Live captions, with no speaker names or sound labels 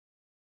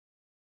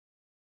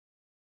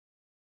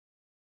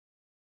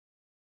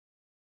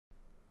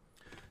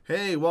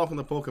Hey, welcome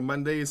to Pokemon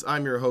Mondays.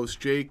 I'm your host,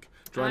 Jake,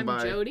 joined I'm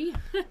by Jody.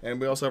 and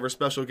we also have our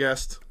special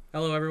guest.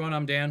 Hello, everyone.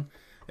 I'm Dan.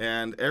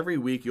 And every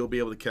week you'll be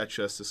able to catch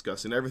us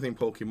discussing everything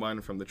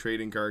Pokemon, from the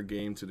trading card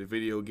game to the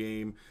video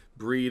game,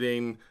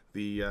 breeding,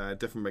 the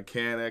different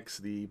mechanics,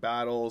 the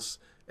battles,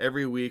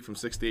 every week from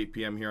 6 to 8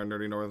 p.m. here on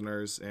Nerdy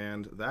Northerners.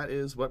 And that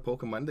is what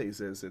Pokemon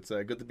Mondays is. It's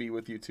good to be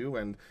with you, too,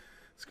 and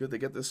it's good to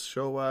get this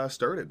show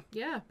started.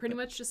 Yeah, pretty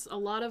much just a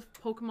lot of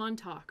Pokemon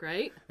talk,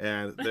 right?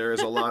 And there is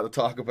a lot to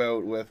talk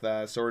about with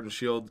Sword and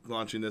Shield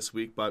launching this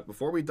week. But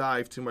before we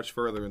dive too much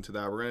further into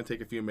that, we're going to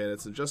take a few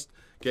minutes and just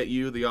get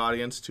you, the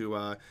audience,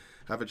 to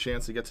have a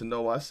chance to get to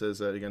know us. As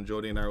again,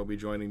 Jody and I will be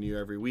joining you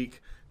every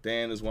week.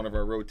 Dan is one of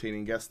our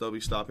rotating guests. They'll be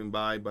stopping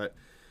by. But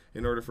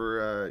in order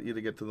for you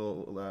to get to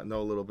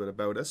know a little bit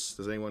about us,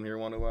 does anyone here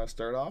want to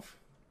start off?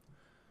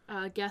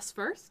 Guess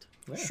first.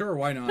 Yeah. Sure,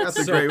 why not? That's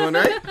a great one,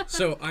 right?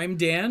 So I'm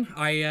Dan.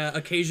 I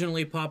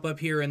occasionally pop up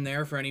here and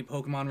there for any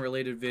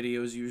Pokemon-related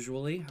videos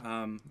usually.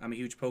 I'm a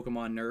huge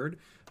Pokemon nerd.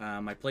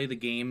 I play the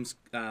games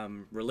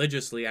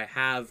religiously. I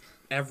have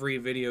every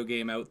video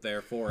game out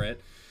there for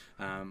it.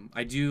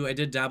 I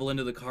did dabble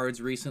into the cards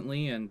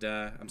recently, and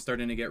I'm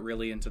starting to get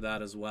really into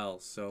that as well.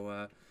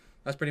 So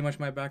that's pretty much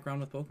my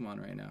background with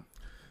Pokemon right now.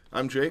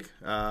 I'm Jake.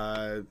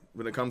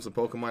 When it comes to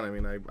Pokemon, I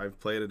mean, I've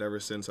played it ever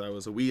since I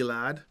was a wee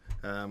lad.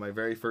 My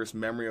very first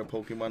memory of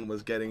Pokemon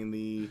was getting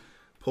the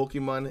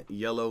Pokemon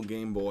Yellow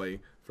Game Boy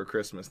for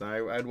Christmas.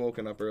 Now, I'd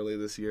woken up early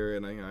this year,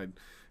 and I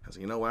was like,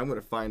 you know what, I'm going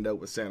to find out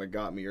what Santa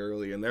got me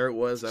early. And there it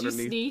was underneath.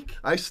 Did you sneak?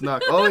 I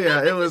snuck. Oh,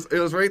 yeah. It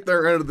was right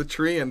there under the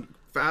tree, and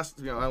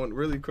fast, I went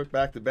really quick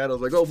back to bed. I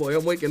was like, oh, boy,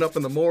 I'm waking up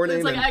in the morning.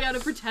 It's like, and, I got to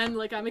pretend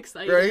like I'm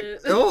excited. right?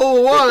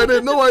 Oh, wow, I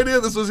had no idea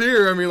this was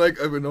here. I mean, like,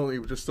 I've been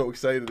only just so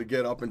excited to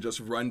get up and just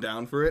run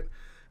down for it.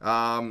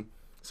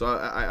 So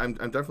I'm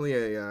definitely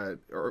a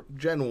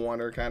Gen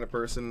 1er kind of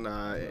person.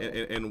 No.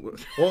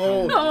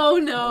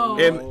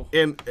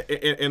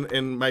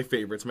 And my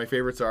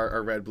favorites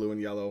are red, blue, and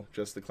yellow.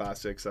 Just the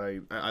classics. I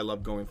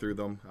love going through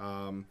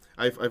them.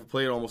 I've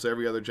played almost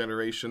every other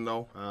generation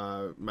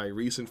though. My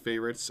recent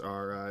favorites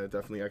are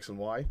definitely X and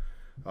Y.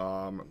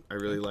 I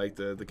really like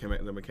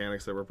the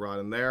mechanics that were brought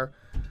in there.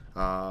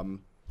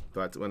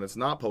 But when it's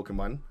not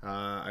Pokemon,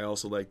 I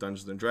also like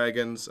Dungeons &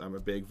 Dragons. I'm a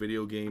big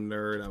video game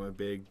nerd. I'm a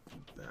big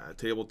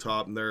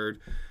tabletop nerd.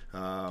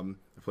 I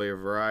play a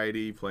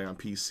variety, play on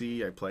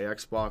PC. I play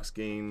Xbox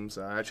games.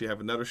 I actually have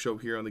another show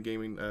here on the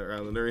gaming,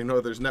 on the Nerdy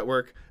Northerners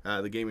Network,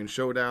 the Gaming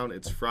Showdown.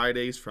 It's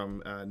Fridays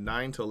from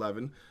 9 to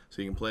 11,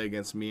 so you can play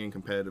against me in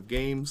competitive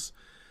games.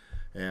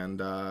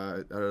 And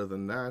other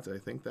than that, I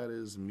think that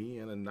is me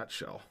in a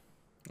nutshell.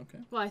 Okay.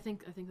 Well, I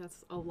think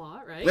that's a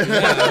lot, right? Yeah,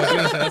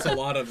 I was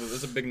gonna say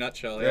that's a big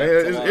nutshell. Yeah,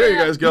 Here you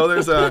guys go.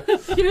 There's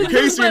in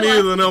case you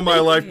need to know my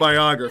life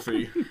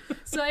biography.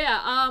 So yeah,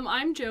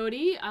 I'm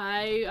Jody.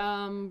 I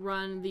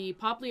run the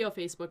Poplio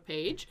Facebook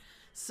page.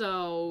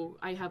 So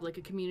I have like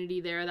a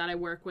community there that I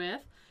work with,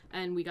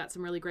 and we got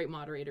some really great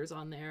moderators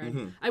on there.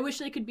 And I wish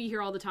they could be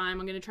here all the time.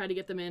 I'm gonna try to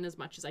get them in as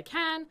much as I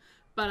can.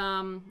 But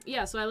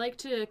yeah, so I like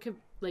to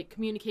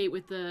communicate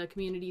with the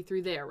community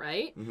through there,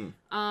 right?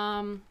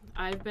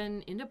 I've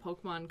been into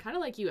Pokemon kind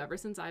of like you ever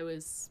since I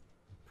was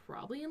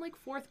probably in like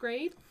 4th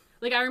grade.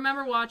 Like, I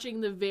remember watching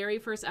the very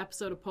first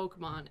episode of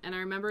Pokemon, and I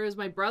remember it was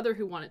my brother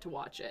who wanted to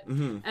watch it.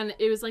 And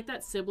it was like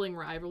that sibling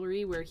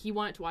rivalry where he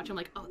wanted to watch it. I'm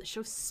like, oh, this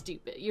show's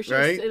stupid. Your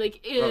show's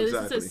right? this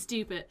is so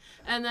stupid.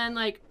 And then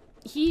like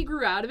he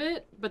grew out of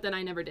it, but then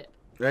I never did.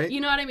 Right? You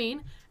know what I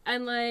mean?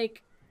 And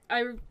like,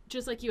 I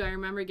just like you, I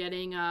remember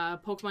getting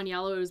Pokemon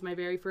Yellow. It was my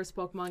very first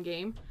Pokemon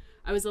game.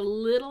 I was a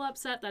little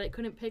upset that I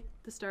couldn't pick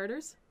the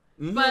starters.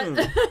 But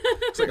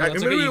it's like, Well,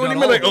 that's what do okay, you you mean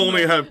got I all of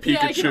only them. have Pikachu?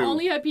 yeah, I can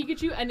only have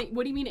Pikachu. And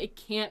what do you mean it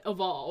can't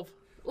evolve?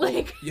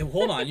 Like, Yeah,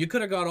 hold on. You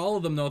could have got all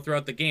of them though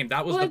throughout the game.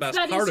 That was the best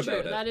part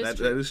about it. That is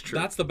That is true.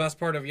 That's the best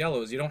part of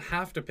Yellows. You don't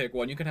have to pick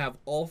one. You can have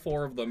all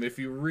 4 of them if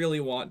you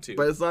really want to.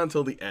 But it's not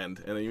until the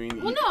end. And I mean,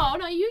 Well,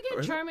 no, you get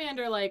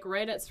Charmander like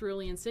right at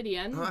Cerulean City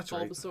and that's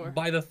right. Bulbasaur.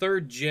 By the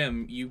 3rd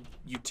gym, you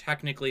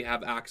technically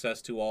have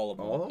access to all of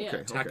them. Oh, okay. Yeah.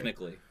 okay.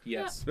 Technically,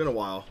 yes, It's been a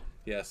while.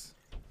 yes.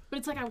 But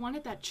it's like I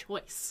wanted that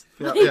choice.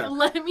 Yeah, Like, yeah.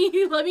 let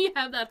me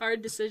have that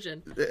hard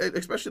decision.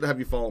 Especially to have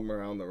you follow them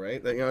around, though,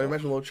 right? Like,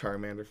 imagine a little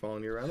Charmander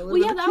following you around. Well,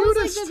 yeah, that was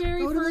like the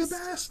very That would've been first. the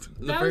best.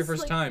 The that very was,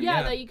 first like, time, yeah,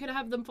 yeah. that you could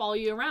have them follow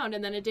you around,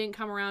 and then it didn't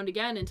come around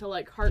again until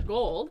like Heart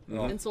Gold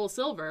and Soul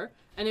Silver,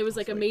 and it was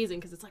like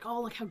amazing because it's like,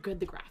 oh, look how good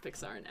the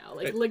graphics are now.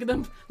 Like, look at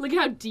them, look at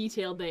how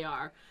detailed they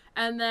are.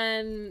 And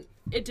then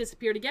it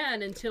disappeared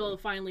again until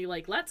finally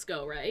like Let's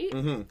Go,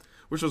 right?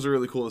 Which was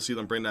really cool to see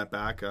them bring that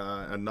back.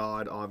 A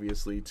nod,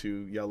 obviously,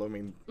 to Yellow. I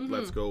mean,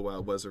 Let's Go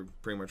was a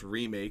pretty much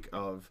remake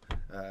of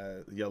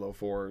Yellow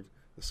for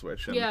the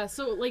Switch. And Yeah,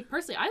 so like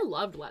personally, I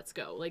loved Let's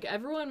Go. Like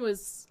everyone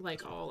was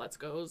like, "Oh, Let's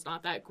Go's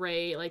not that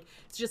great. Like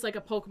it's just like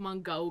a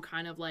Pokemon Go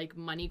kind of like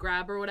money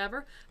grab or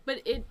whatever."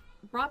 But it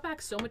brought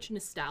back so much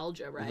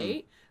nostalgia,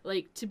 right?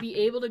 Like to be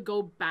able to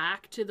go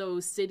back to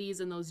those cities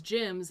and those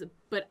gyms,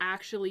 but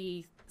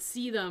actually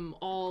see them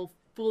all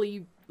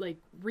fully like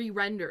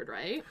re-rendered,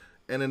 right?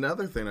 And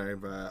another thing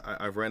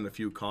I've read in a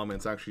few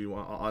comments actually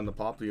on the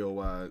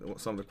Poplio,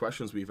 some of the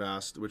questions we've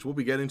asked, which we'll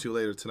be getting to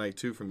later tonight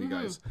too from you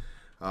guys.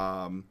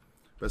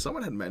 But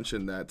someone had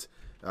mentioned that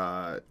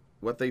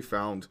what they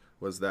found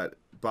was that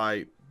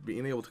by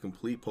being able to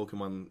complete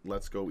Pokemon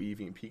Let's Go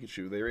Eevee and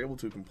Pikachu, they were able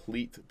to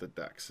complete the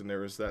decks, and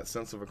there was that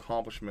sense of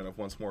accomplishment of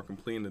once more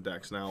completing the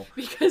decks. Now,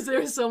 because there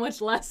was so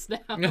much less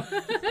now.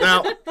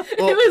 now,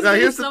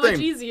 Here's so much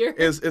easier.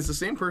 Is the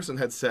same person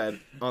had said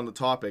on the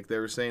topic, they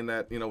were saying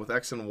that, you know, with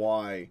X and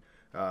Y,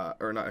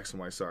 or not X and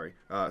Y, sorry,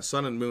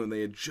 Sun and Moon,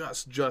 they had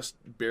just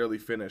barely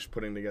finished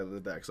putting together the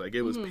decks. Like,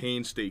 it was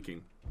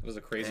painstaking. It was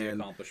a crazy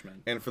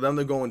accomplishment. And for them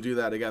to go and do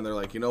that again, they're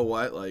like, you know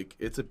what? Like,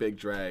 it's a big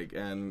drag.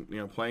 And, you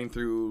know, playing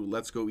through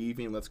Let's Go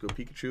Eevee and Let's Go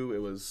Pikachu, it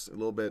was a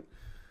little bit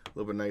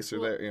nicer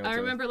there. You know, I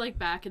remember, like,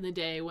 back in the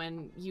day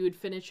when you would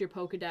finish your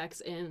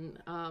Pokedex in,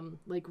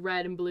 like,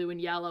 red and blue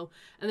and yellow,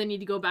 and then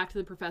you'd go back to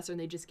the professor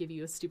and they'd just give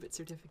you a stupid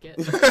certificate.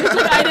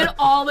 Like, I did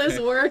all this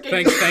work.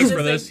 And thanks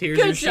for this. Here's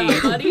your sheet.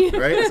 Good job, buddy.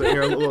 Right? So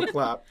here, a little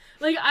clap.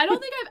 Like, I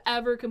don't think I've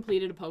ever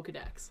completed a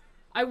Pokedex.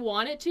 I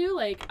wanted to.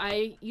 Like,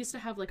 I used to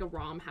have, like, a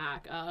ROM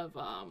hack of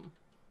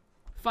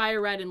Fire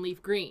Red and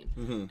Leaf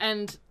Green.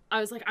 And I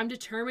was like, I'm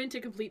determined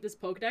to complete this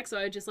Pokedex, so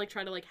I would just, like,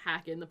 try to, like,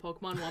 hack in the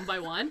Pokemon one by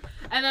one.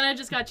 And then I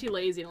just got too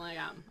lazy, and I'm like,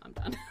 I'm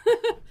done.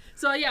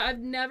 So, yeah, I've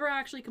never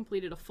actually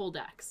completed a full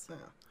dex.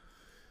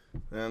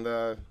 Yeah. And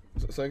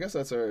so I guess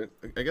that's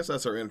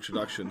our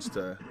introductions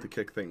to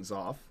kick things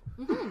off.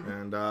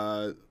 And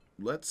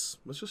let's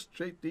just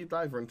straight deep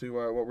dive into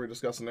what we're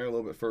discussing there a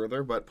little bit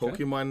further. But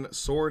Pokemon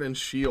Sword and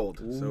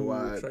Shield. Ooh,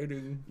 so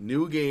exciting.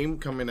 New game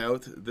coming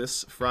out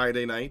this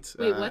Friday night.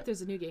 Wait, what?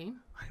 There's a new game?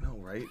 I know,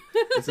 right?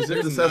 It's as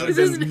if this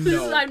hasn't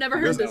been... I've never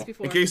heard this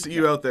before. In case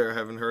you out there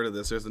haven't heard of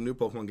this, there's a new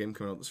Pokemon game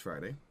coming out this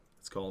Friday.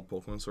 It's called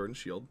Pokemon Sword and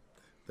Shield.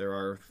 There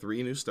are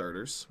 3 new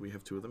starters. We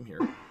have 2 of them here.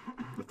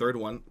 The third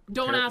one...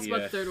 Don't ask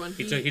about the third one.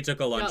 He took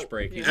a lunch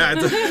break.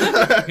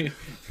 Yeah.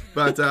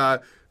 But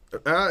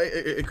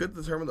it could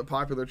determine the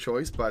popular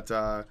choice, but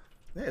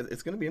yeah,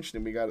 it's going to be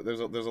interesting. We got there's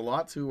a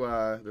lot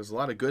to there's a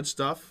lot of good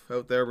stuff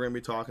out there. We're going to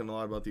be talking a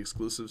lot about the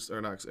exclusives,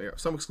 or not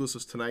some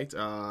exclusives tonight.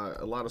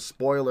 A lot of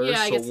spoilers. Yeah,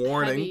 I guess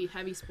warning,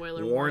 heavy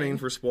spoiler warning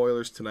for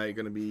spoilers tonight.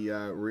 Going to be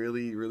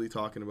really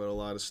talking about a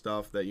lot of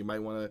stuff that you might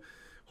want to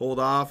hold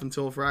off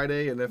until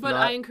Friday, and if but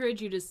not, I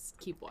encourage you to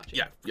keep watching.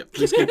 Yeah,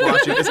 please keep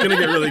watching. It's going to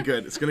get really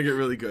good. It's going to get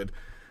really good.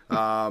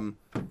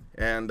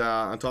 And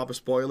on top of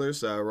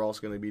spoilers, we're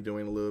also going to be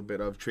doing a little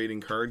bit of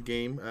trading card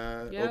game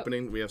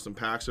opening. We have some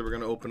packs that we're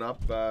going to open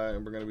up,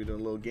 and we're going to be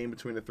doing a little game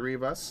between the 3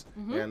 of us.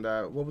 And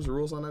what was the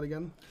rules on that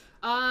again?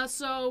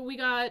 So we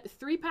got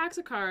 3 packs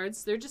of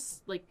cards. They're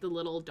just like the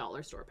little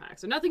dollar store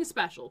packs. They're nothing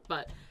special,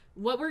 but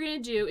what we're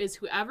going to do is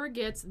whoever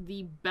gets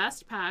the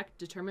best pack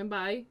determined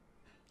by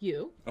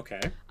you.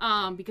 Okay.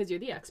 Because you're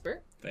the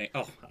expert. Thank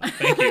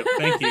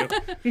you.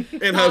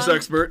 In-house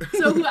expert.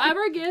 So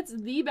whoever gets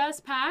the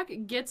best pack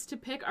gets to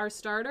pick our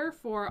starter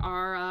for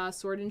our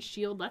Sword and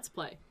Shield Let's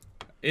Play.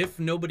 If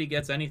nobody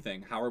gets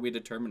anything, how are we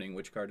determining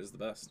which card is the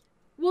best?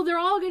 Well, they're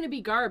all going to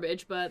be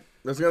garbage, but...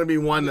 There's going to be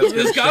one that's going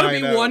to There's got to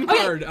be out. one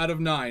card out of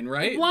 9,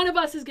 right? One of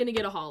us is going to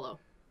get a holo.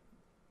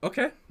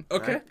 Okay.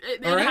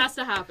 It All right. has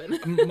to happen.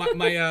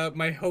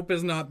 my hope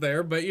is not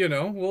there, but you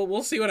know,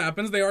 we'll see what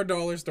happens. They are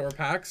dollar store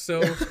packs,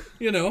 so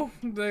you know,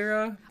 they're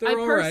I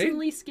all right.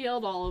 personally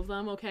scaled all of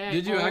them, okay?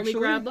 Did you I only actually?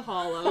 grabbed the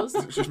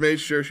holos. Just made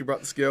sure she brought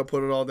the scale,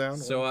 put it all down.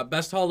 So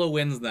best holo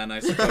wins then, I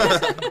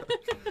suppose.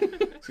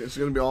 It's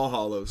going to be all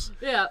hollows.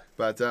 Yeah.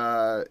 But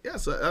yeah,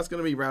 so that's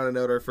going to be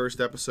rounding out our first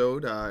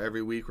episode.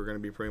 Every week we're going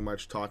to be pretty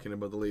much talking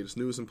about the latest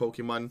news in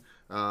Pokemon.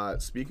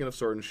 Speaking of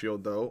Sword and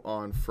Shield, though,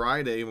 on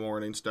Friday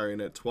morning, starting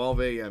at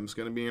 12 a.m., it's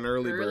going to be an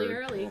early bird.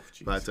 Early. Oh,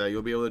 But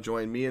you'll be able to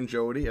join me and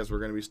Jody as we're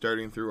going to be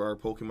starting through our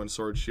Pokemon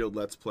Sword Shield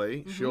Let's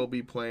Play. She'll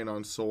be playing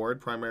on Sword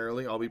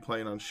primarily. I'll be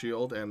playing on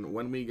Shield. And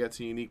when we get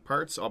to unique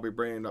parts, I'll be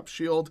bringing up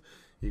Shield.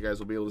 You guys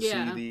will be able to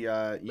see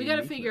the we got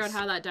to figure out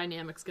how that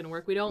dynamic's going to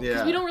work. We don't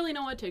really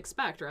know what to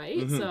expect,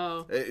 right?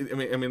 So I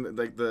mean,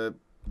 like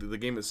the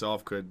game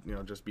itself could,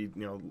 just be,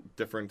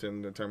 different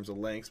in terms of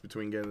lengths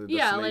between getting the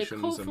destinations.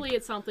 like hopefully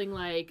it's something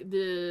like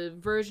the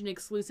version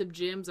exclusive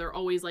gyms are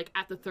always like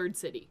at the 3rd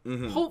city.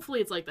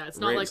 Hopefully it's like that. It's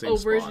not like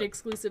version spot.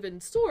 Exclusive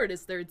in Sword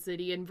is 3rd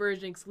city and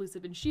version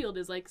exclusive in Shield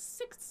is like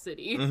 6th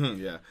city.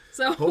 Yeah.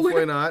 So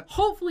hopefully not.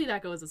 Hopefully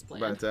that goes as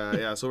planned. But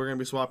yeah, so we're gonna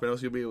be swapping out.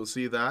 So you'll be able to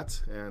see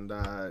that and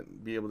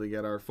be able to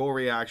get our full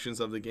reactions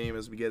of the game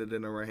as we get it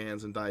in our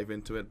hands and dive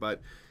into it.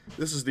 But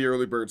this is the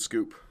early bird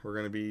scoop. We're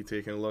going to be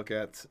taking a look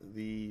at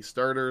the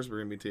starters. We're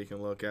going to be taking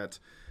a look at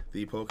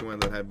the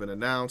Pokemon that have been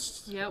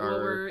announced. Yeah, what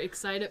we're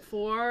excited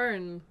for.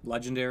 And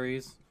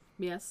Legendaries.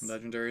 Yes.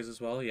 Legendaries as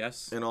well,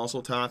 yes. And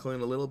also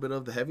tackling a little bit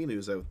of the heavy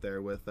news out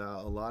there with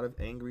a lot of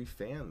angry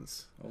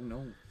fans. Oh,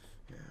 no.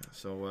 Yeah,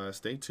 so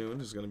stay tuned.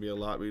 There's going to be a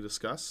lot we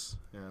discuss.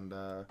 And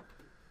are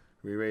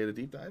we ready to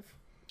deep dive?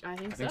 I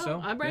think so.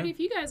 I'm ready if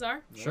you guys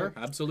are. Sure,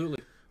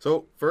 absolutely.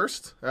 So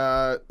first,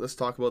 let's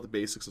talk about the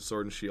basics of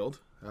Sword and Shield.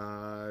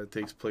 It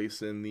takes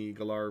place in the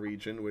Galar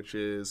region, which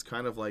is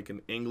kind of like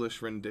an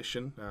English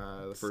rendition.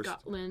 The first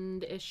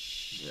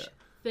Scotland-ish Yeah.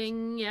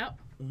 thing, yep.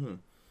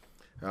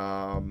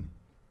 I'm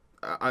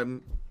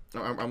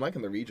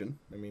liking the region.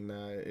 I mean,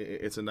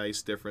 it's a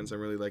nice difference. I'm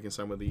really liking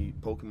some of the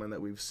Pokemon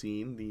that we've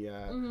seen.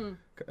 The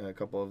a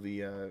couple of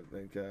the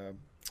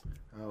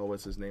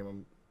what's his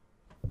name?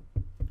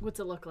 What's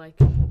it look like?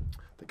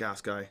 The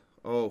gas guy.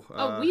 Oh,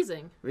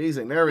 Weezing.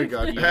 Weezing. There we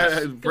go.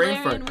 Yes. Brain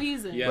Galarian fart.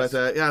 Weezing. Yes.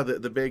 But yeah,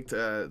 the big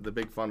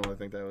funnel. I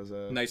think that was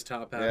Nice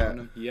top hat Yeah. on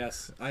him.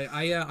 Yes,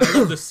 I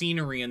love the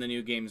scenery in the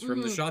new games.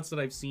 From the shots that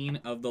I've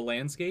seen of the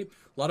landscape,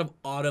 a lot of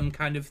autumn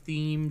kind of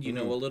themed. You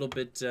know, a little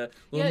bit, more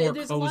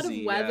there's cozy. a lot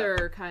of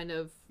weather kind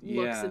of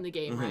looks Yeah. in the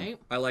game, right?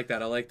 I like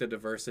that. I like the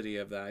diversity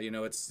of that. You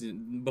know, it's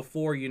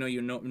before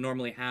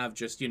normally have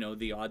just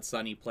the odd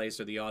sunny place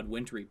or the odd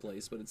wintry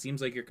place, but it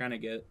seems like you're kind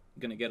of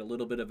gonna get a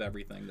little bit of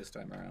everything this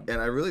time around.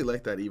 And I really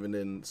like that even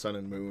in Sun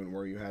and Moon,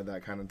 where you had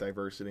that kind of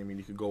diversity. I mean,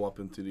 you could go up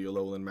into the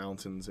lowland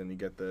mountains and you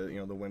get the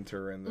the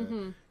winter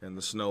and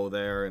the snow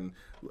there, and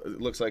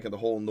it looks like the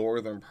whole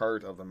northern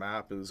part of the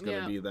map is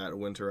going to be that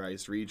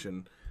winterized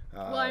region.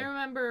 Well, I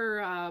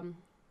remember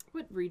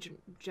what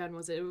gen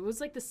was it? It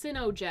was like the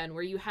Sinnoh gen,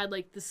 where you had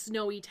like the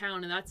snowy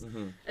town, and that's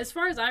as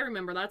far as I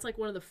remember, that's like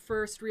one of the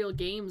first real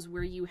games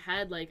where you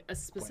had like a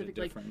specific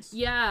difference.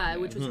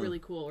 which was really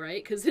cool,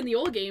 right? Because in the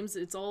old games,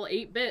 it's all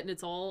 8-bit and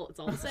it's all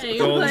the same.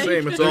 It's all the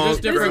same. It's all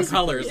just different This is-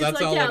 colors. It's That's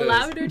like, all yeah, it is.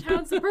 Lavender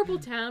Town's the purple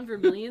town,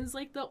 Vermilion's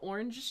like the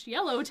orange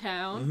yellow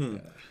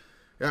town.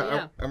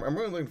 Yeah, I'm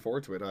really looking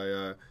forward to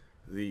it.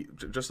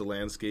 Just the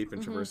landscape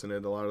and traversing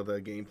it, a lot of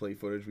the gameplay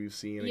footage we've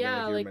seen. Again, Yeah,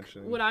 like you were like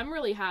mentioning. what I'm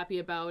really happy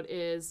about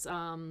is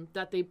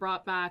that they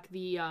brought back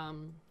the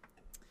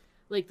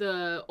like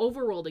the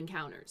overworld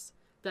encounters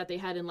that they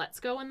had in Let's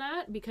Go and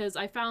that, because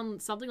I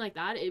found something like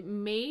that, it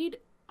made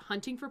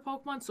hunting for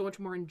Pokemon so much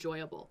more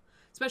enjoyable,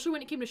 especially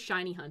when it came to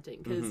shiny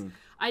hunting, because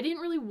I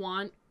didn't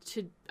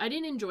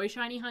enjoy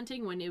shiny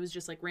hunting when it was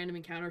just like random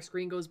encounter,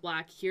 screen goes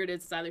black, here it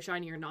is, it's either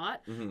shiny or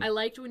not. I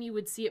liked when you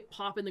would see it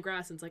pop in the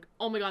grass and it's like,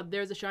 oh my god,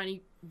 there's a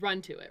shiny,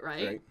 run to it,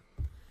 right?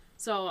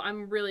 So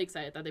I'm really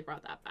excited that they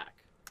brought that back.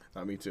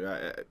 Me too.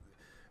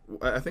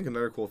 I think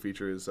another cool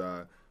feature is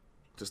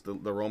just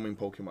the roaming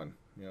Pokemon.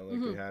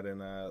 Like they had in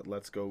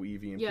Let's Go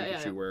Eevee and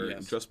Pikachu, where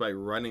just by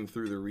running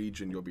through the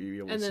region, you'll be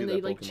able to see that Pokemon. And then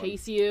they like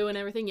chase you and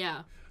everything.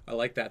 Yeah. I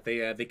like that.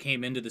 They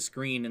came into the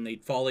screen and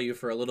they'd follow you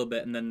for a little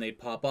bit and then they'd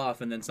pop off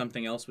and then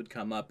something else would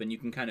come up and you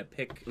can kind of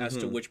pick as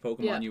to which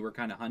Pokemon you were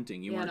kind of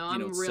hunting. You weren't,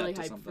 I'm really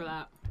set to hyped for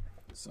that.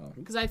 So.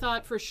 Because I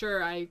thought for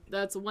sure,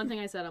 that's one thing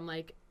I said. I'm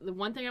like, the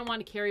one thing I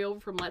want to carry over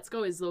from Let's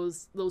Go is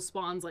those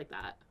spawns like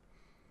that.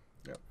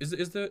 Yeah.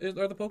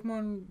 Are the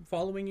Pokemon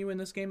following you in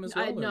this game as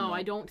well? No,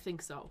 I don't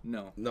think so.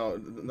 No,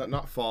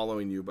 not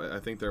following you, but I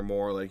think they're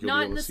more like you'll not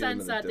be able in the to see them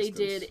sense in that distance.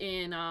 they did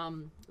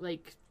in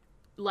like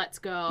Let's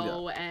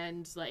Go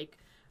and like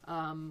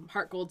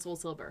Heart Gold, Soul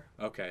Silver.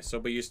 Okay, so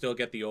but you still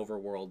get the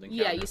overworld encounters.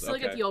 Yeah, you still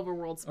get the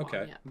overworld spawn.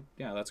 Okay,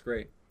 yeah, that's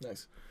great.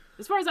 Nice.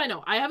 As far as I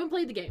know, I haven't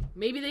played the game.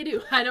 Maybe they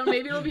do. I don't.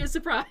 Maybe it'll be a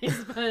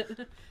surprise,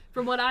 but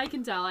from what I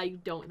can tell, I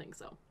don't think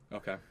so.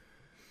 Okay.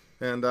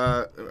 And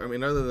I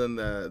mean, other than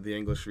the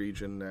English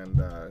region and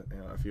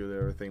a few of the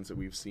other things that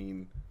we've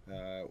seen,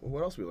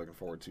 what else are we looking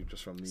forward to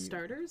just from the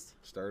starters?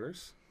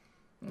 Starters.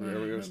 Are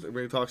we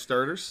gonna talk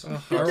starters?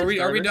 Are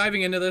we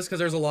diving into this because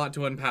there's a lot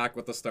to unpack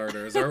with the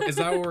starters? Is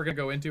that what we're gonna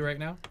go into right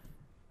now?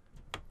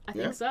 I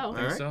think so. All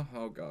right. So,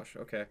 oh gosh,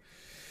 okay.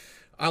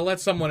 I'll let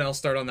someone else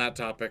start on that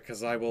topic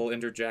because I will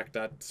interject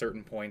at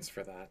certain points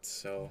for that.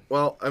 So.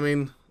 Well, I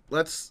mean,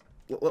 let's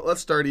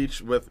start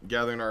each with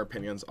gathering our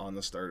opinions on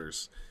the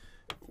starters.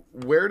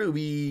 Where do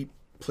we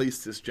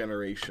place this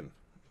generation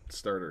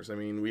starters? I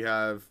mean, we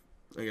have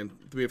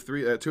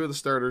three, two of the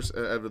starters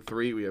out of the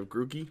three. We have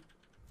Grookey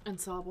and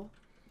Sobble.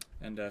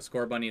 And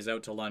Scorbunny is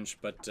out to lunch,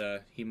 but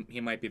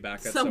he might be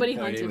back at Somebody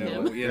some point. hunting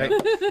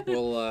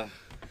him.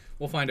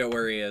 We'll find out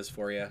where he is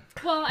for you.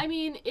 Well, I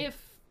mean, if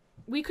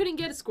we couldn't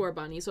get a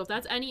Scorbunny, so if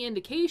that's any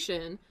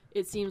indication,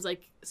 it seems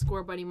like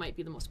Scorbunny might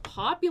be the most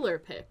popular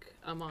pick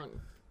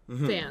among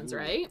fans,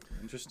 right?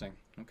 Interesting.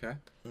 Okay.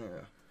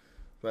 Yeah,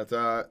 but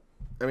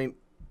I mean,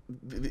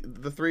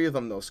 the three of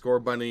them though,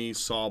 Scorbunny,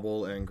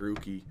 Sobble, and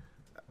Grookey.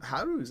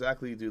 How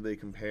exactly do they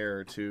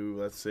compare to,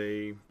 let's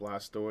say,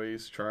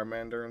 Blastoise,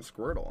 Charmander, and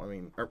Squirtle? I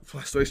mean,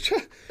 Blastoise,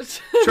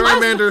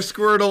 Charmander,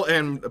 Squirtle,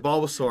 and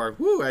Bulbasaur.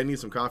 Woo! I need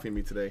some coffee in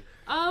me today.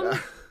 I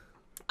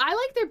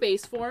like their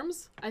base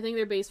forms. I think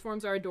their base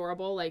forms are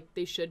adorable, like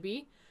they should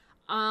be.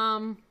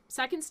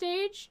 Second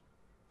stage,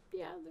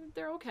 yeah,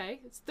 they're okay.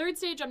 Third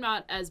stage, I'm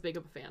not as big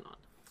of a fan on.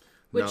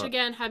 Which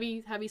again,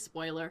 heavy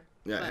spoiler.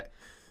 Yeah. But,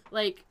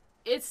 like,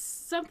 it's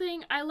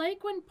something I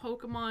like when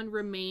Pokemon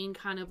remain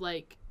kind of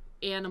like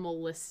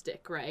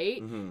animalistic,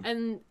 right?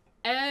 And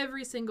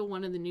every single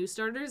one of the new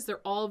starters, they're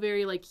all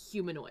very like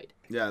humanoid.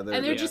 Yeah,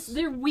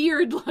 they're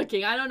weird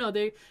looking. I don't know.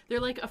 They're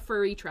like a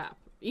furry trap.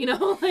 You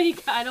know,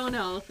 like, I don't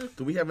know.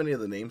 Do we have any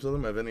of the names of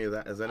them? Have any of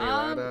that? Is any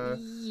of that?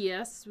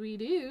 Yes, we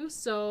do.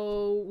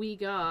 So we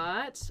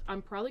got,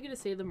 I'm probably going to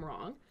say them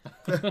wrong,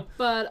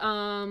 but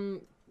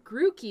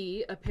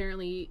Grookey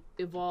apparently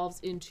evolves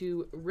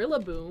into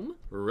Rillaboom.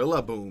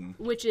 Rillaboom.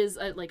 Which is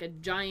like a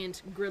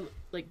giant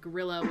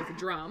gorilla with a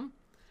drum.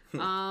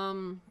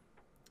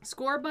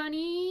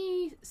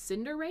 Scorbunny,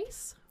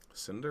 Cinderace.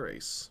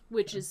 Cinderace.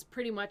 Which is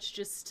pretty much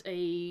just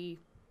a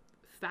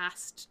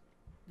fast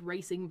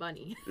racing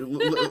bunny.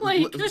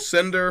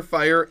 Cinder,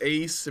 Fire,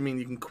 Ace. I mean,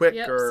 you can quick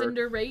or...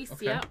 Cinderace,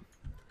 Okay. yep.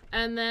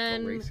 And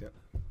then Race, yeah.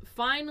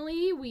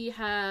 finally we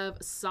have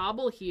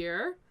Sobble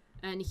here,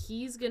 and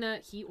he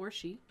or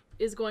she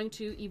is going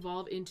to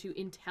evolve into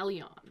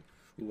Inteleon.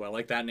 Ooh, I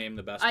like that name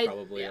the best,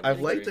 probably. yeah.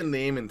 I've liked the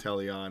name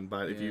Inteleon,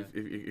 but if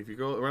you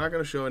go, we're not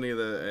going to show any of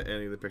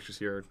the pictures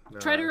here.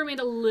 Try to remain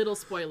a little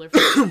spoiler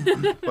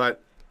free.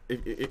 But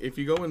if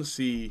you go and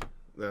see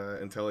the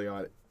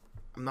Inteleon,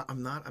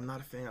 I'm not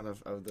a fan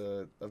of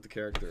the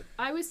character.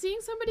 I was seeing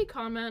somebody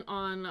comment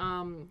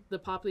on the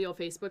Poplio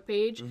Facebook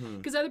page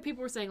because other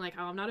people were saying like,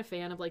 "Oh, I'm not a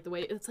fan of like the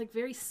way it's like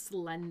very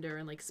slender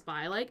and like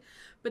spy like,"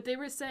 but they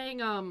were saying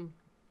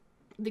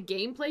the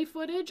gameplay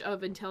footage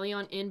of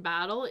Inteleon in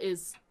battle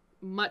is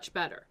much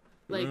better.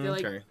 Like they're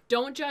like, Okay.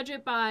 don't judge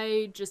it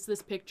by just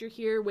this picture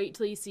here. Wait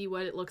till you see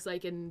what it looks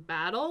like in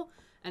battle,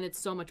 and it's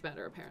so much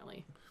better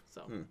apparently.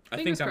 So I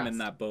think fingers I'm in crossed.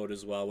 that boat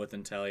as well with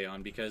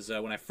Inteleon because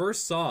when I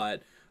first saw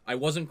it, I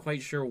wasn't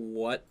quite sure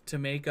what to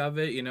make of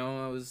it. You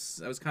know, I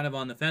was kind of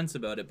on the fence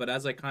about it. But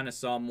as I kind of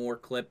saw more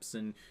clips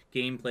and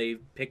gameplay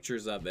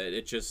pictures of it,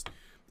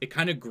 it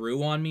kind of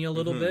grew on me a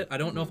little bit. I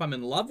don't know if I'm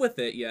in love with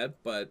it yet,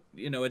 but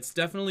you know, it's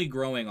definitely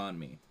growing on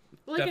me.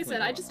 Well, like I Definitely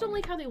said, I growing just on don't me.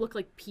 like how they look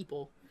like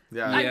people.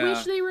 Yeah. I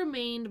wish they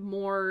remained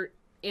more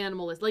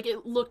animalist. Like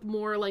it looked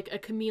more like a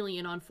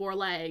chameleon on 4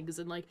 legs,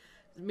 and like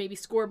maybe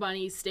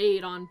Scorbunny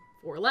stayed on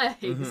 4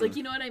 legs. Like,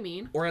 you know what I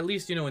mean? Or at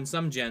least, you know, in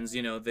some gens,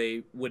 you know,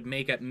 they would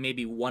make it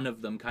maybe one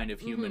of them kind of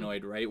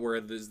humanoid, right?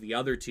 Whereas the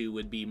other two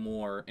would be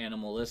more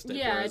animalistic.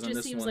 Yeah, Whereas it in just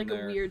this seems one, like a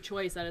they're weird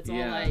choice that it's all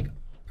Yeah. like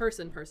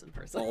person.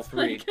 all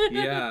three. Like-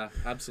 Yeah,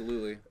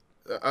 absolutely.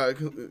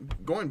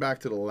 Going back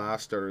to the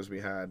last starters we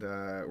had,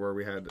 where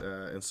we had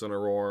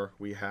Incineroar,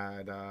 we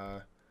had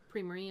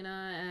Primarina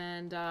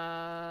and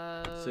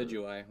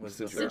Sidgewai was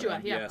the Sidgewai. third Sidgewai,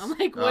 one, yeah. yes. I'm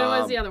like, what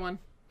was the other one?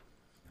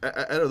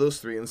 out of those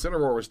three,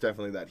 Incineroar was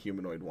definitely that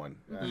humanoid one.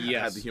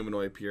 Yes. Had the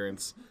humanoid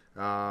appearance.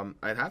 I'd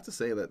have to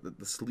say that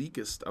the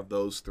sleekest of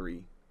those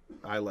three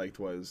I liked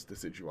was the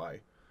Decidueye.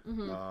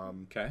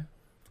 Okay.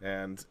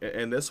 And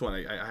in this one,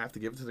 I have to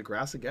give it to the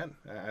grass again.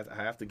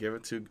 I have to give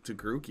it to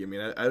Grookey. I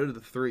mean, out of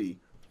the three,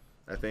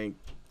 I think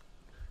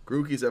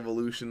Grookey's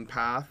evolution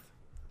path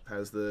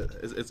has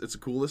it's the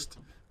coolest.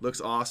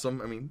 Looks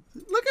awesome. I mean,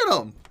 look at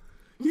him.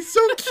 He's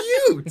so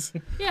cute.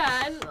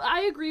 Yeah, and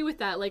I agree with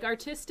that. Like,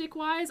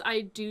 artistic-wise,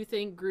 I do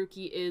think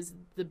Grookey is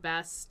the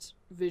best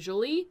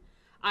visually.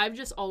 I've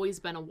just always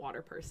been a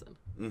water person.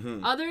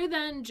 Other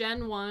than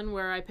Gen 1,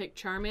 where I picked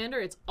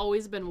Charmander, it's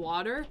always been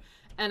water,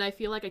 and I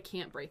feel like I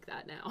can't break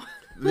that now.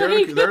 The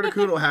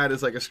Articuno hat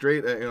is like a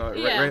straight,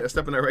 a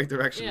step in the right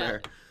direction Yeah.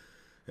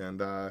 there.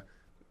 And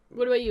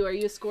What about you? Are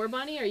you a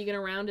Scorbunny? Are you going to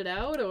round it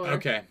out? Or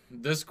Okay,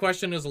 this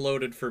question is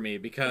loaded for me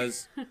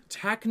because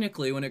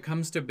technically when it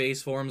comes to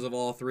base forms of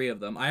all three of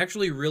them, I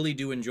actually really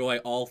do enjoy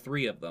all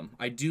three of them.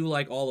 I do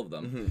like all of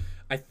them.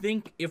 I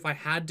think if I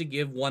had to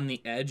give one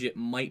the edge, it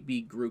might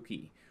be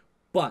Grookey.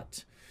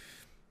 But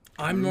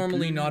I'm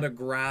normally not a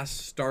grass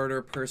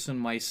starter person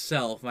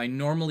myself. I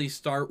normally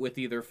start with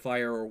either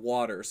fire or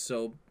water,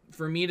 so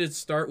for me to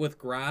start with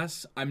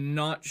grass, I'm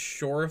not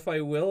sure if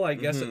I will. I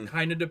guess it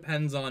kind of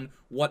depends on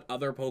what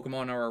other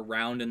Pokemon are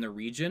around in the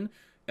region,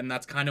 and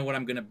that's kind of what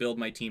I'm going to build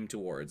my team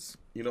towards.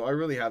 I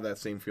really have that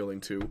same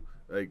feeling too.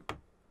 Like,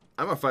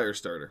 I'm a fire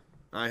starter.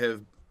 I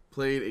have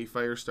played a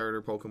fire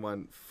starter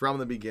Pokemon from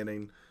the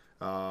beginning.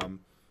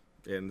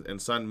 In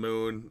Sun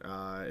Moon,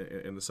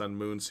 in the Sun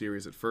Moon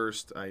series at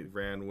first, I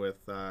ran with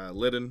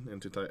Litten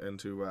into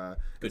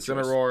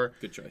Incineroar.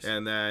 Good choice.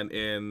 And then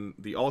in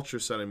the Ultra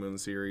Sun and Moon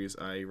series,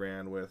 I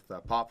ran with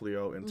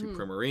Poplio into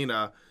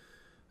Primarina.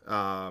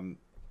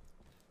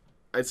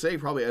 I'd say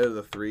probably out of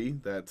the three,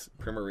 that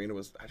Primarina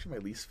was actually my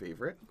least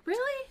favorite.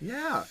 Really?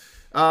 Yeah.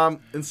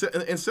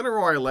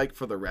 Incineroar I like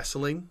for the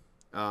wrestling.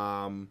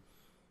 That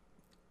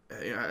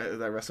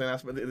wrestling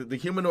aspect. The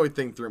humanoid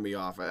thing threw me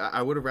off.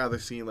 I would have rather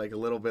seen like a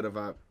little bit of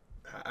a...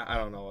 I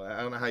don't know.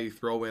 I don't know how you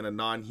throw in a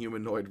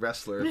non-humanoid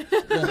wrestler.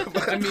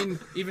 I mean,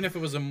 even if it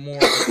was a more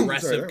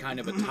aggressive kind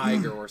of a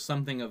tiger or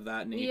something of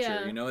that nature,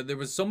 Yeah. you know, there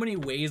was so many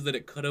ways that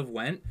it could have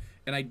went,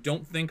 and I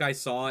don't think I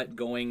saw it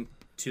going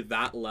to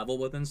that level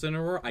with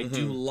Incineroar. I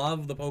do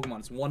love the Pokemon.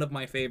 It's one of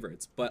my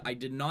favorites, but I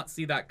did not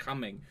see that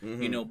coming,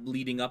 you know,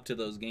 leading up to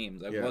those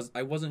games.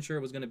 I wasn't sure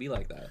it was going to be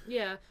like that.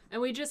 Yeah, and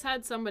we just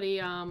had somebody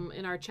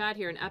in our chat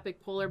here, an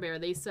Epic Polar Bear.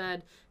 They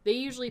said they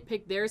usually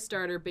pick their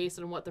starter based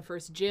on what the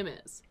first gym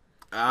is.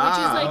 Which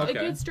is like a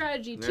good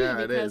strategy too, Yeah,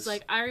 it because is.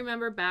 like I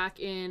remember back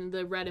in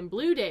the Red and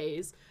Blue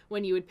days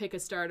when you would pick a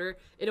starter,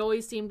 it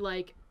always seemed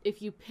like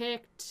if you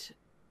picked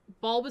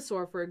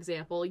Bulbasaur, for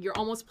example, you're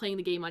almost playing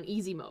the game on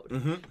easy mode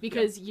Mm-hmm.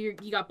 because you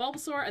got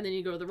Bulbasaur, and then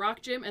you go to the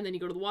rock gym, and then you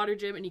go to the water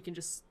gym, and you can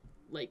just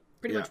like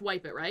pretty much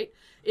wipe it, right?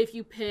 If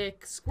you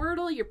pick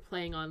Squirtle, you're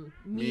playing on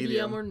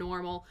medium or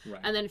normal, Right.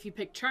 and then if you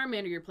pick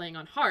Charmander, you're playing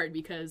on hard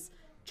because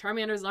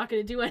Charmander's not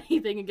going to do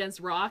anything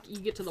against rock. You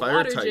get to the Fire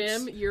water types.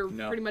 gym, you're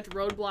No. pretty much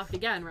roadblocked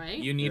again, right?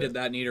 You needed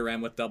that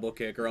Nidoran with double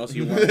kick, or else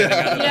you weren't getting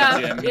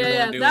out of the gym. You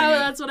weren't doing it.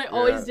 That's what I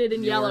always did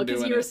in You yellow weren't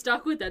because doing you were it.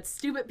 stuck with that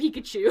stupid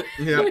Pikachu.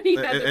 Yeah, when you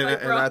had to fight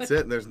and rock. that's it.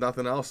 And there's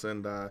nothing else.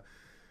 And but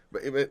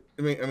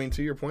I mean,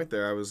 to your point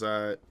there, I was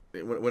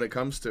when it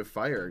comes to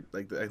fire,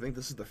 like I think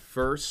this is the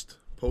first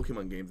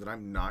Pokemon game that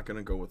I'm not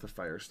gonna go with a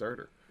fire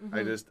starter.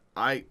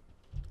 I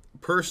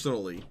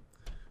personally,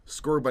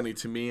 Scorbunny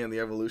to me and the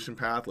evolution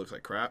path looks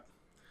like crap.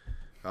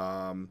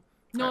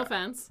 No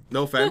offense.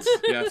 No offense.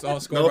 Yeah, so all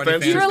Scorbunny No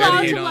offense, fans You're Benny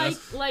allowed hate to on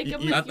like us. him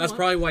if you That's want.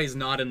 probably why he's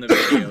not in the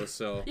video.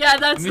 So Yeah,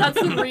 that's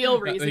the real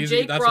reason.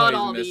 Jake that's brought why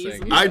all he's these.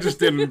 missing. I just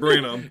didn't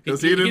bring him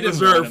because he He didn't didn't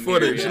deserve want him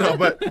footage. here, No, yeah.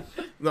 but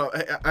no,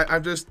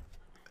 I'm just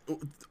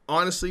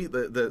honestly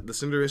the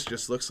Cinderace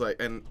just looks like,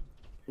 and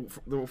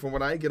from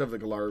what I get of the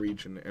Galar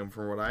region and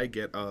from what I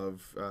get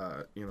of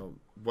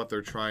what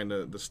they're trying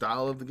to, the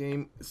style of the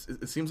game,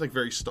 it seems like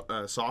very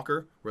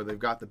soccer, where they've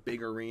got the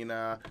big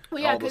arena.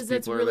 Well, yeah, all those because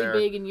it's people are really there,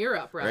 big in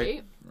Europe,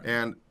 right?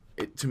 And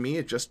to me,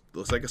 it just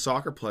looks like a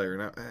soccer player.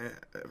 Now,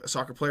 a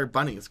soccer player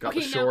bunny. It's got Okay,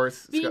 the now shorts.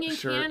 It's being got the in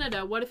shirt.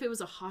 Canada, what if it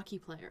was a hockey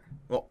player?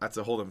 Well, that's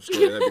a whole different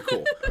story. That'd be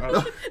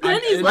cool.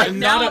 Then he's like,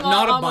 not now a,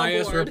 not I'm a on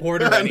biased board.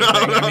 report or anything.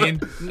 I mean,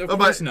 of But,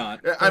 course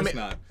not. Of I course mean,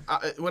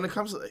 not. When it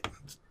comes to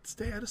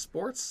stay out of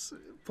sports,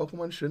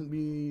 Pokemon shouldn't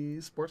be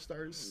sports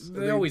stars.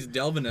 They always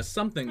delve into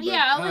something, but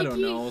Yeah, I like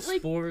don't know.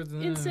 Sports.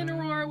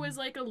 Incineroar was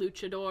like a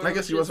luchador. I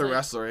guess he which was is a like-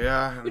 wrestler,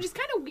 yeah. Which is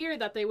kind of weird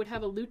that they would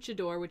have a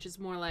luchador, which is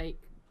more like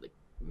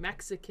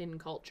Mexican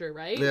culture,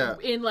 right? Yeah.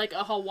 In like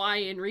a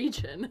Hawaiian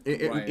region.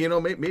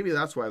 Right. Maybe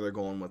that's why they're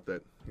going with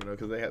it.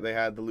 Because they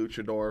had the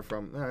luchador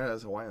from.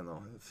 That's Hawaiian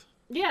though.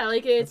 Yeah,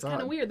 like it's That's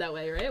kind of odd. weird that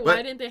way, right? But-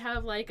 Why didn't they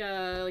have like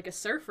a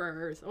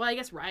surfer? Well, I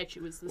guess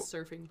Raichu was the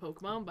surfing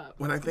Pokemon, but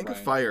When I think of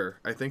Right. fire,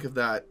 I think of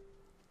that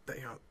that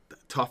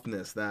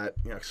toughness, that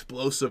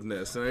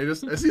explosiveness, and I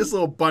see this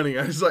little bunny.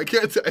 I just I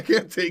can't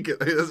take it.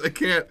 I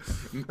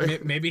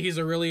can't. Maybe he's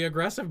a really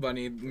aggressive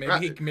bunny.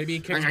 Maybe he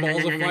kicks I-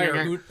 balls of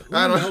fire. Who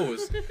I don't-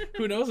 knows?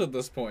 Who knows at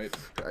this point?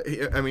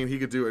 I mean, he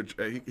could do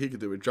he could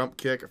do a jump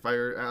kick, a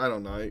fire. I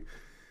don't know.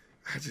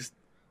 I just.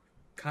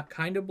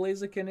 Kind of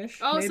Blaziken-ish.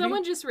 oh, maybe?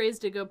 someone just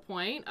raised a good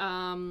point.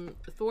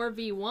 Thor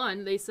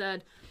V1, they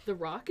said The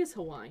Rock is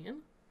Hawaiian.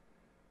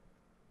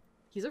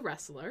 He's a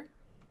wrestler.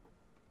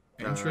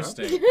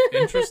 Interesting.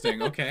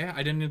 Interesting. Okay, I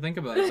didn't even think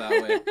about it that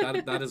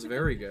way. That is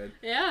very good.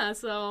 Yeah,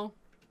 so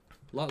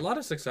Lot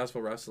of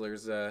successful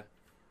wrestlers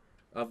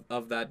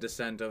of that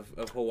descent of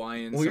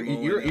Hawaiian. Well,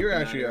 Samoan, you're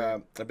and actually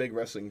that a big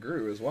wrestling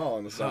guru as well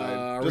on the side.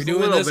 are we Just a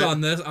doing little this bit.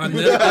 on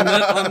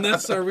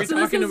this? Are we so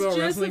talking this has about just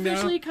wrestling now?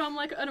 officially come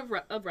like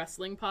a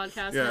wrestling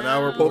podcast. Yeah,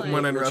 now we're Pokemon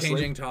like- and We're wrestling.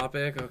 changing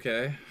topic.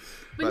 Okay.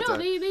 But But, no,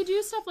 they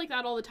do stuff like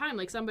that all the time.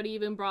 Like somebody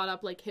even brought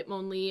up like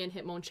Hitmonlee and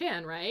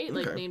Hitmonchan, right?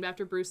 Like Okay. named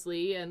after Bruce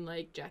Lee and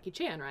like Jackie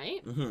Chan,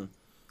 right?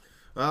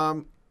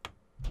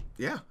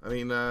 Yeah, I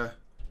mean,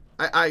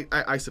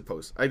 I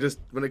suppose. I just,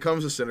 when it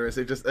comes to Cinderace,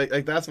 it just,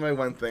 like that's my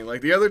one thing.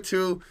 Like, the other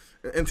two,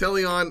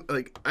 Inteleon,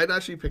 like, I'd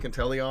actually pick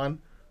Inteleon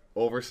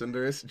over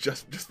Cinderace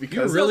just You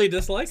because. really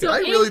dislike So I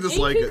it. really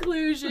dislike in it.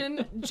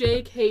 conclusion,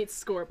 Jake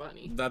hates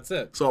Scorbunny. That's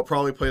it. So I'll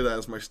probably play that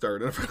as my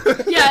start.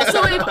 Yeah,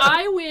 so if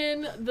I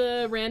win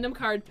the random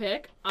card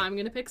pick, I'm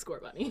gonna pick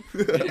Scorbunny.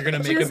 You're gonna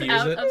make Just him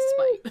use out it. of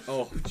spite.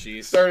 Oh,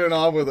 jeez. Starting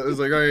off with it, it's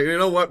like, all right, you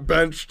know what?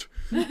 Benched.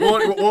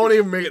 Won't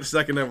even make it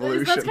second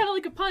evolution. That's kind of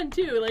like a pun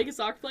too, like a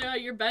soccer player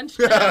on your bench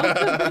now.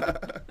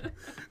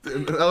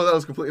 that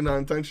was completely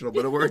non-intentional,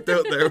 but it worked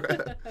out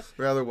there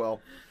rather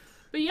well.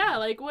 But yeah,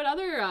 like what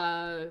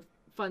other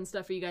fun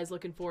stuff are you guys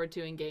looking forward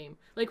to in game?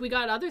 Like we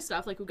got other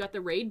stuff, like we got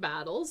the raid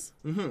battles,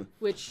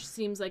 which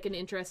seems like an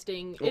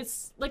interesting.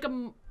 It's like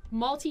a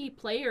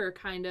multiplayer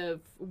kind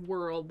of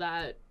world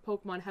that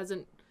Pokemon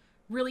hasn't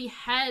really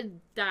had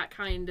that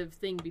kind of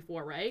thing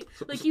before, right?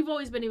 Like you've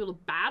always been able to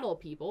battle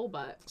people,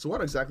 but So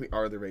what exactly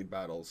are the raid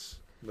battles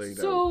laid out?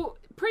 so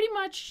pretty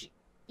much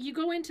you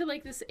go into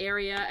like this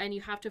area and you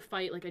have to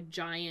fight like a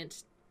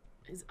giant.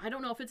 I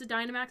don't know if it's a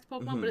Dynamax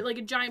Pokemon, but like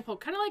a giant Pokemon,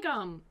 kind of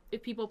like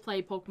if people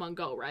play Pokemon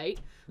Go, right?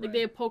 Like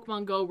they have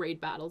Pokemon Go raid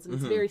battles, and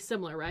it's very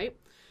similar, right?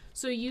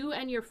 So you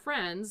and your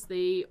friends,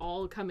 they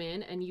all come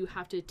in, and you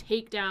have to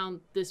take down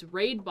this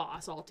raid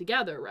boss all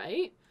together,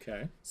 right?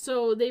 Okay.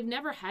 So they've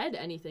never had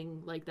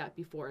anything like that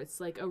before. It's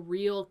like a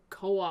real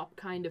co-op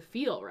kind of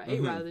feel,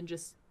 right? Rather than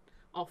just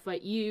I'll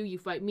fight you, you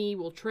fight me,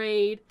 we'll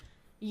trade.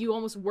 You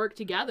almost work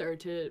together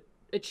to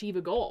achieve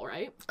a goal,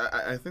 right?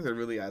 I think that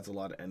really adds a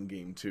lot of end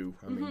game too.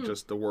 I mean,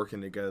 just the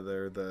working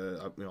together,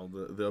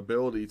 the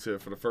ability to,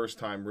 for the first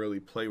time, really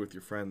play with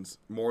your friends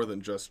more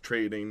than just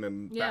trading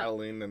and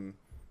battling and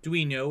Do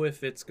we know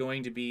if it's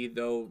going to be,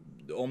 though,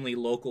 only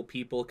local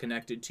people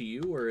connected to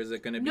you, or is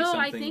it going to be No,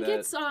 something I think that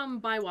it's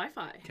by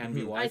Wi-Fi. can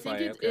be Wi-Fi? I think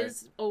it okay.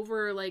 is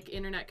over like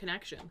internet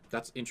connection.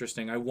 That's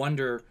interesting. I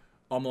wonder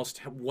almost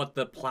what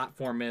the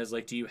platform is.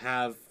 Like, do you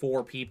have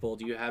 4 people?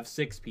 Do you have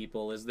 6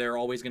 people? Is there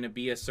always going to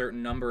be a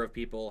certain number of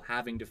people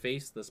having to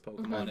face this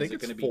Pokemon? I Is think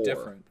it going to it's be 4.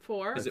 different?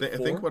 4. Is I, it I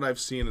 4? think what I've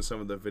seen in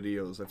some of the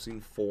videos, I've seen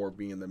 4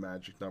 being the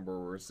magic number,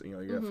 where it's,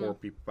 you get 4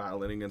 people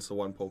battling against the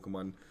one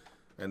Pokemon,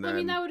 and then I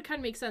mean, that would kind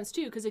of make sense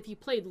too, because if you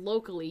played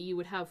locally, you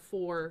would have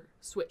 4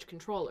 Switch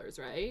controllers,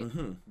 right?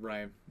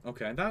 Right.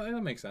 Okay.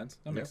 That makes sense.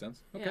 That makes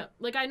sense. Okay. Yeah.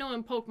 Like I know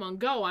in Pokemon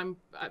Go, I'm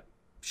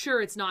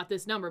sure it's not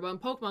this number, but in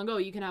Pokemon Go,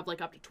 you can have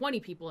like up to 20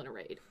 people in a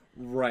raid.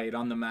 Right,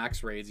 on the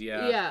max raids,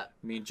 yeah. Yeah.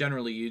 I mean,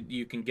 generally,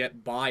 you can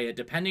get by it,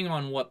 depending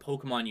on what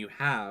Pokemon you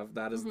have,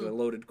 that is the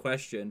loaded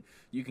question,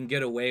 you can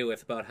get away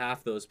with about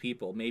half those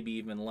people, maybe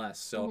even less.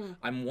 So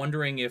I'm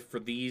wondering if for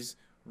these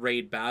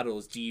raid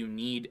battles, do you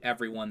need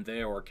everyone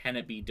there, or can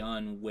it be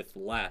done with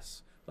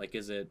less? Like,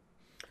 is it,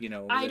 is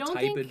I it don't type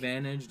think,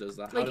 advantage? Does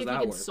that, how like does if that you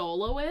can work?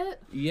 solo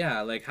it, Yeah,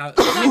 like how...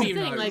 that's maybe the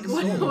even thing. not Like,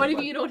 solo, what if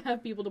but- you don't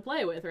have people to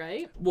play with,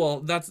 right? Well,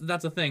 that's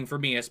a thing for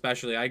me,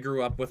 especially. I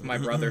grew up with my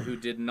brother who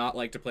did not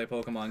like to play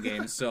Pokemon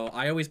games, so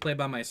I always play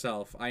by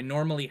myself. I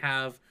normally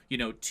have,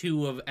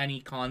 2 of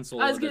any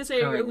console. I was gonna that's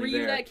say, were currently you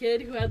there. that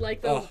kid who had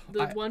like the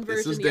one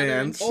This version, is the other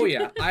Dan's. one? Oh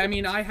yeah, I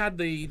mean, I had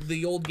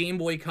the old Game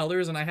Boy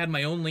Colors, and I had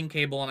my own link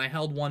cable, and I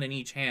held one in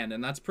each hand,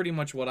 and that's pretty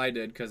much what I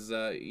did, because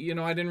I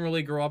didn't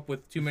really grow up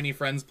with too many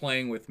friends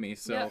playing with me,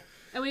 so. Yeah.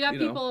 And we got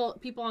you know.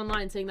 people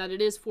online saying that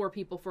it is 4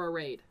 people for a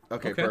raid.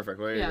 okay, Okay. perfect.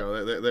 Well, there Yeah.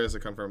 you go. There's a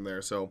confirm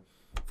there. So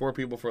 4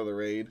 people for the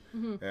raid,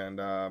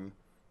 and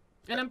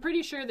And I'm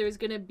pretty sure there's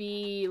gonna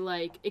be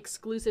like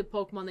exclusive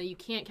Pokemon that you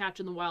can't catch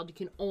in the wild. You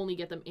can only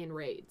get them in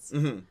raids,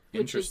 which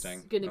Interesting.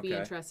 is gonna be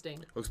Okay.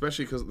 interesting.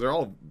 especially because they're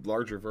all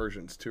larger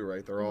versions too,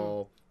 right? They're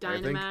all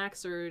I think-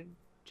 Dynamax or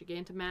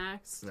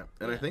Gigantamax. Yeah,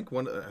 and I think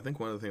one of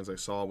the things I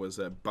saw was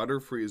that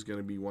Butterfree is going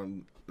to be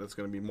one that's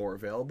going to be more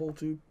available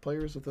to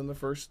players within the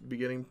first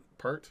beginning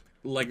part.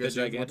 Like You the guys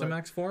know about that?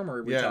 Gigantamax form, or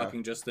are we Yeah.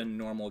 talking just the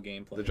normal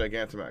gameplay? The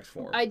Gigantamax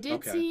form. I did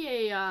Okay.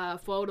 see a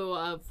photo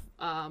of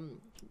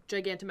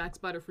Gigantamax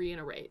Butterfree in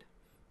a raid.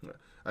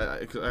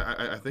 I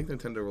think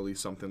Nintendo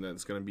released something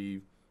that's going to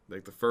be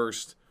like the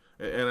first,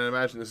 and I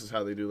imagine this is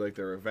how they do like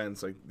their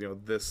events. Like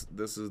this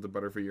is the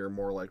Butterfree you're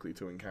more likely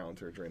to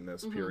encounter during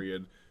this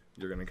period.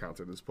 You're going to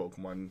encounter this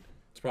Pokemon.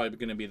 It's probably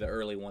going to be the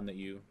early one that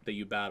you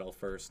battle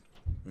first.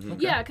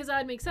 Yeah, because that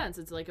would make sense.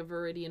 It's like a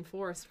Viridian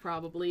Forest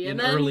probably, and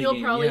In then early you'll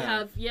game, probably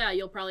yeah.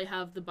 you'll probably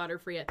have the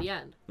Butterfree at the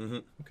end.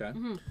 Okay.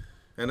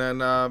 And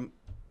then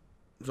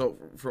so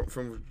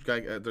from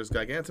there's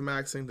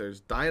Gigantamaxing,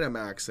 there's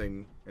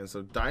Dynamaxing, and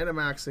so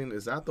Dynamaxing,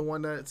 is that the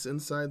one that's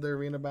inside the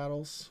arena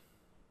battles?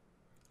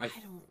 I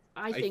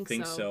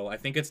think so. I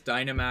think it's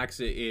Dynamax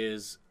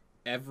is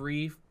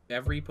every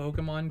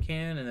Pokemon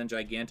can, and then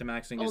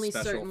Gigantamaxing Only is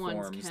special certain ones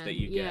forms can, that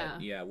you yeah.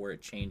 get. Yeah, where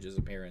it changes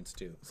appearance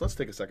too. So let's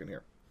take a second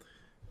here.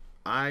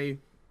 I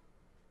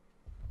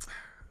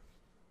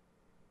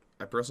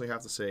personally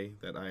have to say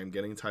that I am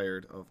getting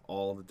tired of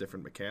all the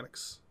different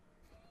mechanics.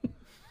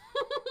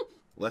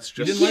 Let's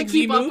just didn't You like can't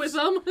keep up Z-moves?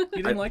 with them.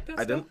 You didn't like that?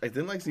 I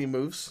didn't like Z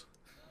moves.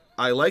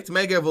 I liked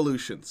Mega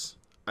Evolutions.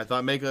 I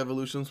thought Mega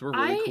Evolutions were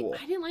really cool.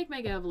 I didn't like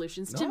Mega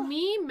Evolutions. To No?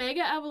 me,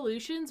 Mega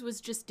Evolutions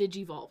was just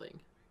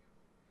Digivolving.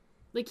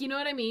 Like, you know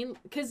what I mean?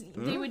 Because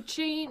they would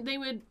change, they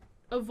would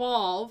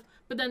evolve,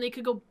 but then they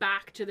could go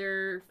back to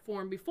their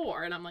form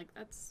before, and I'm like,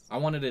 that's. I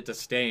wanted it to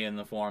stay in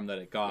the form that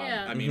it got.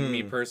 Yeah. I mean,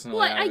 me personally.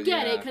 Well, I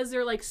get it yeah. because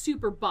they're like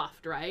super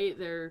buffed, right?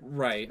 They're.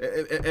 Right.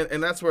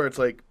 And that's where it's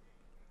like,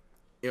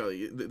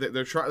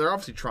 they're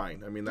obviously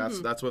trying. I mean,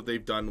 that's what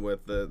they've done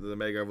with the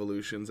Mega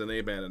Evolutions, and they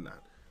abandoned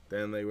that.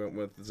 Then they went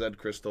with Zed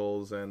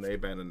Crystals, and they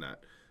abandoned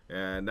that.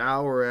 And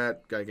now we're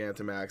at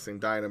Gigantamaxing,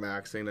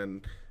 Dynamaxing,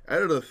 and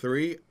out of the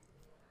 3,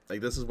 like,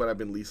 this is what I've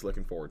been least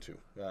looking forward to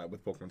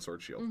with Pokemon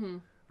Sword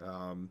Shield.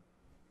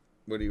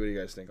 What do you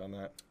guys think on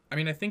that? I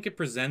mean, I think it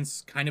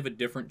presents kind of a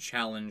different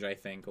challenge, I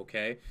think,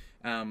 okay?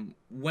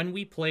 When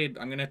we played,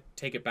 I'm going to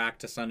take it back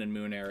to Sun and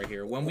Moon era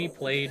here. When we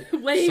played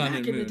Way Sun back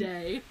and in the Moon,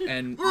 day.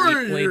 and 3 we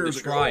played the years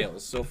ago.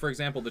 trials. So, for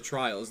example, the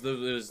trials.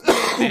 There's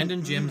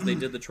abandoned gyms, they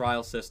did the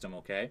trial system,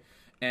 okay?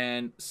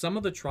 And some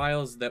of the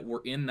trials that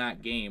were in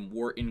that game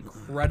were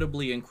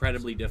incredibly,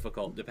 incredibly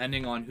difficult.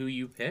 Depending on who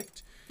you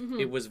picked,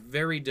 it was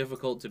very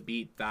difficult to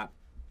beat that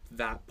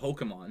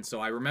Pokemon.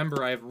 So I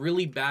remember I have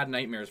really bad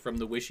nightmares from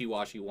the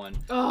Wishy-Washy one.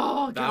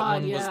 Oh, That God,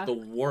 one yeah. was the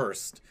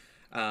worst.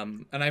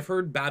 And I've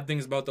heard bad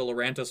things about the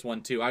Lurantis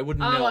one too. I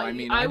wouldn't know. I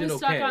mean, I did was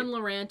stuck okay. on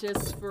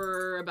Lurantis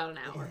for about an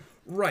hour.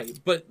 Right,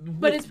 but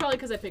It's probably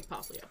because I picked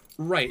Poplio.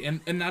 right,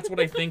 and that's what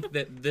I think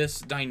that this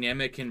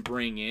dynamic can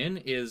bring in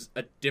is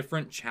a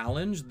different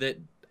challenge that,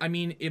 I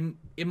mean,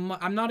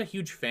 I'm not a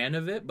huge fan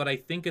of it, but I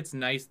think it's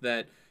nice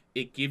that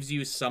it gives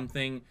you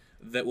something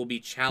that will be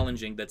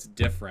challenging that's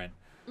different.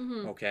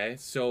 Okay,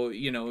 so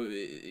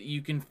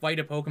you can fight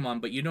a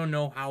Pokemon, but you don't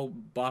know how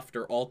buffed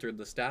or altered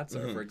the stats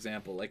are. For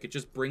example, like it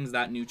just brings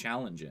that new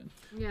challenge in.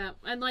 Yeah,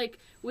 and like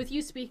with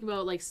you speaking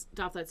about like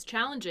stuff that's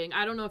challenging,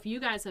 I don't know if you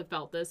guys have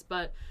felt this,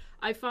 but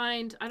I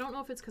don't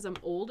know if it's because I'm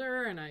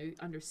older and I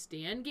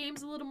understand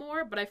games a little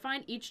more, but I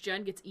find each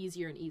gen gets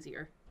easier and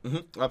easier.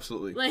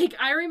 Absolutely. Like,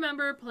 I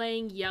remember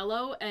playing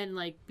Yellow and,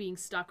 like, being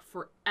stuck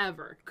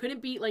forever.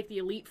 Couldn't beat, like, the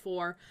Elite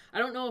Four. I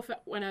don't know if,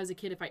 when I was a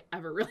kid, if I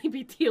ever really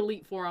beat the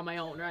Elite Four on my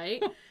own,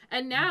 right?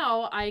 And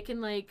now I can,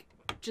 like,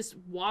 just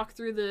walk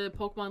through the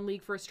Pokemon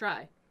League first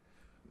try.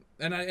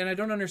 And I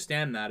don't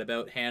understand that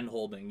about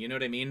hand-holding, you know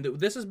what I mean?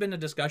 This has been a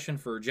discussion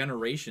for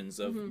generations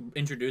of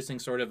introducing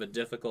sort of a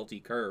difficulty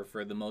curve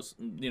for the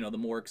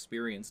more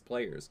experienced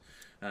players.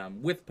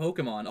 With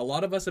Pokemon, a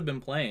lot of us have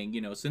been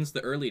playing, since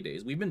the early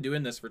days. We've been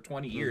doing this for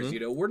 20 years,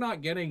 we're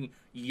not getting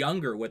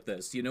younger with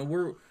this,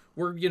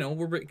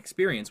 we're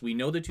experienced. We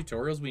know the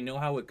tutorials, we know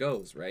how it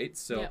goes, right?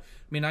 So, I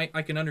mean, I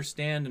can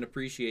understand and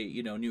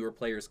appreciate, newer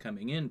players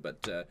coming in,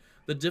 but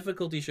the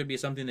difficulty should be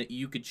something that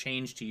you could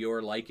change to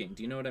your liking.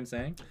 Do you know what I'm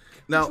saying?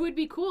 Now, which would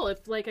be cool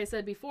if, like I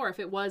said before, if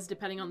it was,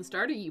 depending on the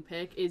starter you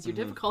pick, is your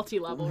difficulty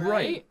level,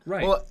 right?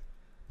 Right. Well,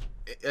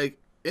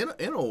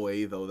 in a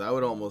way, though, that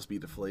would almost be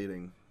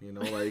deflating,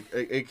 like,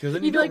 because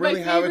then you don't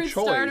really have a choice,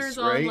 starters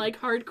right? on, like,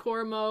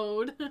 hardcore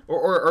mode.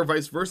 or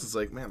vice versa. It's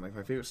like, man, like,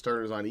 my favorite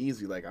starter's on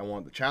easy. Like, I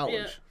want the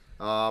challenge.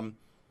 Yeah.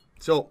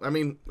 So, I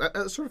mean,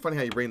 it's sort of funny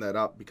how you bring that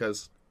up,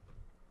 because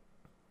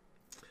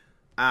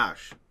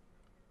Ash,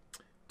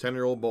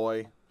 10-year-old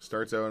boy,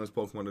 starts out on his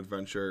Pokemon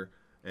adventure.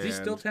 And is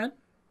he still 10?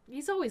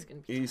 He's always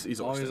going to be 10.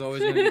 He's always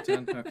going to be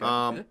 10.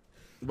 Okay.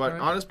 But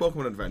on his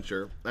Pokemon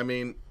adventure, I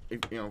mean,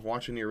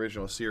 watching the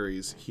original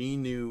series, he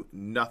knew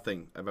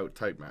nothing about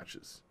type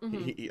matches. I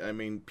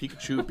mean,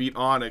 Pikachu beat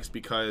Onix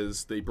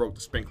because they broke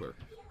the sprinkler.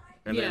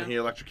 And then he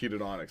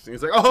electrocuted Onix. And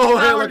he's like, oh,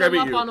 hey, look, I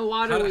beat you. On a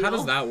water how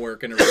does that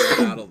work in a real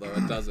battle, though?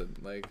 It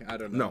doesn't. Like, I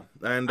don't know.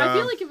 No. And I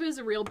feel like if it was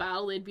a real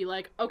battle, they'd be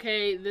like,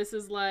 okay, this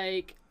is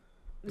like...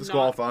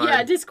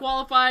 disqualified.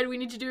 Disqualified. We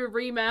need to do a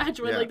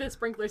rematch when like the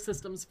sprinkler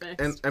system's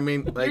fixed. And I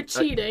mean, like, you're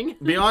cheating.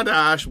 Beyond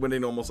Ash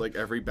winning almost like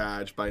every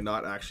badge by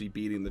not actually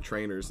beating the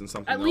trainers and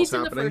something else happening. At least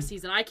in the first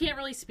season. I can't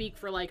really speak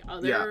for like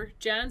other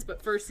gens,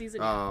 but first season.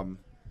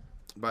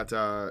 But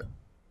where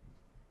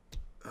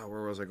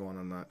was I going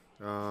on that?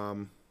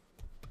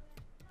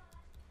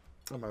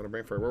 I'm out of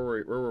brain for it.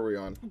 Where were we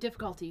on?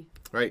 Difficulty.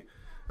 Right.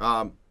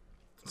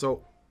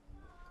 So,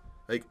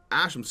 like,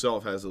 Ash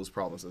himself has those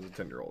problems as a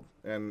 10-year-old,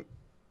 and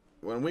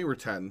when we were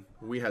 10,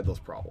 we had those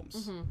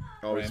problems.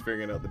 Always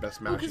figuring out the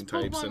best matching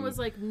types. Pokemon was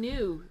like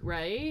new,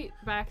 right?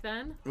 Back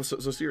then. So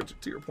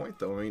to your point,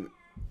 though, I mean,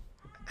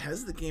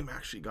 has the game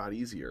actually got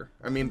easier?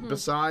 I mean,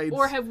 besides,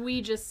 or have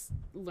we just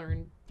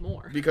learned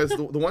more? Because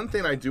the one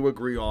thing I do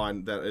agree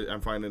on that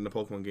I'm finding in the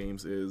Pokemon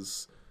games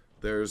is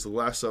there's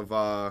less of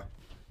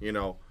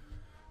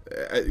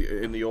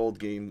in the old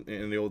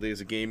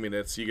days of gaming,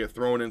 it's you get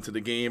thrown into the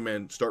game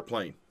and start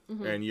playing,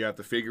 and you have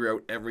to figure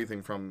out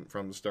everything from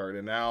the start.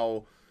 And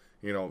now,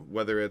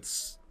 whether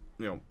it's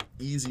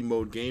easy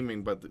mode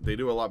gaming, but they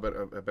do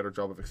a better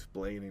job of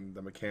explaining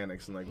the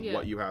mechanics and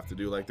what you have to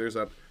do. Like there's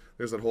that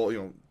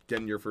whole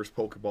getting your first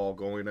Pokeball,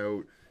 going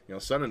out.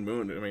 Sun and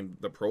Moon, I mean,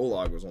 the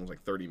prologue was almost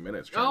like 30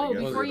 minutes.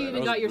 Before you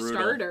even got your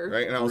starter.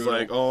 Right? And I was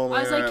like, oh my God.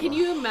 I was like, can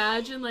you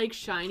imagine like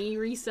Shiny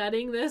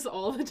resetting this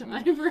all the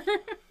time?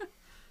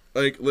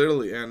 Like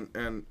literally,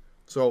 and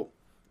so,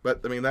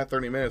 but I mean that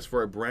 30 minutes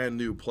for a brand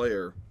new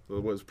player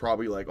was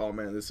probably like, oh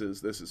man, this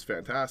is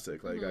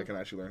fantastic. Like I can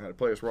actually learn how to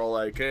play this. We're all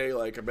like, hey,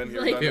 like I've been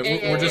here. Like, done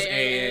this. We're just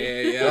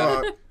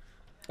yeah.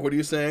 What are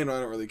you saying?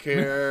 I don't really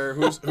care.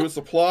 Who's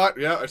the plot?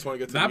 Yeah, I just want to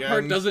get to that the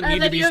part end. doesn't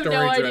need to be story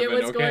driven. And then you have no idea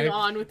what's okay? going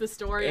on with the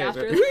story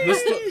after.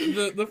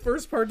 The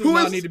first part does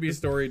not need to be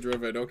story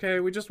driven.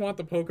 Okay, we just want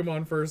the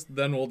Pokemon first,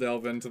 then we'll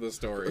delve into the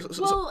story.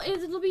 Well,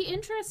 it'll be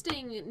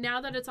interesting now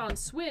that it's on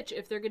Switch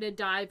if they're gonna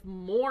dive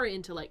more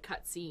into like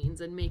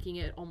cutscenes and making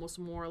it almost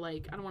more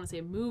like, I don't want to say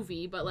a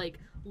movie, but like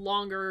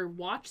longer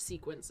watch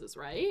sequences,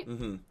 right?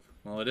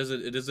 Well, it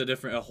is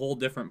a whole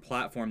different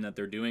platform that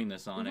they're doing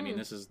this on. I mean,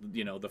 this is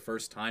the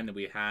first time that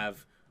we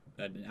have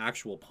an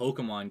actual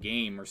Pokemon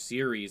game or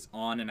series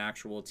on an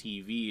actual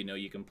TV.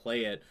 You can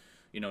play it,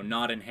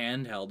 not in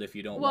handheld if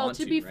you don't want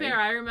to. Well, to be fair,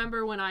 I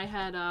remember when I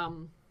had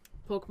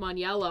Pokemon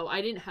Yellow, I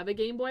didn't have a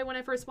Game Boy when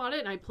I first bought it,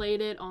 and I played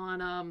it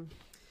on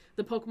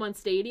the Pokemon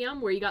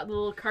Stadium, where you got the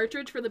little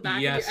cartridge for the back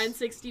of your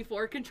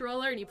N64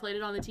 controller, and you played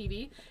it on the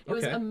TV. It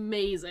was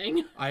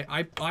amazing.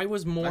 I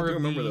was more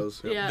of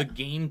the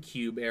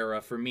GameCube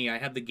era for me. I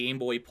had the Game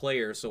Boy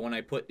player, so when I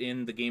put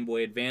in the Game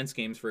Boy Advance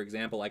games, for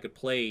example, I could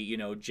play,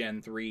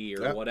 Gen 3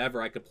 or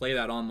whatever. I could play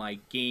that on my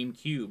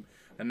GameCube.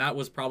 And that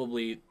was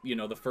probably,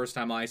 the first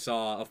time I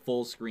saw a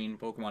full screen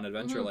Pokemon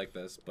adventure like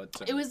this. But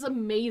It was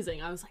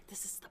amazing. I was like,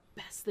 this is the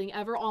best thing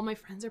ever. All my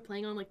friends are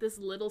playing on like this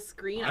little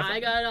screen. I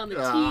got it on the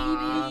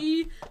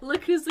TV.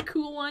 Look who's the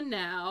cool one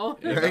now.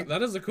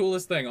 that is the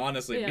coolest thing,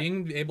 honestly. Yeah.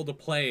 Being able to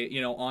play,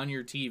 on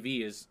your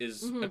TV is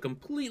a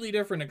completely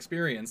different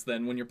experience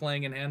than when you're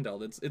playing in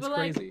handheld. It's But,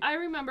 crazy. I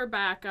remember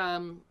back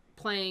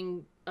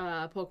playing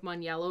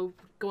Pokemon Yellow,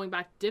 going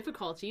back to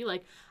difficulty.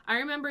 Like, I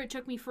remember it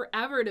took me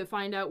forever to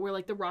find out where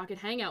like the Rocket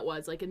Hangout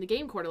was. Like in the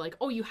game quarter, like,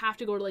 oh, you have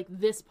to go to like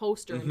this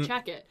poster and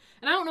check it.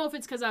 And I don't know if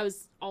it's because I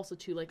was also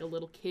too like a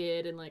little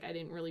kid and like I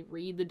didn't really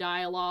read the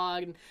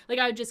dialogue and like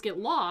I would just get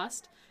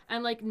lost.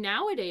 And like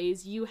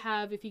nowadays, you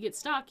have, if you get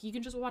stuck, you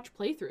can just watch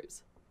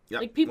playthroughs.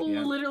 Yep. Like, people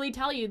will literally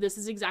tell you this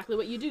is exactly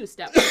what you do,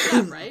 step by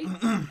step, right?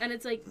 And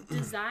it's like,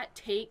 does that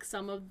take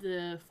some of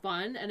the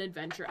fun and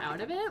adventure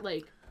out of it?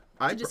 Like,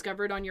 to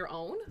discover it on your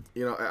own?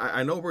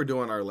 I know we're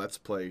doing our Let's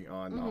Play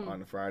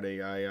on Friday.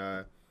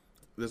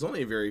 There's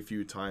only very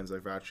few times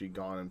I've actually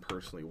gone and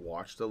personally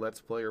watched a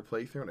Let's Play or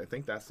playthrough, and I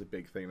think that's the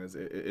big thing,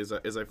 is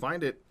I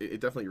find it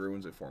definitely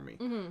ruins it for me.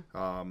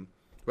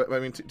 But I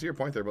mean, to your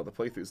point there about the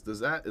playthroughs, is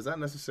that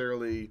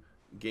necessarily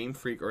Game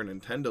Freak or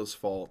Nintendo's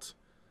fault?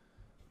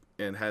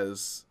 And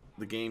has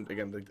the game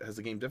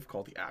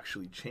difficulty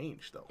actually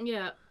changed though?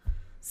 Yeah.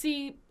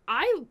 See,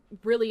 I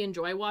really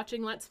enjoy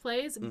watching Let's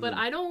Plays, but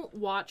I don't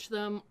watch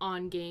them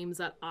on games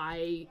that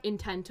I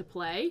intend to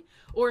play.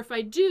 Or if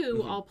I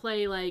do, I'll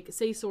play, like,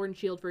 say Sword and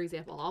Shield, for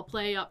example. I'll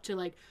play up to,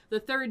 like, the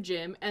 3rd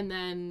gym, and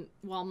then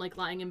while I'm, like,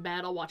 lying in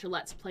bed, I'll watch a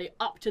Let's Play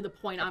up to the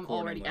point I'm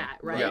already at,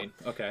 right?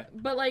 Yeah. Okay.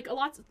 But, like,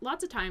 lots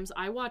of times,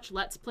 I watch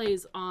Let's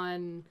Plays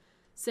on,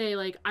 say,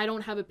 like, I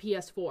don't have a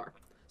PS4.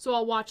 So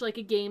I'll watch, like,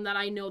 a game that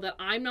I know that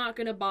I'm not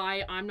going to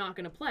buy, I'm not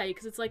going to play,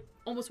 because it's like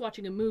almost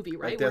watching a movie,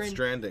 right? Like Death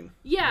Stranding.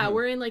 Yeah,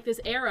 we're in, like, this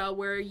era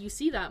where you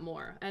see that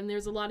more. And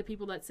there's a lot of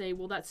people that say,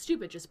 well, that's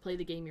stupid, just play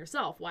the game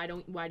yourself. Why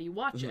do you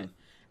watch it?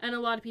 And a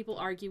lot of people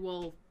argue,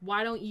 well,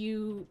 why do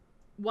you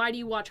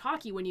watch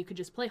hockey when you could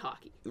just play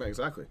hockey? Yeah,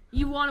 exactly.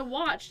 You want to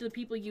watch the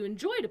people you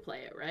enjoy to play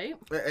it, right?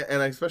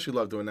 And I especially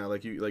love doing that,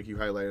 like you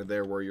highlighted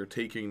there, where you're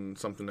taking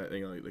something that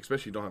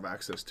especially you don't have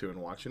access to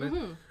and watching it.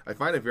 I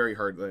find it very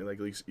hard,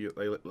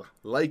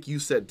 like you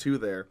said too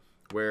there,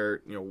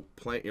 where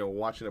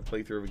watching a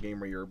playthrough of a game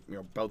where you're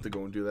about to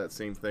go and do that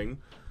same thing.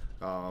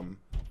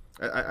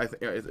 I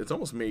think it's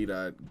almost made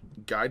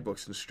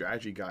guidebooks and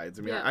strategy guides.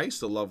 I mean, I used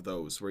to love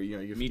those where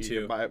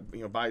you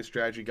buy a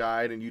strategy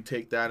guide and you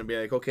take that and be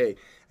like, okay,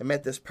 I'm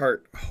at this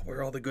part. Oh, where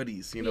are all the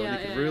goodies? You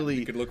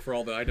could look for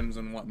all the items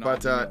and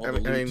whatnot. But I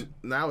mean,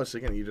 now it's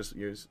again, you just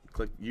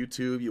click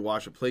YouTube, you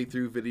watch a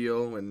playthrough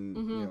video,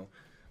 and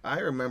I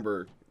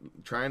remember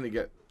trying to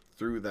get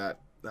through that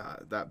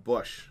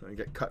bush and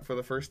get cut for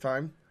the first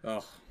time.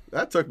 Oh.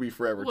 That took me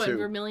forever too.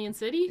 Vermilion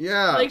City?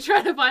 Yeah. Like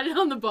trying to find it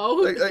on the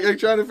boat? Like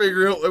trying to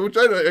figure out, where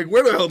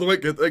the hell do I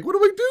get, what do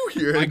I do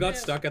here? I got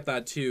stuck at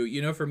that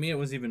too. For me it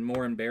was even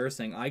more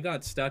embarrassing. I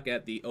got stuck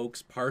at the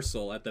Oaks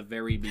parcel at the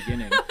very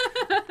beginning.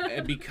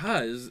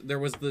 Because there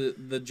was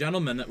the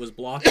gentleman that was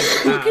blocking the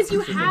path. Because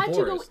you had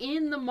to go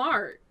in the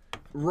mart.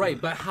 Right,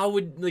 but how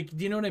would, do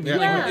you know what I mean?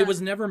 Yeah. Like, it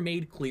was never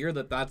made clear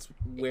that that's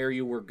where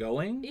you were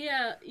going.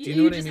 Yeah,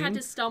 you just had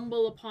to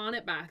stumble upon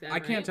it back then, I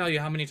can't tell you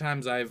how many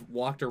times I've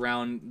walked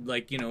around,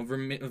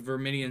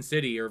 Vermilion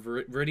City, or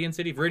Viridian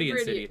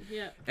City,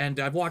 yeah. And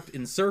I've walked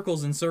in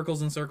circles and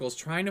circles and circles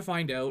trying to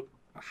find out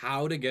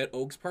how to get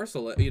Oaks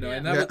Parcel,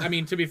 and that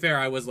was, to be fair,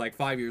 I was like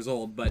 5 years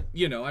old, but,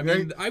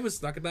 I was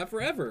stuck at that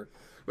forever.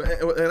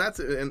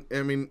 And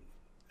I mean,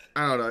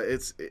 I don't know.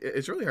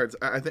 It's really hard.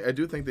 I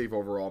do think they've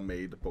overall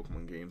made the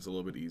Pokemon games a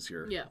little bit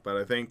easier. Yeah. But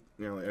I think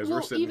as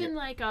we're sitting even here,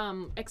 like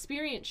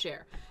experience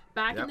share.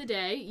 Back in the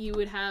day,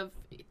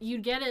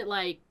 you'd get it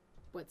like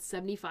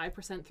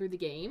 75% through the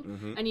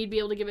game, and you'd be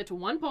able to give it to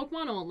one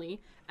Pokemon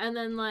only, and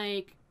then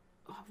like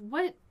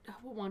what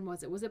one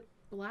was it? Was it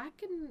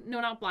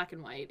not Black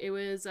and White. It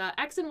was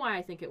X and Y,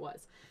 I think it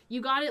was.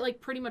 You got it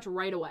like pretty much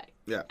right away.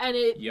 Yeah. And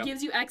it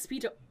gives you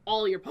XP to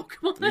all your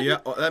Pokemon. Yeah,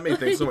 that made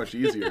things so much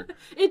easier.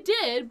 It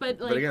did,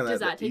 but again, does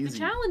that take easy. the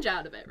challenge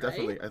out of it, right?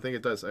 Definitely. I think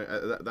it does.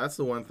 That's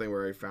the one thing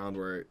where I found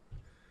where,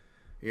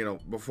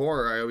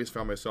 before I always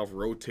found myself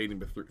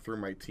rotating through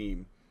my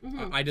team.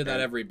 I did that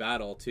every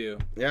battle, too.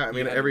 Yeah, I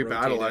mean, every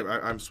battle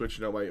I'm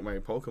switching out my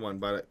Pokemon,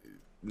 but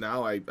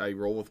now I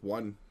roll with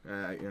one,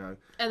 and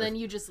then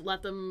you just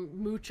let them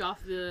mooch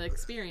off the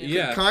experience.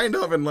 Yeah, kind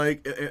of, and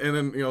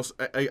then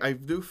I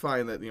do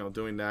find that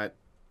doing that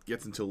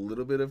gets into a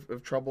little bit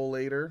of trouble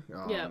later.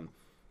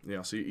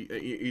 So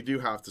you do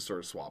have to sort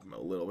of swap them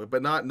a little bit,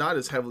 but not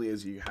as heavily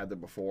as you had them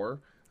before.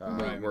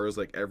 Whereas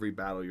like every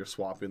battle you're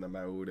swapping them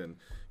out and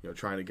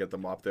trying to get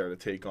them up there to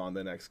take on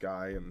the next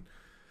guy. And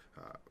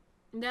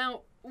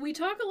now we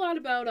talk a lot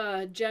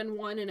about Gen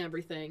 1 and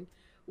everything.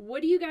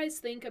 What do you guys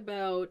think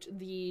about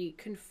the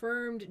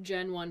confirmed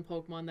Gen 1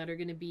 Pokemon that are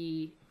going to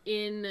be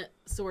in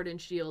Sword and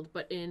Shield,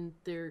 but in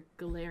their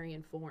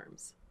Galarian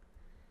forms?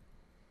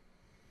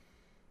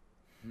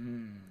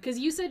 Because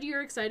you said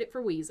you're excited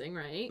for Weezing,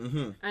 right?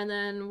 Mm-hmm. And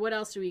then what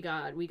else do we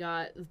got? We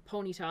got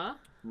Ponyta.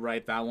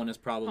 Right, that one is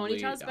probably.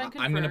 Ponyta's been I'm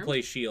gonna confirmed.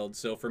 play Shield,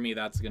 so for me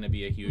that's gonna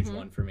be a huge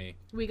one for me.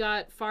 We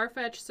got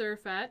Farfetch,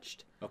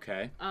 Surfetched.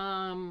 Okay.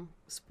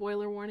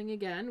 Spoiler warning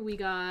again. We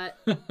got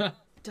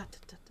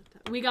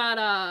we got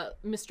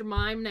Mr.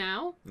 Mime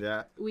now.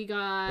 Yeah. We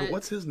got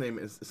What's his name?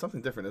 It's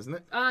something different, isn't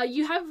it?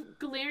 you have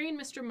Galarian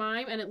Mr.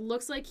 Mime, and it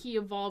looks like he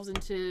evolves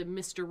into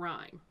Mr.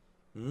 Rhyme,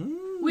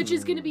 which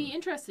is going to be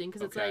interesting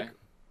because it's Okay. like,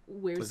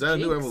 where's Is that a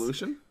new Jinx?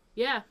 evolution?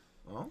 Yeah,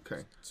 Oh,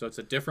 okay. So it's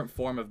a different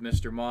form of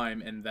Mr.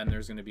 Mime, and then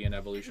there's gonna be an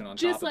evolution on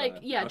just top like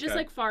of that. yeah, just Okay.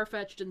 like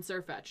Farfetch'd and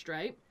Surfetch'd,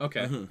 right?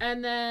 Okay.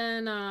 And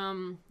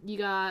then you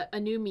got a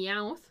new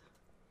Meowth,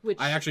 which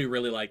I actually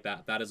really like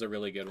that. That is a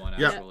really good one,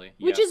 Yeah. actually.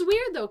 which Yes. is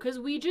weird though, because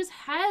we just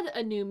had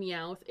a new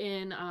Meowth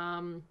in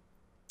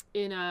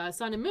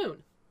Sun and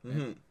Moon.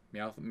 Mm-hmm.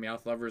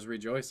 Meowth lovers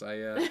rejoice.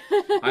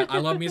 I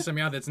love me some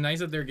Meowth. It's nice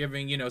that they're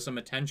giving some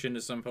attention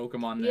to some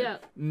Pokemon that Yeah.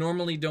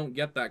 normally don't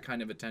get that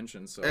kind of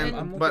attention. So And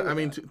I'm okay but with I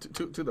mean,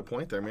 that. to the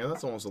point there, man,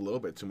 that's almost a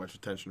little bit too much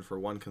attention for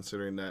one,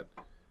 considering that,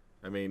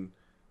 I mean,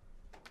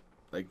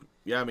 like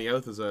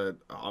Meowth is a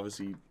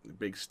obviously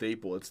big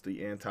staple. It's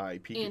the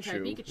anti-Pikachu.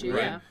 Anti-Pikachu,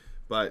 Right. yeah.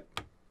 But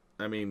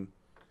I mean,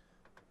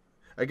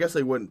 I guess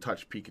they wouldn't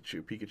touch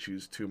Pikachu.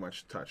 Pikachu's too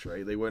much to touch,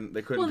 right? They wouldn't.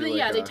 They couldn't. Well, do they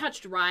like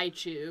touched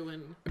Raichu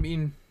and I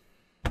mean,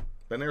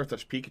 They never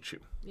touched Pikachu.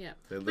 yeah.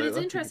 They But it's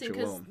left interesting Pikachu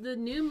because alone. the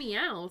new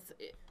Meowth,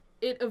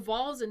 it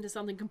evolves into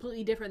something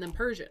completely different than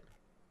Persian.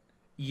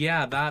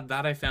 yeah,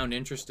 that I found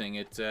interesting.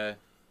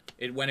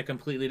 It went a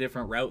completely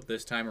different route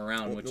this time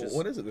around, which is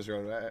What is it this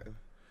round?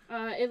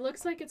 It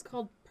looks like it's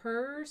called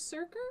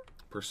Perrserker.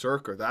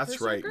 Berserker. That's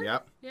right. Berserker?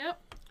 Yep.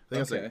 Yep. I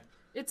think it's okay. like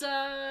It's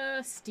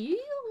a steel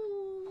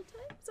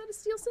type. Is that a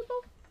steel symbol?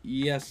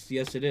 Yes,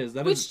 it is.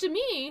 That Which is to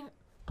me,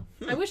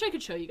 I wish I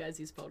could show you guys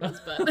these photos,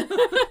 but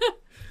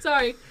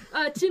sorry.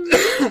 To me,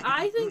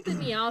 I think the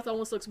Meowth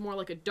almost looks more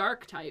like a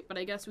dark type, but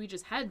I guess we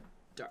just had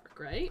dark,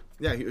 right?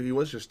 yeah. He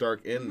was just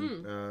dark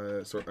in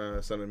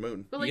Sun and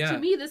Moon. But like Yeah. to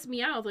me, this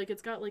Meowth, like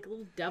it's got like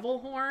little devil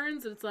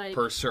horns. And it's like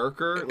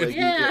Berserker. Like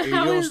Yeah, you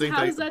how don't is- think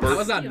how like is that how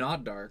is that steel?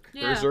 not dark?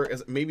 yeah. Berserk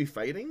is it maybe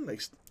fighting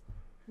like.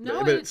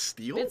 No, but it's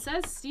steel. It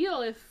says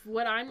steel if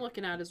what I'm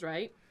looking at is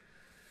right.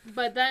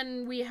 But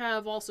then we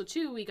have also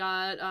too. We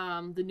got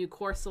the new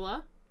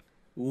Corsola.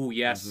 Ooh,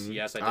 yes, Mhm.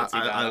 yes, I did see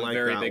that. I I'm a like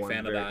very that big one,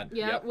 fan very- of that.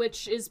 Yeah, Yep.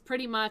 which is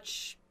pretty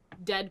much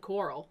dead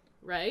coral,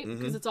 right?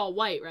 Because it's all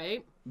white,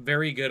 right?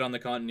 Very good on the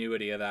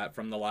continuity of that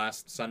from the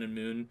last Sun and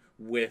Moon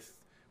with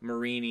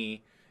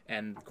Marini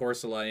and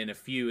Corsola in a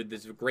feud.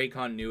 There's a great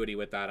continuity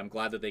with that. I'm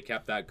glad that they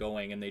kept that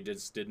going and they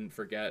just didn't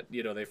forget,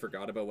 they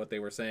forgot about what they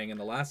were saying in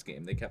the last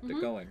game. They kept it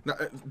going. Now,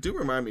 do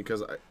remind me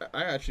because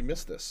I actually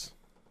missed this.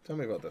 Tell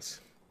me about this.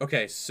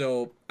 Okay,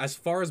 so as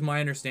far as my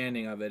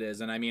understanding of it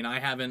is, and I mean, I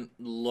haven't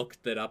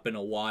looked it up in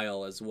a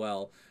while as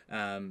well,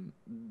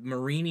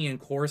 Marini and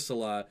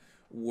Corsola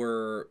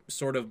were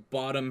sort of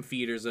bottom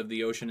feeders of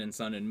the ocean in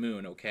Sun and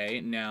Moon,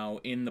 okay? Now,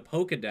 in the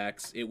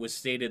Pokedex, it was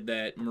stated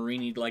that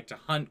Marini'd like to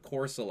hunt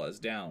Corsolas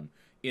down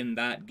in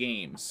that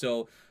game.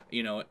 So,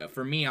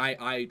 for me,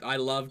 I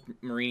loved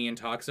Marini and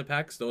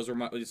Toxapex. Those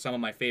were some of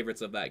my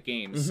favorites of that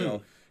game.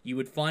 So you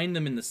would find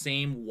them in the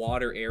same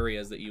water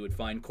areas that you would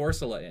find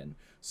Corsola in.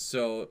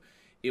 So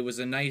it was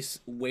a nice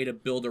way to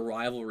build a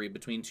rivalry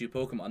between two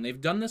Pokemon. They've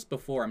done this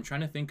before. I'm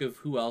trying to think of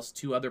who else,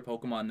 two other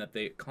Pokemon that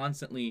they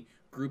constantly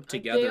group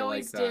together They like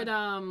always that. did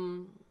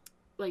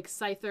like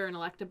Scyther and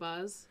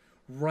Electabuzz.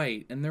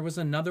 Right, and there was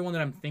another one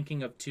that I'm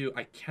thinking of too.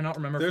 I cannot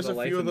remember. There's for the a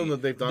life few of them me.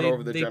 that they've done They-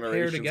 over the they pair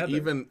generations.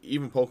 together.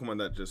 Even Pokemon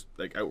that just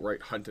like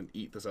outright hunt and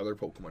eat this other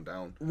Pokemon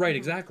down. Right,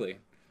 exactly.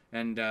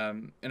 And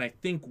I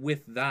think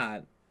with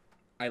that,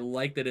 I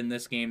like that in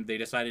this game they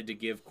decided to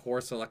give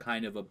Corsola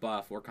kind of a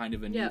buff or kind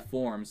of a new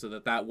form, so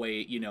that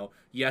way,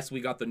 yes,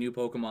 we got the new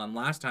Pokemon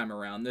last time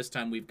around. This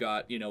time we've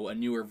got a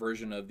newer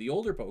version of the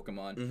older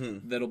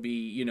Pokemon that'll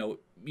be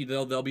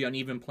they'll be on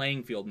even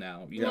playing field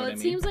now. You know Well, what it I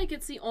mean? seems like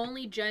it's the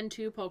only Gen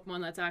 2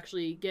 Pokemon that's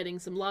actually getting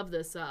some love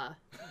this gen.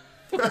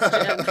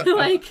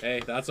 Like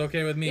Hey, that's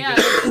okay with me. yeah,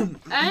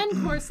 and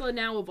Corsola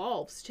now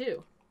evolves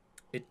too.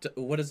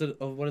 What does it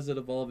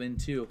evolve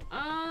into?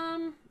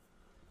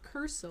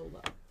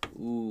 Cursola.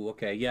 Ooh,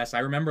 okay. Yes, I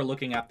remember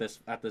looking at this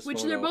Which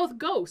photo. they're both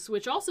ghosts,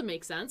 which also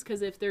makes sense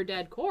because if they're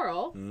dead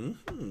coral.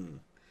 Mm-hmm.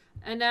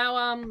 And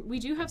now we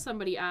do have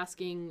somebody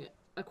asking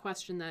a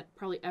question that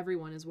probably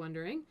everyone is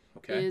wondering.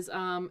 Okay. Is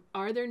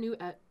are there new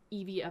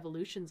EV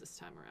evolutions this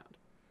time around?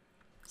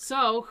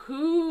 So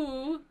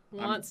who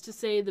wants to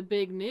say the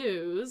big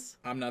news?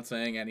 I'm not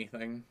saying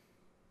anything.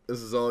 This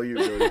is all you,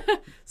 Jody.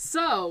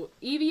 So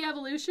EV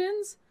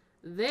evolutions,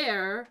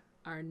 there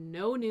are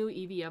no new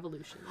EV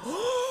evolutions.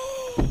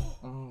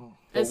 Oh.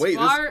 As wait,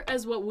 far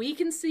as what we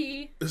can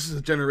see, This is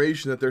a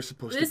generation that they're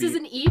supposed this to be. is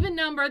an even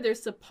number.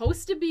 There's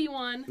supposed to be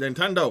one.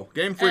 Nintendo,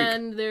 Game Freak.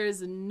 And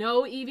there's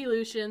no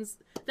evolutions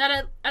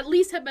that at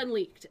least have been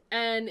leaked.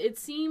 And it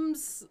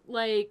seems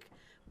like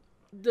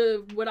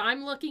what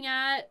I'm looking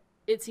at,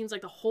 it seems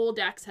like the whole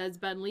dex has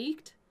been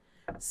leaked.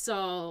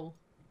 So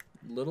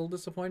little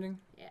disappointing.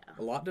 Yeah.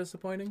 A lot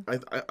disappointing.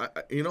 I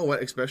you know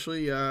what?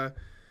 Especially,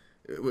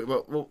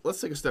 well,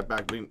 let's take a step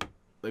back. I mean,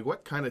 like,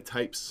 what kind of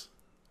types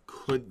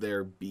could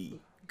there be?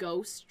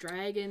 Ghost,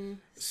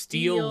 dragon,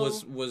 Steel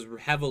was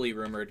heavily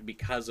rumored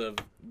because of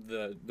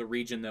the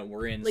region that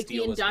we're in. like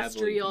Steel the was heavily-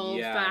 industrial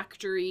yeah.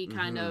 factory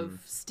kind of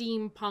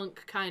steampunk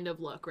kind of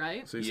look,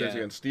 right? So he Yeah. says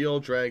again, steel,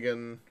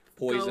 dragon.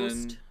 Poison.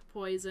 Ghost,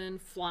 poison,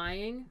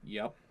 flying.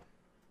 Yep.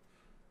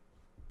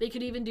 They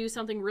could even do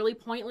something really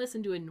pointless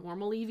and do a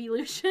normal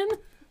evolution.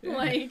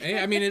 Like, Hey,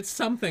 I mean, it's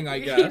something, I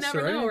guess. you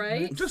never right? know,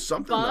 right? Just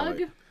something. Bug. That,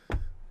 like,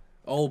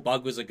 Oh,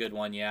 Bug was a good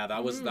one. Yeah,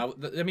 that was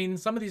that. I mean,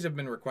 some of these have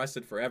been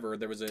requested forever.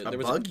 There was a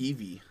bug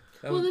Eevee.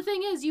 Well, the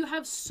thing is, you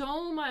have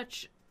so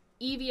much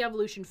Eevee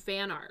evolution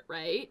fan art,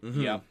 right?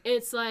 Yeah.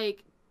 It's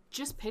like,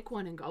 just pick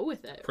one and go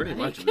with it. Pretty right?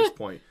 much at this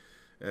point.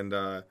 And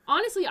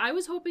Honestly, I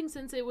was hoping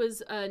since it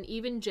was an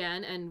even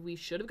gen and we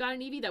should have got an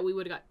Eevee that we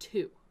would have got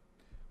 2.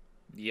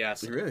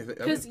 Yes. you really think,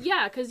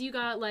 Because you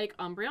got like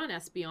Umbreon,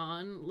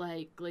 Espeon,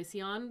 like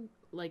Glaceon,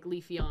 like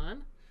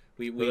Leafeon.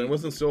 We but it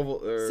wasn't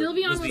Sylveon.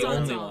 Sylveon was was, the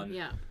on its only own, one.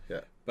 yeah.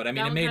 But I mean,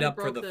 That it one made kinda up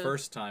for broke the the-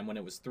 first time when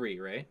it was 3,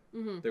 right?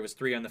 There was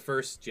 3 on the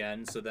first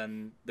gen, so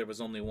then there was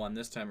only 1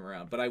 this time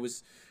around. But I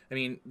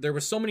mean, there were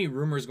so many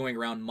rumors going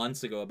around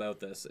months ago about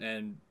this,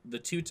 and the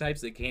 2 types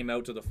that came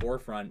out to the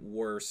forefront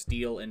were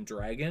Steel and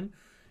Dragon,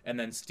 and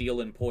then Steel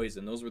and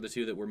Poison. Those were the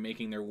 2 that were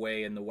making their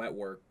way in the wet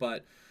work.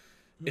 But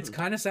it's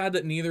kind of sad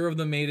that neither of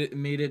them made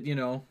it, you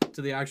know,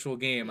 to the actual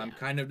game. I'm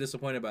kind of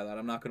disappointed by that.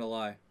 I'm not gonna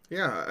lie.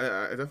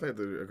 Yeah, I definitely have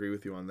to agree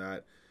with you on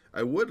that.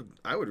 I would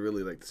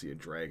really like to see a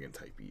dragon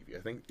type Eevee.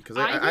 I think because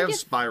I I think have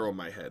if- Spyro in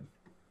my head.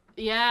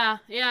 Yeah,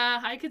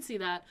 I could see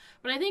that.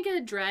 But I think a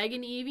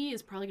Dragon Eevee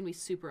is probably going to be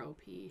super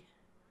OP.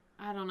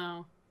 I don't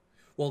know.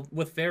 Well,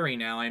 with Fairy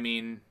now, I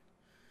mean,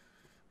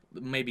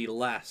 maybe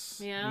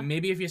less. Yeah.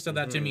 Maybe if you said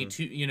that to me,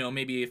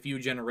 maybe a few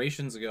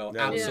generations ago,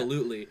 Yeah.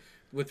 absolutely.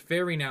 With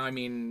Fairy now, I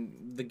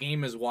mean, the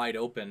game is wide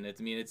open.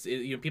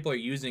 People are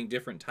using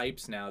different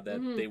types now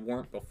that they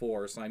weren't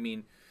before. So I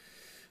mean,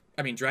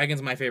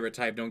 Dragon's my favorite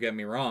type. Don't get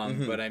me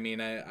wrong, but I mean,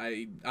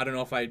 I don't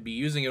know if I'd be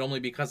using it only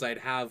because I'd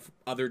have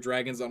other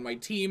dragons on my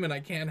team, and I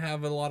can't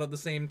have a lot of the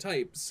same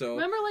types. So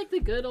Remember like the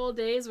good old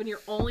days when your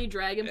only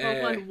dragon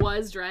Pokemon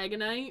was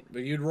Dragonite?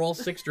 but you'd roll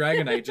 6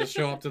 Dragonite, just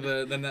show up to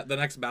the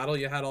next battle.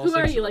 You had all. Who 6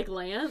 are of you, them. like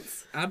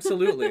Lance?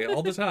 Absolutely,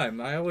 all the time.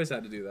 I always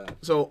had to do that.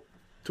 So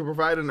to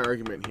provide an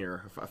argument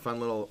here, a fun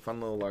little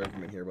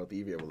argument here about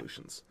the Eevee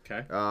evolutions.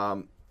 Okay.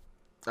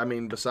 I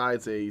mean,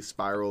 besides a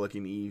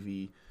Spyro-looking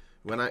Eevee,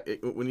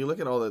 when you look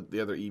at all the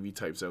other Eevee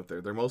types out there,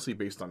 they're mostly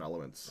based on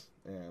elements,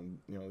 and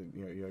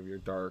you have your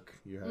dark,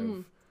 you have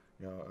you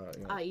know,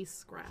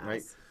 Ice, grass.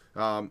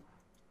 right?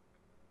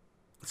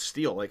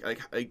 Steel,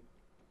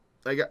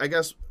 I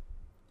guess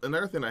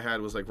another thing I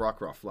had was like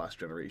Rockruff last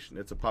generation.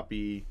 It's a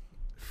puppy,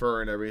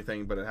 fur and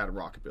everything, but it had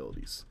rock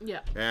abilities.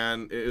 Yeah.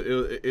 And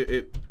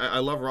I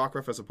love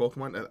Rockruff as a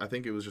Pokemon. I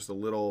think it was just a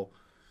little,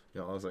 I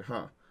was like,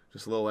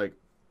 just a little like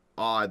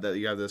odd that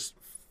you have this,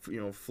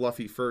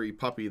 fluffy, furry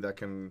puppy that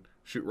can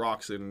shoot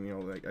rocks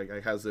and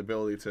like has the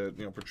ability to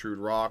protrude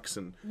rocks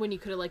and. When you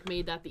could have like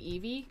made that the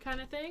Eevee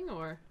kind of thing,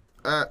 or.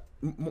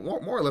 More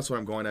or less what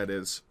I'm going at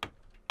is,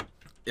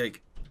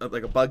 like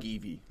a bug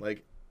Eevee.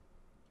 Like,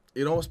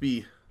 it'd almost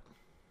be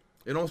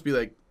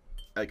like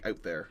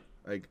out there,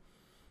 like.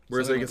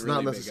 Whereas Something like with it's not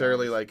really big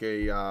necessarily eyes. like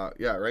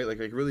a right, like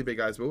really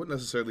big eyes, but it wouldn't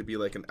necessarily be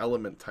like an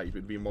element type.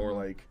 It'd be more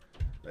like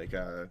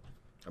a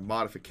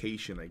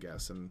modification, I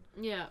guess. And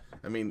Yeah.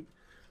 I mean,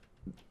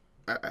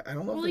 I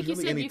don't know Well, if like there's you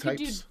really said, any you could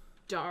do types.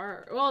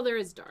 dark. Well, there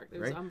is dark.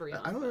 There's Right?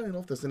 Umbreon. I don't but- really know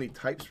if there's any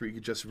types where you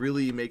could just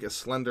really make a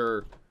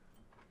slender,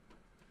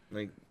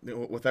 like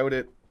without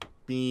it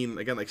being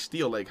again like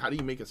steel. Like, how do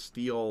you make a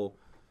steel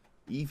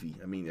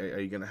Eevee? I mean, are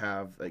you gonna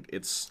have like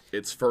its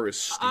fur is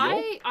steel?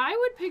 I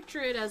would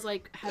picture it as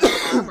like heavy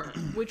armor,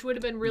 which would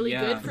have been really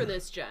Yeah. good for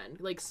this gen.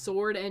 Like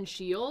sword and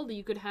shield.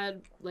 You could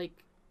have like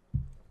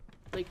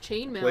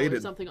chainmail or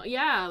Plated. something.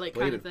 Yeah, like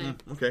kind of Plated.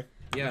 thing. Okay.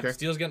 Yeah, Okay.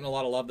 Steel's getting a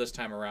lot of love this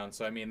time around,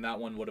 so I mean that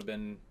one would have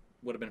been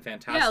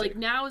fantastic. Yeah, like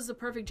now is the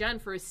perfect gen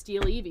for a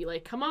steel Eevee.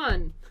 Like, come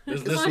on,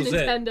 this come on, was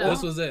Nintendo. it.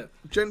 This was it.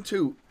 Gen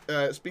 2.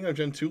 Speaking of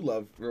Gen 2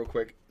 love, real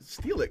quick,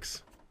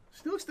 Steelix.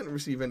 Steelix didn't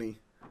receive any.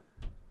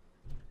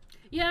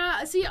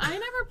 Yeah, see, I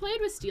never played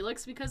with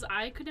Steelix because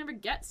I could never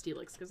get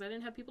Steelix because I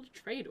didn't have people to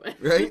trade with.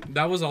 Right?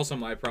 That was also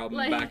my problem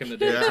Like- back in the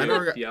day. Yeah, I too.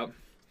 never got- Yep.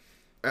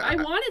 I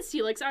wanted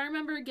Steelix. I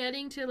remember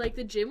getting to like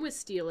the gym with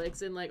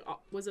Steelix and like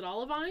was it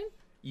Olivine?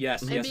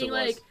 Yes, And yes, being it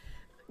like, was.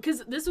 because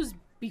this was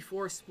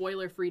before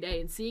spoiler-free day,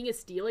 and seeing a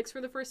Steelix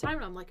for the first time,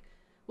 and I'm like,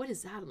 what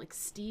is that? I'm like,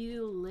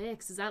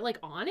 Steelix? Is that like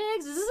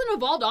Onyx? Is this an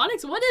evolved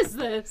Onyx? What is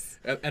this?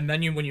 And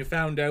then when you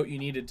found out you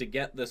needed to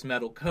get this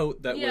metal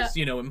coat that Yeah. was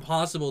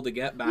impossible to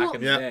get back Well,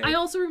 in the Yeah. day. I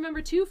also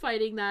remember too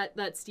fighting that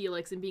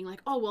Steelix and being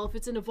like, oh well, if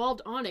it's an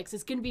evolved Onyx,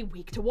 it's gonna be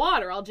weak to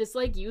water. I'll just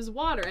like use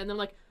water, and then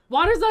like,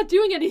 water's not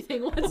doing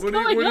anything. What's What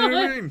going do on?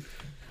 you mean?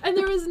 And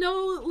there was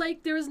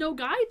no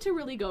guide to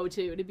really go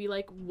to be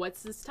like,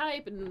 what's this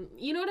type, and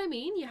you know what I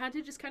mean? You had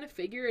to just kind of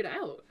figure it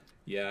out.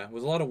 Yeah, it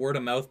was a lot of word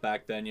of mouth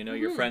back then. You know,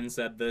 your friend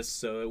said this,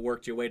 so it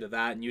worked your way to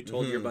that, and you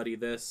told your buddy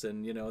this,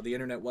 and you know, the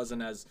internet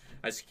wasn't as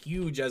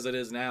huge as it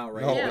is now,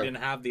 right? No. We didn't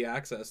have the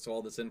access to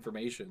all this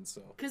information,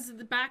 so. Because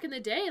back in the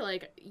day,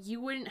 like, you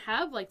wouldn't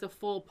have, like, the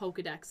full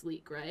Pokedex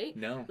leak, right?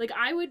 No. Like,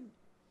 I would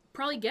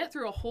probably get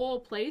through a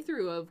whole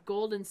playthrough of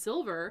Gold and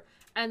Silver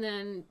and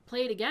then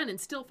play it again and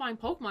still find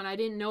Pokemon I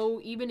didn't know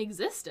even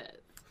existed.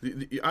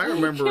 I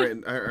remember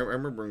I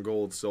remember in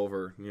Gold,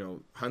 Silver, you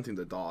know, hunting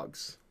the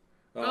dogs.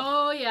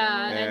 Oh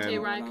yeah, And Entei,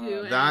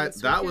 Raikou, and That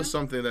Suicune. was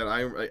something that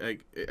I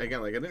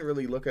again, like, I didn't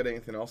really look at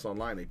anything else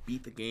online. I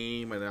beat the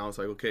game, and I was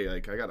like, okay,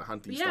 like, I gotta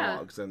hunt these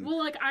dogs. And well,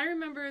 like, I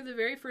remember the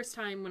very first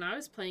time when I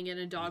was playing it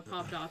and a dog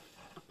popped up.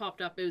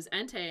 It was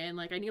Entei, and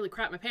like I nearly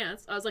crapped my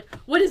pants. I was like,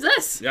 "What is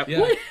this? Yep. Yeah.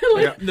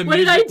 What The did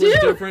I music do? was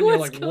different. You're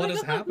What's like, what going is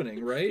on?"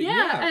 happening, right?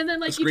 Yeah, and then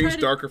like the you screen's try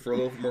to, darker for a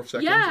little more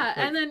seconds. yeah, Like,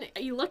 and then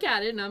you look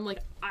at it, and I'm like,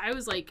 I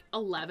was like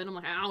 11. I'm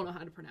like, I don't know how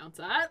to pronounce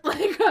that.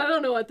 Like, I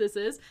don't know what this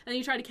is. And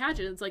you try to catch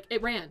it, and it's like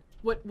it ran.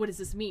 What does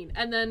this mean?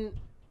 And then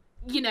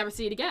you never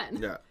see it again.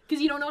 Yeah.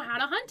 Because you don't know how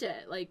to hunt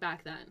it like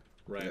back then.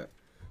 Right. Yeah.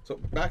 So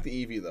back to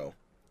Eevee though.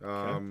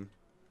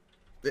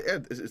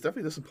 It's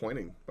definitely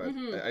disappointing, but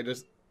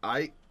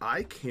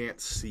I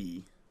can't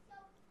see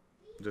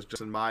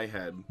just in my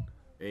head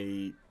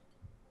a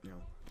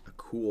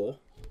cool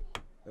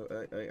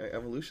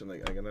evolution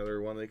like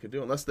another one they could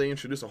do, unless they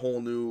introduce a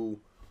whole new.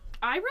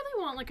 I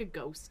really want like a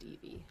Ghost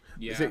Eevee.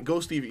 Yeah. Say,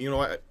 Ghost Eevee. You know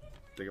what?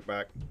 Take it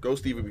back.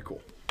 Ghost Eevee would be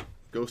cool.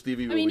 Ghost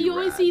Eevee. I mean, would you be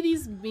always rad. see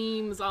these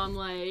memes on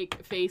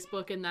like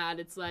Facebook and that.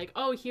 It's like,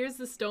 oh, here's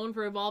the stone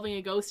for evolving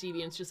a Ghost Eevee,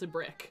 and it's just a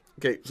brick.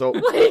 Okay, so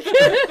Like,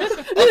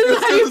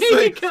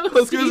 I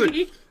was gonna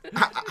say, Eevee.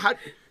 how,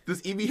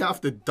 does Eevee have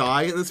to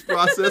die in this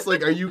process?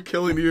 Like, are you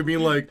killing Eevee being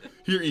like,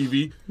 here,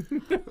 Eevee?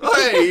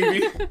 Oh, hey,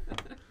 Eevee.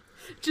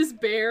 Just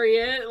bury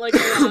it like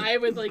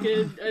alive with like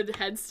a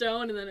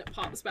headstone, and then it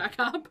pops back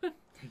up.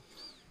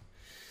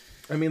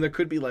 I mean, there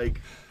could be like,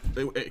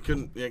 it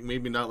couldn't, like,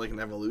 maybe not like an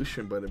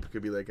evolution, but it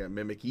could be like a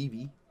mimic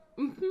Eevee.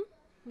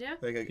 Yeah.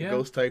 Like a Yeah.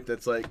 ghost type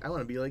that's like, I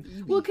want to be like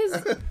Eevee. Well,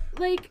 because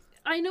like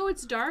I know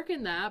it's dark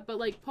in that, but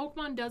like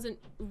Pokemon doesn't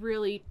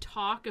really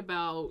talk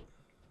about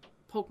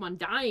Pokemon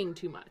dying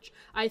too much.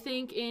 I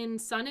think in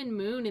Sun and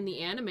Moon in the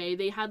anime,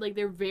 they had like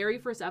their very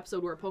first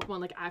episode where Pokemon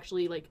like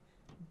actually like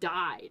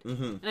died,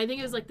 and I think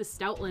it was like the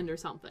Stoutland or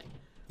something.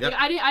 Yep.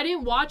 Like I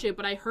didn't watch it,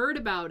 but I heard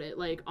about it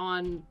like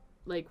on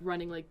like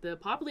running like the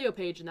Poplio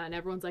page and that, and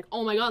everyone's like,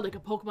 oh my god, like a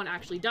Pokemon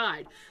actually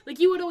died. Like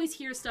you would always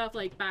hear stuff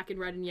like back in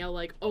Red and Yellow,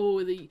 like,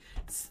 oh, the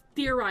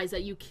theorize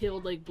that you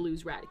killed like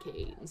Blue's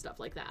Raticate and stuff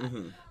like that.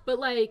 But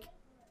like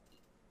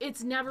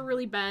it's never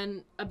really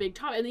been a big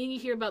topic. And then you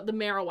hear about the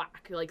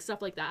Marowak, like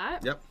stuff like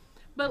that. Yep.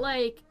 But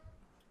like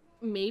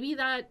maybe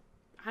that,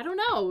 I don't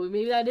know,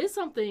 maybe that is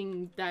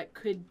something that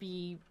could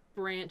be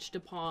branched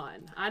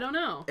upon. I don't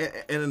know.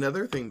 And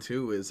another thing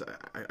too is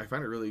I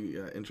find it really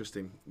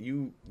interesting. I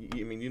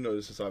mean, you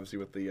notice this obviously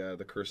with the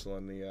Cursal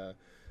and the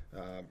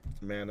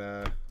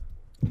Mana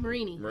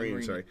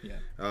Marini. sorry.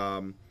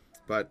 Yeah.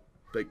 But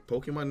like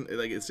Pokemon,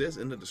 like it says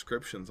in the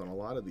descriptions on a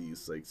lot of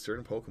these, like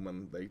certain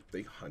Pokemon,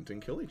 they hunt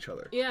and kill each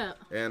other. Yeah.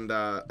 And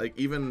like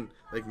even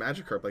like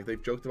Magikarp, like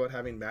they've joked about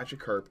having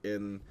Magikarp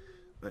in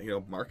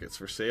markets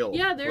for sale.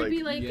 Yeah, there'd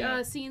be like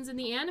Yeah. scenes in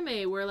the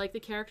anime where like the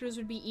characters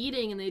would be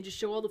eating and they just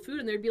show all the food,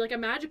 and there'd be like a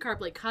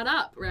Magikarp like cut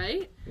up,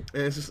 right?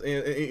 And it's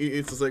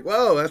just like,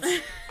 whoa, that's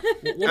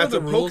What that's are a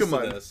the rules to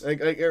Pokemon, this?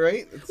 like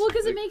right? It's, Well,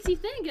 because like, it makes you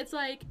think. It's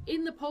like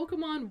in the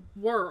Pokemon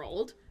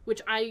world,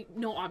 which I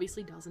know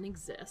obviously doesn't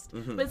exist,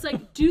 but it's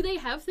like, do they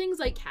have things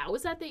like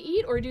cows that they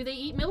eat, or do they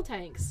eat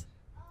Miltanks?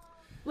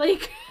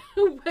 Like,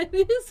 what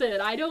is it?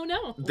 I don't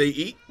know. they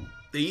eat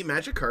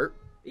Magikarp,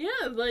 Yeah,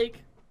 like,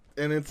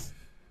 and it's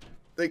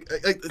like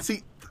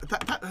see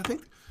I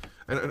think,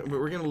 and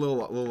we're getting a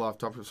little off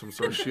topic from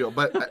Sword and Shield,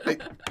 but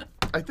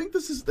I think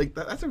this is like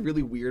that's a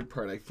really weird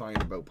part I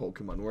find about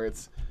Pokemon, where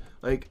it's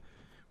like,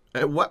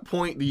 at what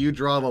point do you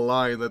draw the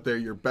line that they're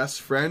your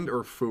best friend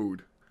or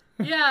food?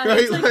 yeah, Right,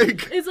 it's like,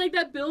 like- it's like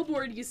that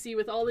billboard you see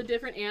with all the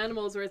different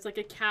animals, where it's like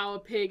a cow, a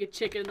pig, a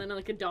chicken, and then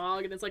like a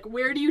dog, and it's like,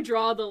 where do you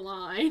draw the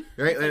line?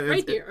 Right, It's like, and right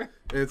it's, here.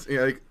 It's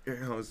like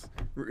it's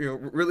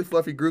really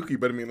fluffy Grookey,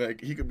 but I mean like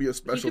he could be a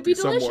specialty be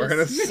somewhere, and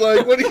delicious. it's just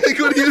like what do you think?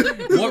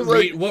 This is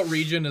like, What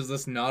region is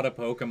this not a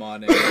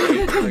Pokemon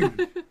in?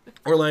 Like,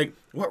 or like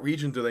what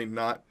region do they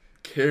not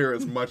care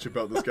as much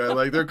about this guy?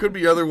 Like there could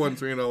be other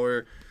ones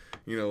where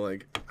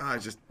like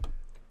just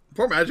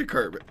poor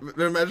Magikarp.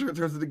 Then Magikarp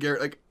turns into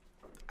Garrett. Like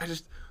I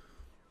just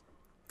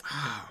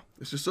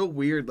it's just so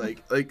weird.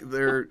 Like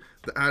the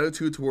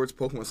attitude towards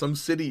Pokemon. Some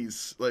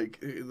cities, like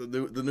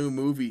the new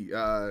movie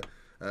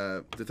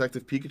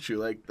Detective Pikachu,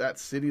 like that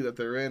city that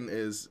they're in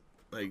is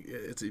like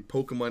it's a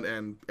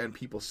Pokemon and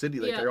people city.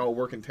 Like Yeah. they all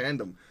work in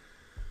tandem.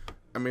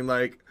 I mean,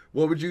 like,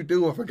 what would you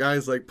do if a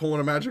guy's like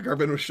pulling a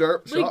Magikarp into a Like,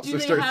 shops do and they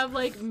starts? have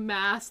like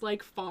mass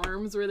like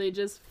farms where they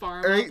just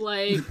farm Right. up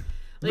like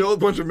A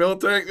bunch of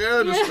Miltank.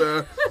 Yeah,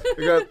 just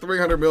we got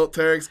 300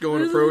 Miltanks going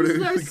to This produce.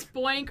 is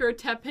our Spoink or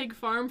Tepig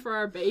farm for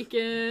our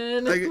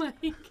bacon.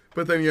 Like-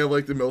 But then you have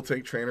like the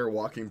Miltank trainer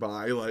walking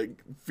by,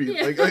 like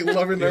Yeah. like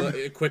loving them.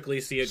 You quickly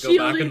see it go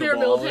Shielding back in the their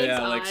ball. Miltank's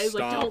Yeah, like eyes,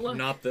 like, stop. don't look.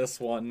 Not this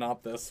one.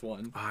 Not this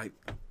one.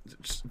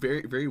 Just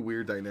very very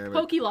weird dynamic.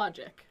 Pokey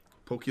logic.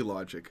 Pokey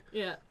logic.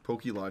 Yeah.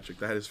 Pokey logic.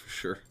 That is for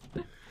sure.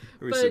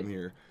 We're But- sitting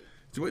here.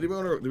 Do we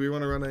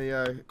want to run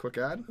a quick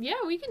ad? Yeah,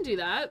 we can do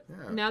that.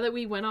 Yeah. Now that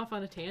we went off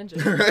on a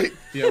tangent. Right.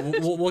 Yeah,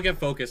 we'll get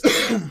focused.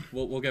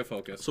 We'll get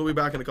focused. So we'll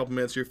be back in a couple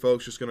minutes here,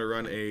 folks. Just gonna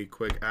run a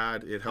quick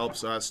ad. It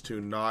helps us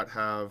to not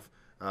have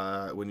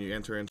when you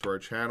enter into our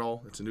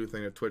channel. It's a new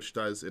thing that Twitch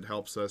does. It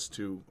helps us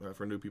to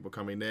for new people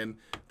coming in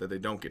that they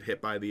don't get hit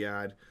by the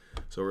ad.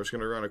 So we're just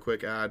gonna run a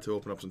quick ad to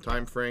open up some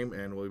time frame,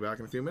 and we'll be back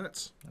in a few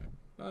minutes.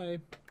 Bye.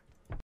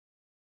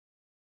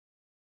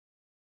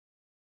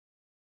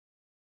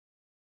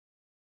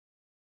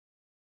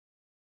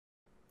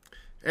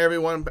 Hey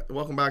everyone,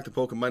 welcome back to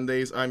Pokemon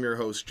Mondays. I'm your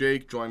host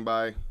Jake, joined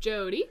by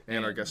Jody.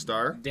 and our guest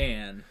star.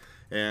 Dan.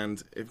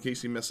 And in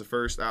case you missed the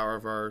first hour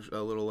of our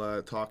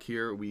little talk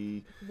here,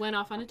 we Went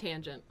off on a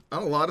tangent.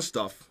 on a lot of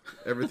stuff.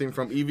 Everything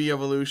from EV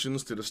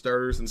evolutions to the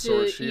starters and To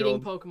Sword eating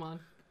Shield. Pokemon.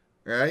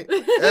 Right?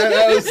 And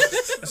that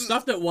was-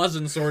 Stuff that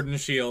wasn't Sword and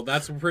Shield.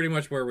 That's pretty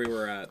much where we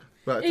were at.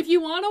 but If you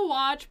want to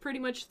watch pretty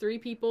much 3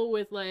 people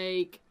with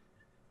like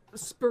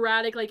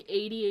sporadic like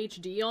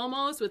ADHD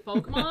almost with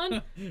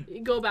Pokemon,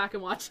 go back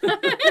and watch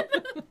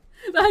that.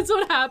 That's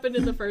what happened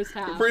in the first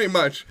half. pretty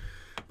much.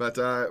 But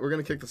we're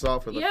going to kick this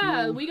off with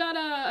Yeah, a few. we got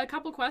a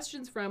couple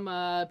questions from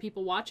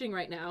people watching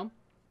right now.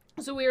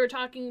 So we were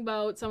talking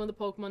about some of the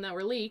Pokemon that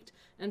were leaked,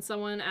 and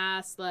someone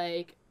asked,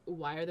 like,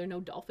 why are there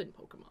no dolphin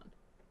Pokemon?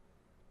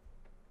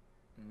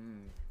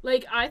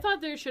 Like, I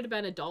thought there should have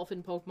been a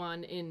dolphin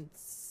Pokemon in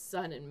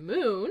Sun and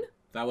Moon,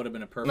 That would have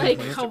been a perfect like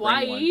place to bring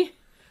Hawaii. one.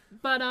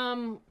 But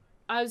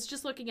I was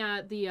just looking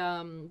at the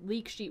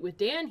leak sheet with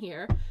Dan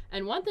here,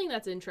 and one thing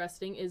that's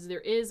interesting is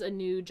there is a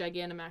new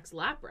Gigantamax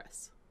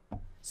Lapras.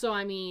 So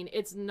I mean,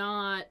 it's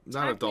not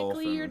Not a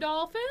technically dolphin. your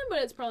dolphin, but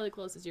it's probably the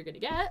closest you're gonna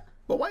get.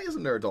 But why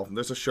isn't there a dolphin?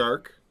 There's a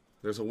shark.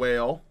 There's a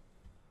whale.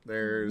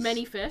 There's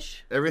Many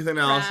fish. everything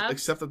else crabs.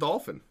 except the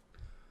dolphin.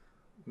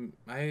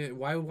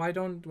 Why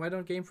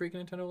don't Game Freak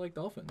and Nintendo like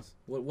dolphins?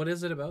 What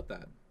is it about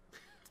that?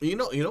 You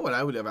know what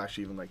I would have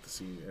actually even liked to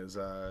see is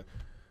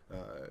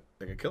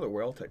like a killer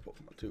whale type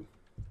Pokemon too.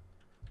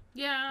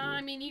 Yeah,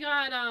 I mean, you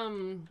got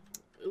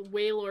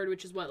Wailord,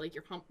 which is what, like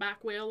your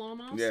humpback whale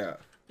almost. Yeah.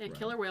 Yeah,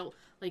 killer whale,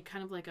 like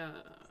kind of like a.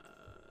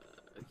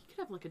 You could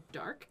have like a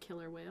dark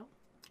killer whale.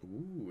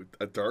 Ooh,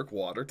 a dark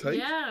water type.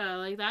 Yeah,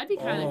 like that'd be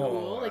kind of Oh,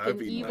 cool. Like that'd an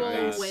be evil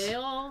nice.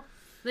 whale.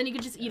 Then you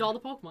could just eat all the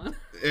Pokemon.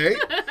 Eh?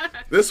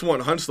 This one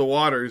hunts the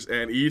waters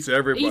and eats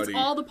everybody. Eats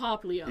all the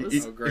Poplios.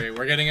 Eat- Oh great,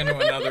 we're getting into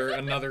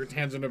another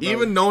tangent about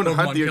Even known to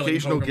hunt Pokemon the killing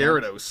occasional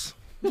Pokemon. Gyarados.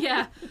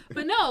 Yeah,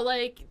 but no,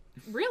 like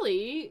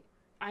really,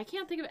 I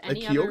can't think of Like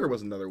any Kyogre other.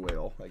 was another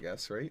whale, I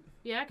guess, right?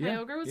 Yeah, Yeah,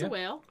 Kyogre was yeah. a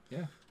whale.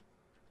 Yeah.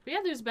 But yeah,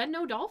 there's been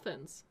no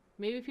dolphins.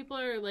 Maybe people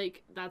are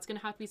like, that's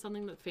gonna have to be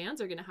something that fans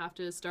are gonna have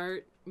to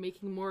start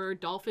making more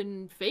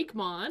dolphin fake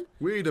mon.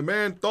 We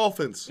demand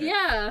dolphins.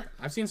 Yeah.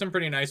 I've seen some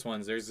pretty nice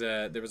ones. There was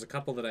a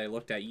couple that I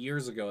looked at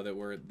years ago there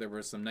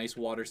were some nice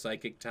water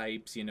psychic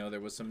types. You know, there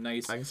was some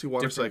nice I can see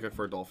water different- psychic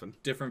for a dolphin.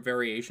 different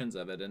variations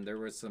of it, and there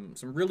was some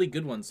really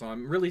good ones. So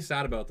I'm really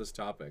sad about this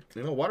topic.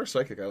 You know, water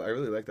psychic, I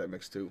really like that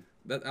mix too.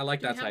 I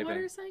like that You have water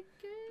typing. psychic?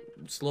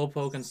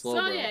 Slowpoke and So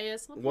Slowbro. yeah,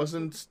 Slowpoke.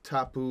 Wasn't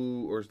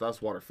Tapu or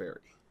that's water fairy?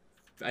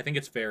 I think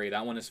it's fairy.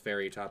 That one is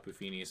fairy. Tapu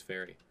Fini is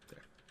fairy.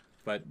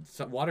 But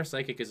water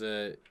psychic is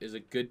a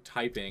good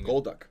typing.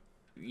 Golduck.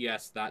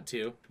 Yes, that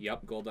too.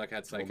 Yep, Golduck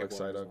had psychic Golduck,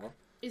 water as Psyduck. well.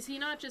 Is he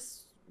not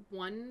just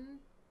one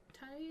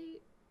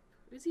type?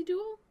 Is he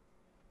dual?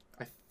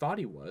 I thought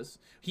he was.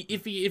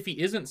 If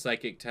he isn't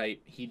psychic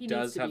type, he He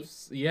does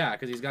needs to have yeah,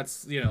 because he's got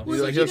Well, He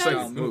so like you has guys-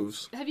 psychic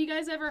moves. Have you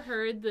guys ever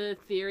heard the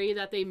theory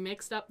that they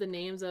mixed up the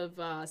names of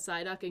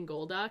Psyduck and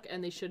Golduck,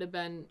 and they should have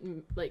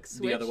been like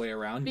switched? the other way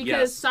around. Because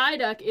yes.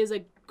 Psyduck is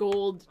a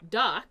gold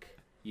duck,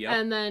 Yep.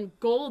 and then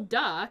Gold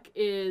Duck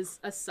is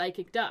a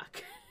psychic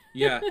duck.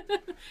 Yeah.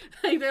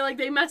 like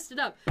they messed it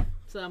up.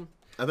 So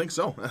I think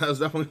so. That was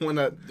definitely one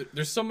that.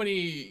 There's so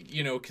many,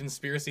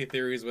 conspiracy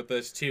theories with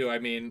this too. I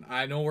mean,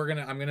 I know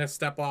I'm gonna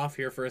step off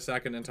here for a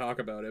second and talk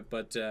about it,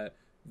 but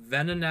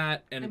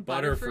Venonat and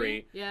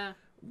Butterfree yeah.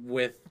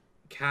 with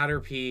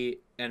Caterpie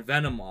and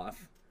Venomoth,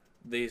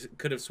 they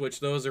could have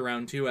switched those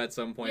around too at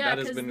some point. Yeah, That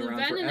has because been the around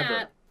Venonat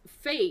forever.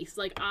 face,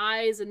 like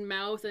eyes and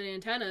mouth and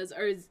antennas,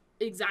 are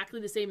exactly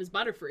the same as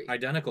Butterfree.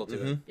 Identical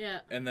to it. Yeah.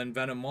 And then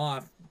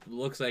Venomoth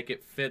looks like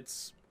it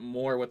fits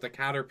more with the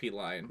Caterpie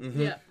line. Mhm.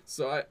 Yeah.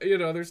 So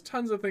there's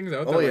tons of things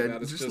out there Oh like yeah,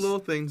 that. It's just little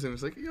things, and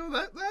it's like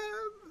that.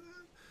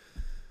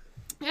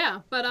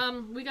 Yeah, but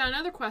we got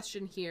another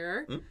question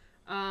here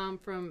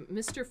from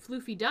Mr.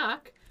 Floofy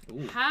Duck.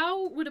 Ooh.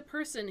 How would a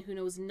person who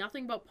knows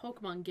nothing about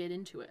Pokemon get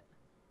into it?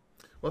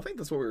 Well, I think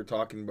that's what we were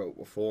talking about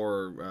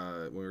before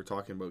when we were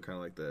talking about kind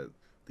of like the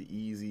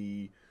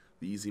easy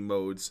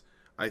modes.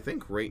 I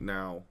think right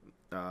now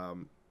well,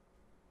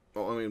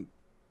 I mean,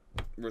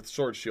 with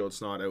Sword Shield,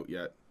 it's not out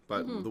yet,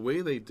 but the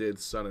way they did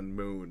Sun and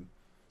Moon,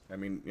 I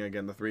mean,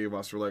 again, the three of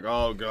us were like,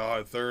 oh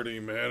god, 30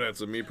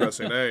 minutes of me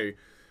pressing A.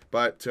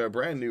 But to a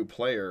brand new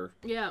player,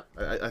 Yeah.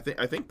 I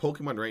think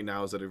Pokemon right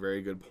now is at a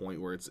very good point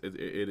where it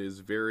is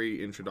very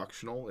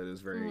introductional. It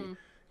is very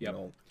you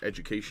know,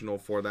 educational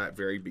for that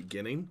very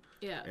beginning.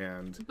 Yeah.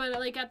 And But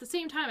like at the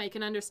same time, I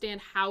can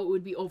understand how it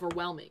would be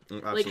overwhelming.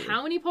 Like absolutely.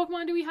 how many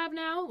Pokemon do we have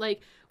now?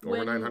 Like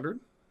over 900.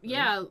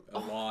 Yeah. A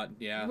lot,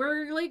 yeah.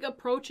 We're like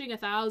approaching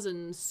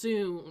 1,000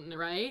 soon,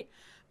 right?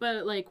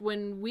 But like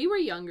when we were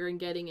younger and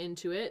getting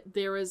into it,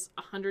 there was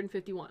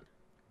 151.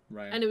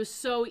 Right. And it was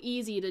so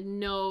easy to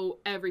know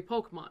every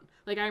Pokemon.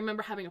 Like I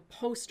remember having a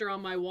poster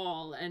on my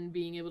wall and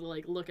being able to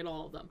like look at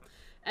all of them.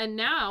 And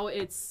now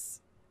it's,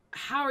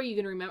 how are you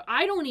going to remember?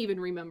 I don't even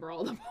remember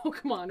all the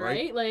Pokemon,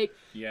 right? Like,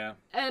 yeah.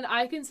 and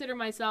I consider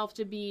myself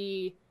to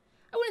be,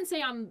 I wouldn't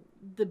say I'm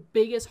the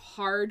biggest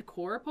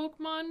hardcore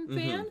Pokemon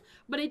fan,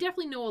 but I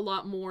definitely know a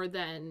lot more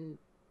than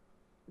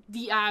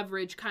the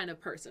average kind of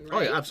person, right?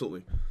 Oh yeah,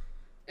 absolutely.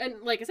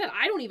 And like I said,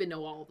 I don't even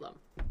know all of them.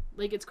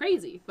 Like it's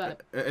crazy,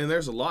 but And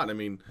there's a lot. I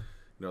mean,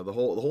 you know, the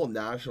whole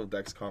national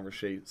Dex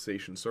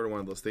conversation, sort of one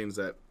of those things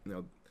that, you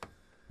know,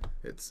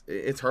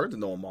 it's hard to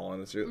know them all,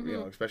 and it's you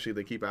know, especially if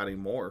they keep adding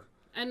more.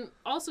 and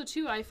also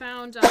too, I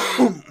found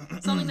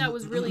something that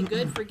was really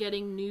good for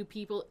getting new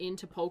people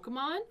into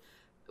Pokemon,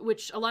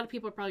 which a lot of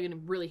people are probably going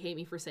to really hate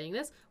me for saying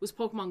this, was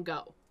Pokemon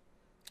Go.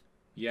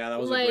 Yeah, that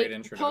was Like, a great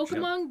introduction.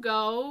 Pokemon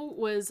Go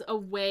was a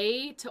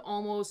way to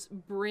almost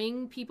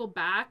bring people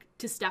back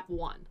to step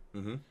one.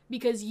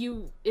 Because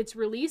it's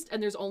released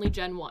and there's only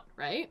Gen 1,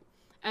 right?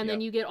 And then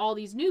Yep. you get all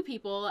these new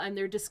people and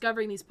they're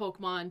discovering these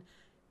Pokemon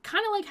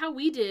kind of like how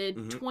we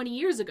did 20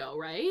 years ago,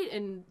 right?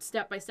 And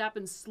step by step,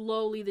 and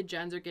slowly the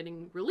gens are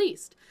getting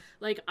released.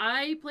 Like,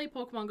 I play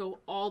Pokemon Go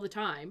all the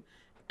time,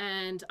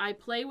 and I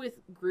play with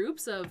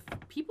groups of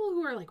people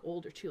who are like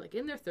older too, like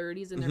in their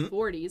 30s and their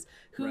 40s,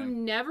 who Right.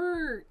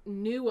 never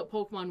knew what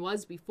Pokemon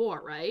was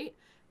before, right?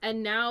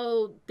 And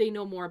now they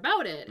know more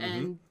about it,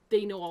 and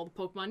they know all the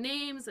Pokemon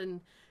names,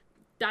 and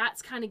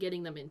that's kind of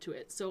getting them into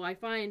it. So I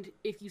find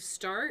if you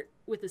start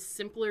with a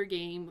simpler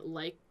game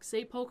like,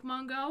 say,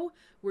 Pokemon Go,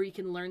 where you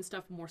can learn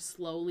stuff more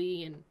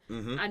slowly and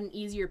at an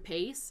easier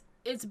pace,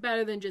 it's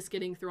better than just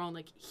getting thrown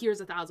like, here's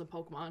 1,000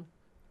 Pokemon.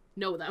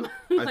 Know them.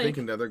 I think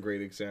another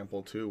great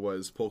example too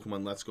was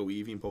Pokemon Let's Go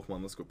Eevee and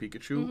Pokemon Let's Go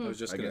Pikachu. I was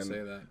just going to Again,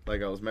 say that.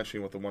 Like I was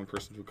mentioning with the one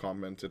person who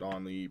commented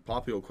on the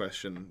Popio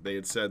question, they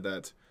had said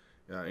that,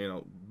 you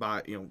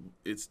know,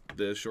 it's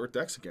the short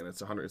decks again. It's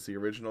the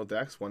original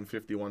decks,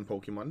 151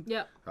 Pokemon.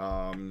 Yep.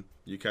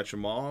 You catch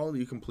them all,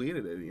 you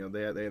completed it. You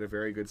know, they had a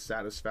very good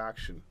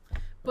satisfaction.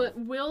 But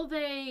will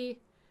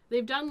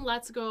they've done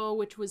Let's Go,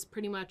 which was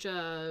pretty much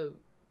a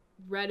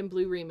Red and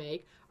Blue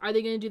remake. Are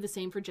they going to do the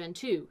same for Gen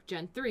 2,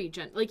 Gen 3,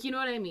 like, you know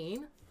what I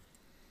mean?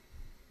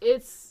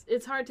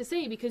 It's hard to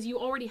say because you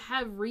already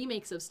have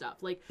remakes of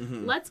stuff. Like,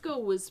 Let's Go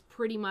was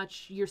pretty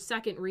much your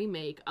second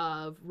remake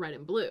of Red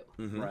and Blue.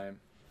 Right.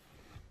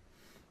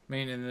 I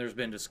mean, and there's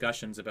been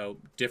discussions about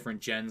different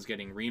gens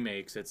getting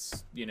remakes.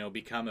 It's, you know,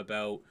 become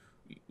about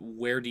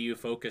where do you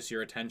focus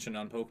your attention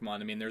on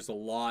Pokemon. I mean, there's a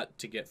lot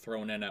to get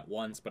thrown in at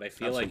once, but I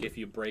feel like if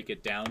you break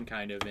it down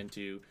kind of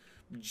into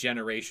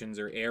generations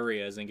or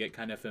areas and get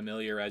kind of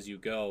familiar as you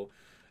go,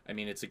 I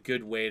mean, it's a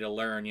good way to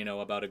learn, you know,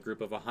 about a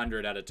group of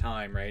 100 at a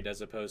time, right? As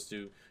opposed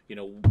to, you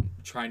know,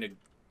 trying to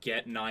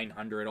get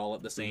 900 all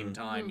at the same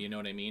time, you know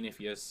what I mean?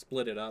 If you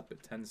split it up,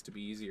 it tends to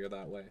be easier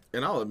that way.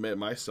 And I'll admit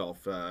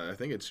myself, I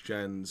think it's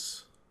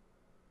Gens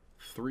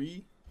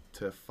 3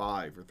 to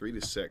 5 or 3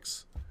 to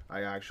 6.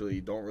 I actually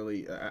don't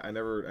really, I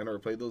never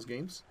played those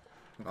games.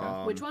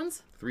 Okay. Which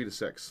ones? 3 to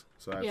 6.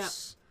 So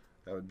that's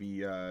that would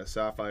be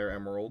Sapphire,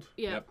 Emerald.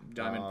 Yeah. Yep.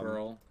 Diamond,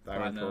 Pearl,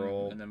 Diamond, Platinum,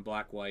 Pearl. and then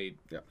Black, White.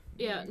 Yep.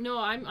 Yeah, no,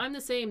 I'm the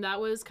same.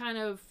 That was kind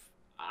of,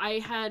 I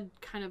had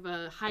kind of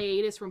a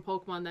hiatus from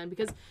Pokemon then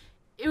because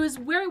it was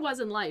where I was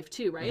in life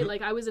too, right?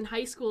 Like I was in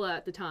high school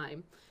at the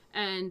time,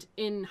 and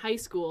in high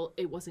school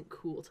it wasn't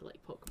cool to like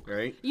Pokemon.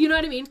 Right? You know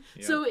what I mean?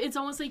 Yeah. So it's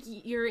almost like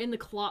you're in the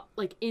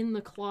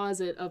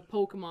closet of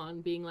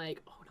Pokemon, being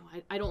like, oh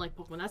no, I don't like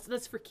Pokemon.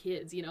 That's for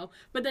kids, you know.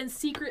 But then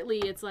secretly,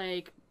 it's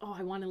like, oh,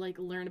 I want to like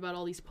learn about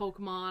all these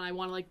Pokemon. I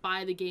want to like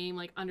buy the game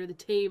like under the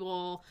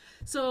table.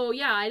 So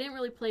yeah, I didn't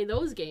really play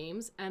those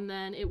games, and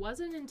then it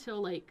wasn't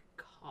until like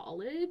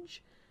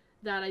college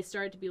that I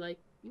started to be like,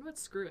 you know what?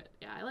 Screw it.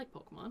 Yeah, I like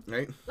Pokemon.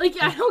 Right? Like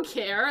I don't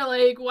care.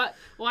 Like what?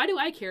 Why do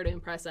I care to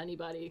impress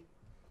anybody?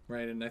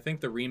 Right, and I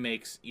think the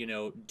remakes, you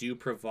know, do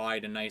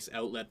provide a nice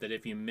outlet that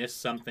if you miss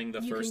something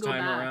the You first can go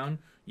time back. around,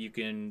 you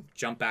can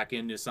jump back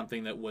into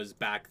something that was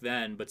back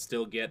then, but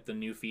still get the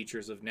new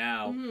features of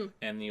now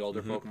and the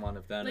older Pokemon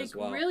of then Like as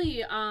well.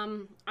 really,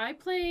 I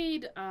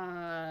played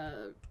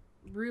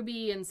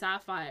Ruby and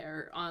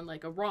Sapphire on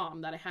like a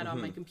ROM that I had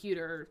on my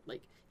computer,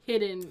 like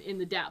hidden in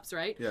the depths,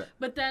 right? Yeah.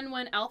 But then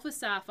when Alpha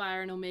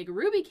Sapphire and Omega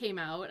Ruby came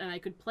out and I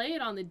could play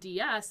it on the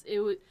DS,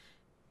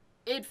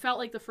 it felt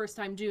like the first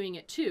time doing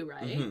it too,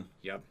 right?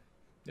 Yep.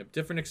 Yep,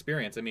 different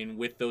experience. I mean,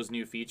 with those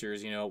new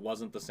features, you know, it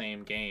wasn't the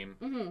same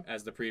game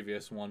as the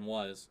previous one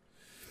was.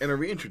 And a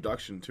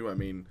reintroduction too. I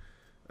mean,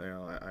 you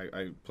know,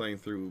 I playing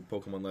through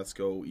Pokemon Let's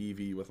Go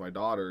Eevee with my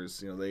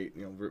daughters. You know, they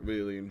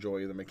really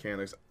enjoy the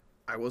mechanics.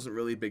 I wasn't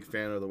really a big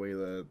fan of the way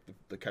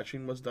the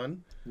catching was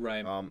done.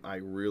 Right. I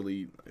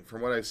really,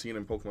 from what I've seen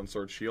in Pokemon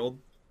Sword Shield,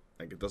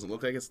 like, it doesn't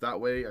look like it's that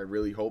way. I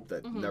really hope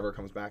that never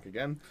comes back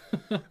again.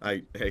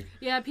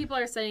 Yeah, people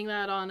are saying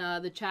that on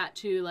the chat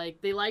too.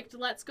 Like, they liked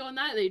Let's Go and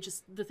that.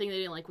 The thing they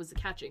didn't like was the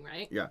catching,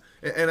 right? Yeah,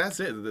 and that's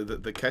it.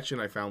 The catching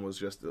I found was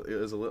just, it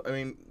was a little. I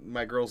mean,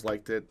 my girls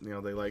liked it. You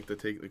know, they liked to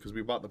take, because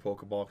we bought the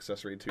Pokeball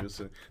accessory too,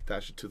 so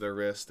attach it to their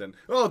wrist, and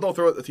don't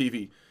throw it at the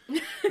TV.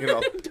 You know,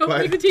 Don't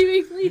break the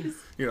TV, please.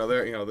 You know,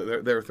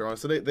 they're throwing,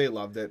 so they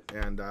loved it,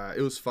 and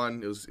it was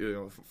fun. It was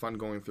fun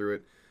going through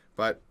it,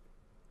 but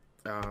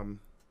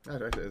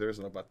there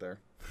isn't a but there.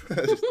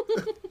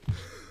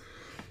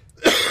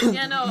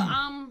 Yeah, no,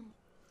 I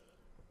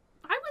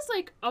was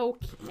like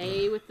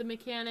okay with the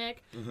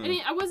mechanic. I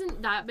mean, I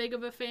wasn't that big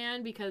of a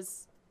fan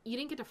because you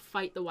didn't get to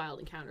fight the wild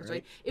encounters,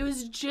 right? It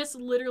was just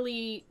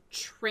literally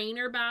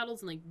trainer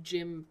battles and like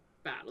gym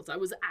battles. That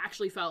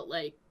actually felt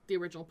like the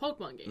original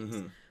Pokemon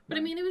games. But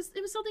I mean, it was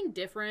something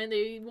different.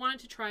 They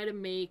wanted to try to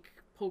make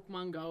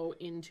Pokemon Go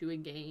into a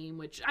game,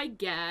 which I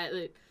get.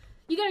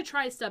 You gotta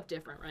try stuff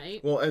different,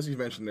 right? Well, as you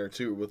mentioned there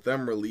too, with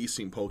them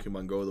releasing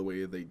Pokemon Go the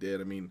way they did,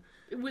 I mean,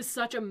 it was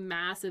such a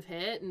massive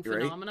hit and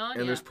phenomenon.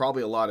 And there's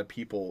probably a lot of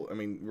people. I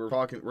mean, we're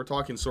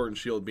talking Sword and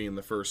Shield being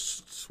the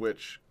first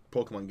Switch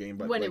Pokemon game,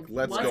 but when like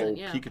Let's Go,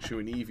 Pikachu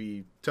and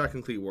Eevee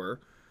technically were.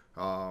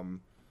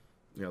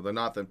 You know, they're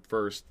not the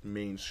first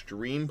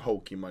mainstream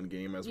Pokemon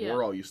game as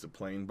we're all used to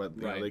playing, but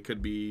you know, they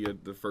could be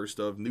the first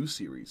of new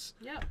series.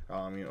 Yeah.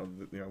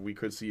 You know, we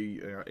could see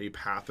a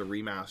path of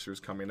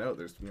remasters coming out.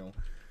 There's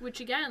which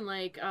again,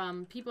 like,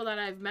 people that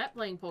I've met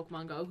playing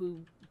Pokemon Go who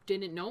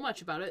didn't know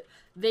much about it,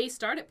 they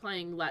started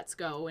playing Let's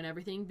Go and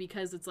everything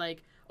because it's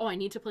like, oh, I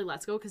need to play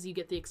Let's Go because you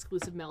get the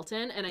exclusive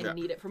Melton, and I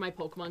need it for my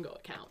Pokemon Go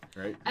account.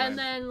 Right. And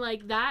then,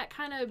 like, that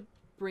kind of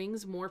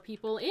brings more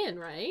people in,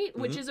 right?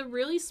 Which is a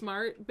really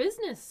smart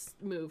business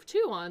move,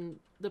 too, on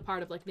the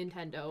part of, like,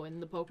 Nintendo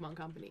and the Pokemon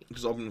Company.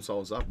 Just open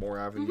themselves up, more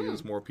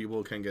avenues, more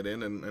people can get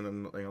in, and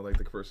you know, like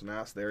the person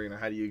asked there, you know,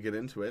 how do you get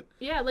into it?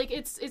 Yeah, like,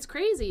 it's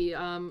crazy.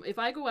 If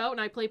I go out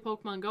and I play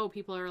Pokemon Go,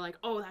 people are like,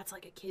 oh, that's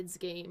like a kid's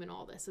game and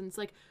all this. And it's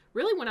like,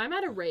 really, when I'm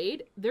at a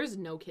raid, there's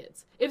no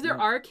kids. If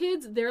there are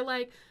kids, they're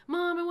like,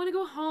 Mom, I want to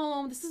go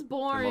home. This is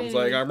boring. Mom's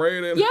like, I'm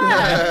raiding.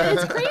 Yeah,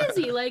 it's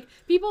crazy. Like,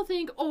 people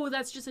think, oh,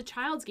 that's just a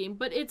child's game,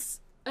 but it's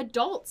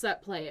adults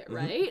that play it,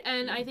 right?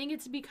 And I think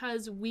it's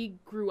because we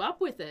grew up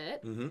with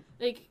it.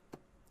 Like,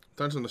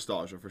 tons of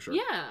nostalgia for sure.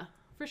 Yeah,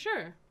 for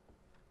sure.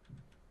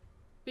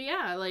 But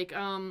yeah, like,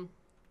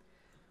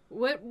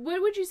 what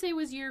would you say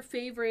was your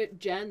favorite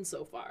gen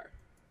so far?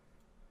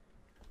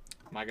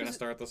 Am I gonna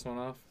start this one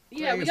off?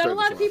 Yeah, we got a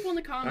lot of people in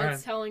the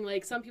comments telling,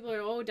 like, some people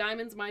are, oh,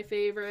 Diamond's my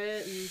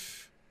favorite. And...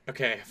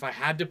 Okay, if I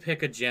had to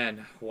pick a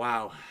gen,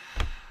 wow.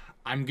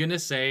 I'm going to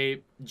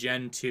say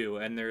Gen 2,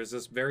 and there's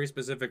this very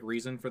specific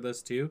reason for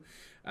this, too.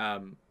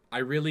 I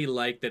really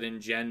like that in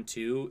Gen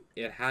 2,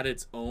 it had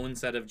its own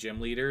set of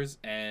gym leaders,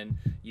 and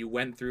you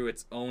went through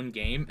its own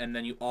game, and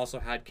then you also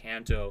had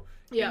Kanto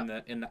in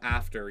the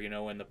after, you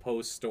know, in the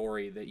post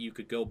story, that you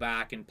could go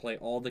back and play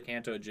all the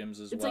Kanto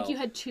gyms as well. It's like you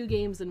had 2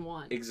 games in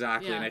one.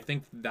 Exactly, and I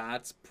think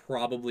that's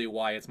probably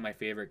why it's my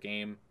favorite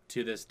game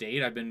to this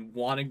date. I've been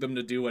wanting them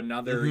to do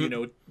another, you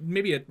know,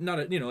 maybe a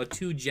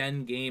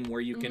 2-gen game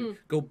where you can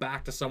go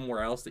back to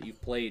somewhere else that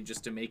you've played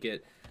just to make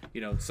it, you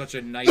know, such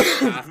a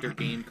nice after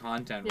game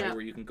content, right,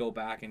 where you can go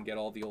back and get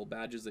all the old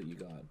badges that you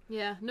got.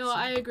 Yeah, no,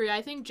 I agree.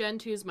 I think Gen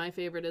 2 is my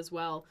favorite as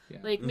well. Yeah.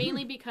 Like,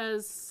 mainly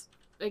because,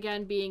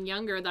 again, being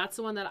younger, that's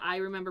the one that I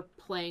remember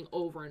playing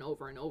over and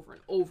over and over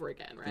and over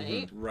again,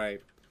 right?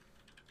 Right.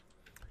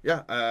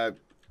 Yeah,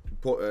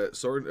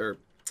 Sword or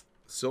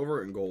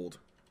Silver and Gold.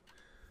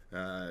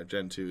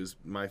 Gen 2 is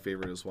my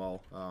favorite as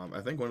well. I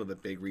think one of the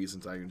big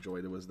reasons I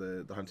enjoyed it was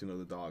the hunting of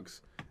the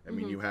dogs. I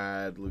mean, you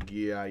had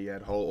Lugia, you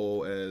had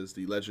Ho-Oh as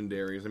the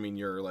legendaries. I mean,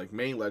 your like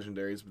main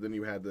legendaries, but then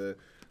you had the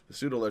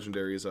pseudo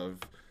legendaries of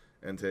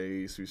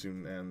Entei,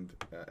 Suicune, and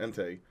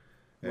Entei.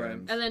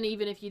 And then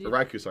even if you did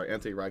Raikou,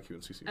 Entei, Raikou,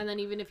 and Suicune. And then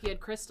even if you had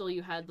Crystal,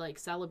 you had like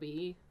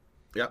Celebi.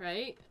 Yeah.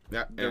 Right?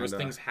 Yeah. There was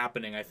things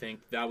happening, I think.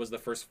 That was the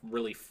first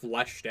really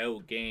fleshed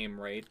out game,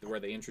 right? Where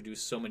they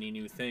introduced so many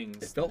new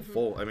things. It felt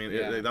full. I mean,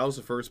 that was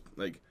the first,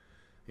 like,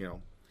 you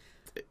know,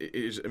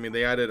 I mean,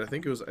 they added, I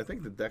think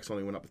the decks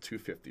only went up to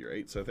 250,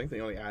 right? So I think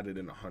they only added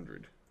in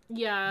 100.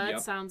 Yeah,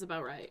 that sounds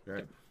about right.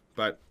 Right.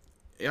 But,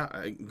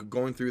 yeah,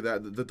 going through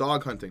that, the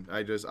dog hunting,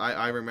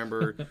 I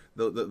remember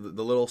the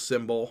little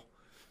symbol.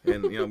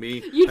 And, you know,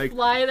 me... You'd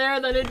fly there,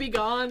 then it'd be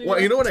gone.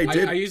 Well, you know what I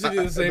did? I used to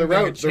do the same thing.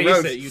 I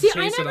chase it. You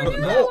chase it on the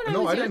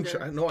No, I didn't.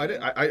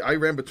 I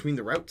ran between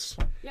the routes.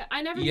 Yeah,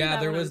 I never did that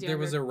there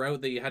was a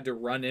route that you had to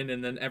run in,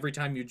 and then every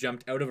time you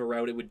jumped out of a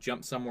route, it would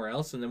jump somewhere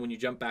else, and then when you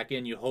jump back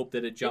in, you hope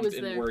that it jumped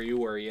in where you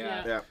were,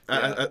 Yeah.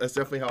 That's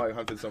definitely how I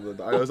hunted some of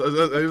the dogs.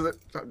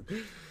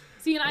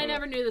 See, and I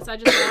never knew this. I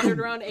just wandered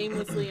around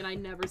aimlessly, and I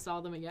never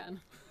saw them again.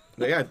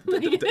 But yeah,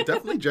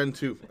 definitely Gen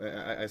 2.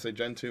 I say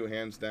Gen 2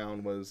 hands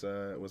down was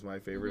my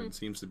favorite. It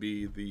seems to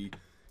be the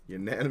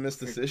unanimous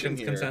decision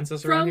here.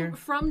 Consensus around here.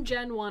 From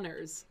Gen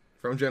 1ers.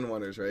 From Gen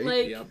 1ers, right?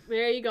 Like, Yep.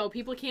 there you go.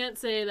 People can't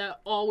say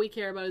that all we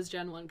care about is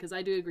Gen 1, because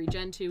I do agree.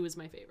 Gen 2 was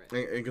my favorite.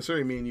 And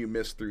considering me and you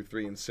missed through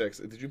 3 and 6,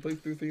 did you play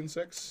through 3 and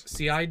 6?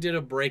 See, I did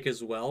a break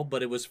as well,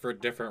 but it was for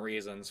different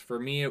reasons. For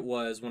me, it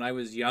was when I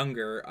was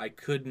younger, I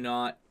could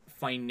not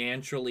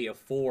financially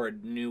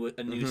afford a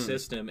new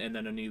system and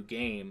then a new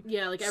game.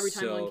 Yeah, like every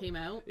time one came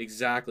out.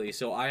 Exactly.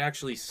 So I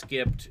actually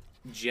skipped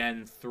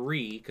Gen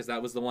 3 because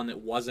that was the one that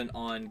wasn't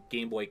on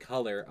Game Boy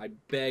Color. I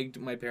begged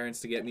my parents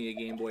to get me a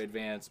Game Boy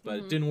Advance, but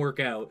it didn't work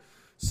out.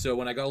 So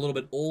when I got a little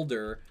bit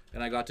older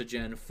and I got to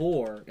Gen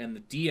 4 and the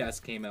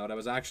DS came out, I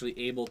was actually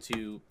able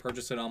to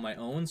purchase it on my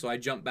own. So I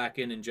jumped back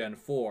in Gen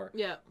 4.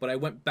 Yeah. But I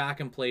went back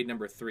and played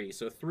number 3.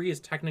 So 3 is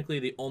technically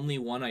the only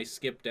one I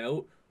skipped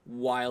out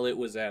while it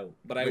was out.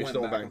 But I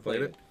went back and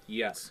played it.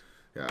 Yes.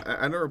 Yeah,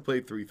 I never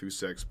played 3 through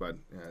 6, but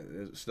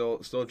yeah, it's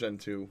still Gen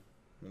 2.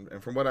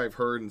 And from what I've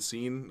heard and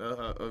seen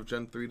of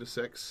Gen 3 to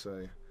 6,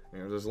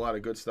 there's a lot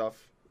of good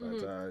stuff.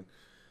 But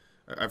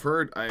I have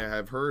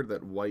heard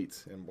that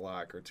White and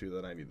Black are 2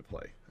 that I need to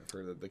play. I've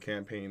heard that the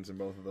campaigns in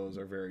both of those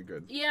are very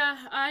good. Yeah,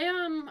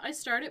 I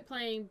started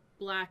playing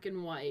Black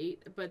and White,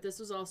 but this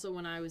was also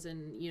when I was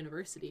in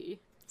university.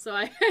 So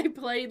I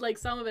played like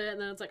some of it, and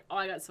then it's like, oh,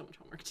 I got so much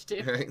homework to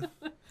do. Right?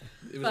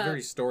 It was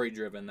very story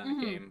driven, that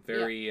game.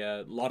 Very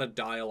a lot of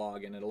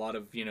dialogue in it. A lot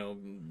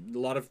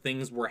of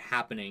things were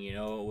happening. It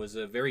was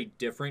a very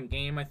different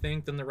game, I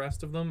think, than the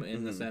rest of them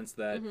in the sense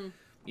that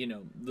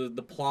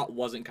the plot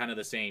wasn't kind of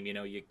the same.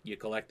 You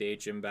collect the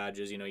HM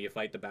badges. You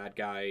fight the bad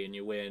guy and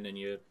you win, and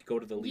you go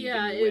to the league.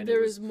 and you win.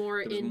 There was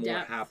more in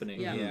depth happening.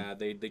 Yeah,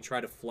 they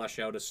try to flesh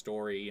out a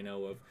story.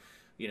 Of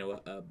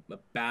a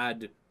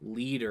bad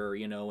leader,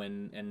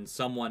 and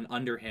someone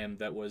under him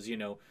that was,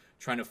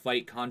 trying to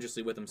fight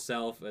consciously with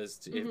himself as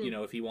to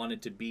if he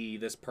wanted to be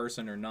this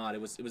person or not. It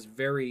was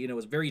very, it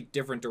was very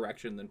different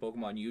direction than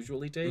Pokemon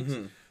usually takes.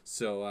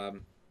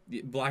 So,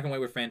 Black and White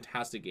were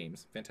fantastic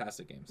games.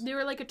 Fantastic games. They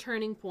were like a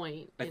turning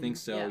point. I think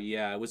so.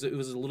 Yeah. It was a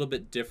little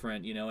bit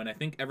different, and I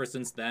think ever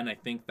since then, I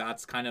think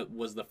that's kind of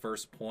was the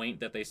first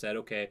point that they said,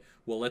 okay,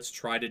 well, let's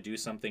try to do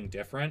something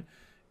different.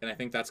 And I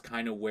think that's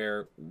kind of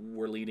where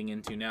we're leading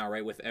into now,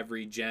 right? With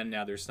every gen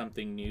now, there's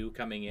something new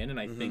coming in. And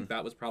I think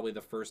that was probably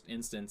the first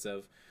instance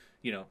of,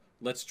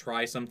 let's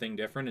try something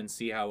different and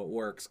see how it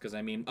works. Because,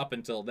 I mean, up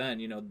until then,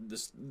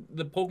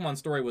 the Pokemon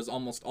story was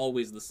almost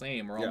always the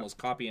same or almost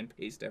copy and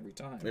paste every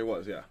time. It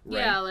was, yeah. Right?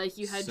 Yeah, like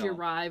you had your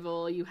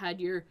rival, you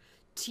had your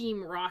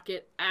Team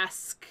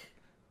Rocket-esque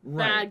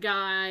bad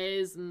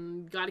guys,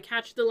 and got to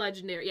catch the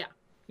legendary. Yeah.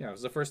 Yeah, it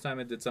was the first time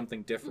it did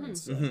something different.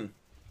 So.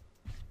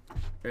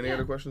 Any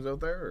other questions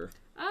out there? Or?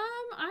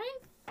 I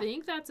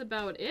think that's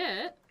about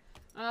it.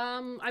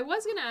 I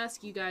was gonna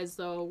ask you guys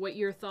though what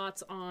your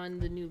thoughts on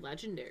the new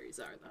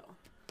legendaries are though.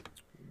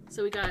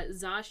 So we got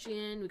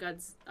Zacian, we got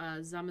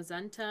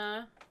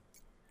Zamazenta.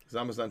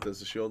 Zamazenta is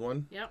the shield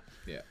one. Yep.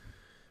 Yeah.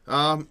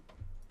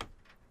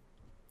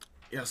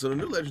 Yeah. So the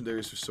new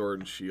legendaries for Sword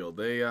and Shield,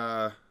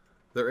 they're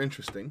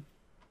interesting.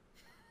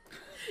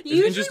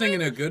 Interesting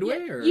in a good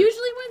way, or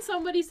usually when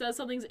somebody says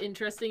something's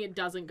interesting, it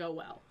doesn't go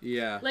well.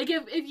 Yeah. Like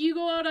if you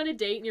go out on a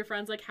date and your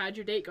friend's like, "How'd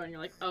your date go?" and you're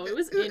like, "Oh, it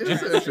was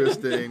interesting." It's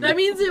interesting. That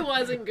means it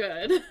wasn't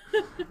good.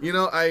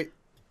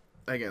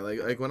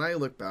 Like when I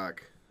look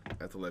back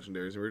at the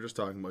legendaries, and we were just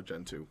talking about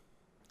Gen 2,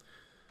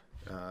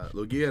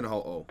 Lugia and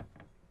Ho-Oh.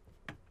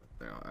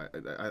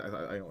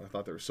 I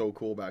thought they were so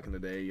cool back in the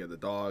day. You had the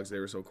dogs; they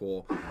were so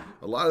cool.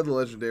 A lot of the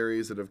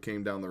legendaries that have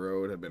came down the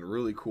road have been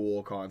really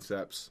cool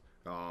concepts.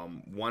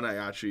 One I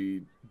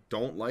actually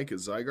don't like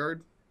is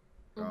Zygarde.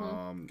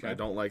 I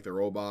don't like the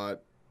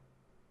robot,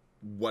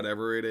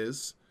 whatever it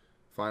is.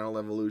 Final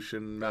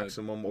Evolution,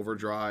 Maximum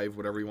Overdrive,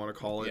 whatever you want to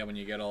call it. Yeah, when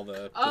you get all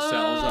the cells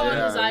out.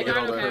 Yeah,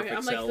 Zygarde, okay.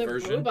 I'm like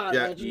the robot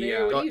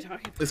legendary. What are you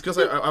talking about? It's because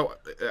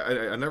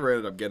I never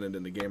ended up getting into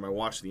the game. I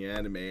watched the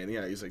anime, and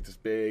he's like this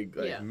big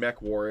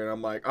mech warrior, and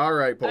I'm like, all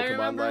right,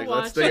 Pokemon,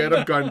 let's stay out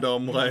of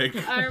Gundam.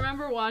 I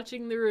remember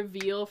watching the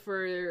reveal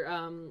for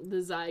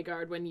the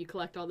Zygarde when you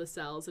collect all the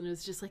cells, and it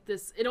was just like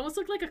this. It almost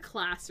looked like a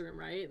classroom,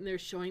 right? And they're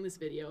showing this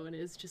video, and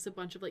it's just a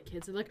bunch of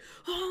kids, and like,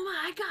 oh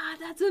my god,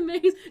 that's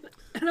amazing!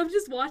 And I'm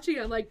just watching.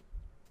 I'm like,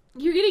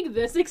 you're getting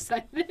this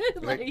excited?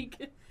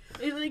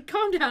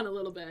 Calm down a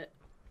little bit.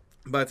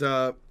 But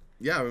I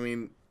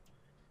mean,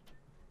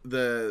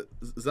 the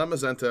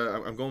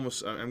Zamazenta, I'm going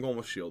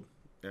with Shield,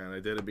 and I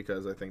did it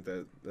because I think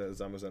that the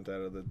Zamazenta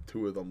out of the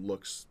two of them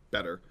looks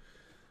better.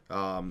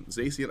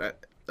 Zacian,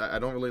 I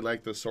don't really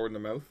like the sword in the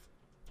mouth.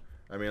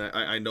 I mean,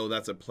 I know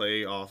that's a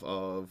play off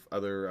of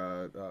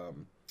other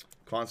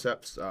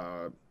concepts.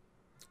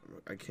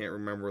 I can't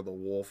remember the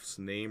wolf's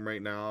name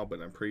right now, but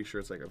I'm pretty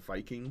sure it's like a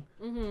Viking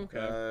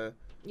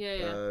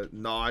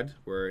nod,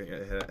 where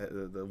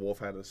the wolf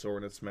had a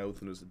sword in its mouth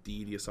and it was a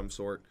deity of some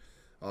sort,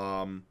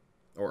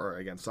 or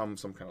again some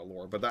kind of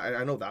lore. But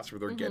I know that's where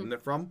they're getting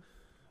it from.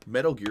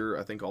 Metal Gear,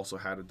 I think, also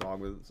had a dog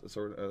with a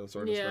sword in its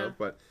mouth.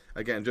 But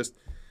again, just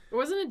Or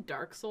wasn't it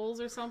Dark Souls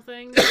or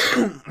something?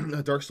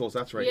 Dark Souls.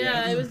 That's right.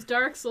 Yeah, it was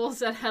Dark Souls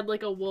that had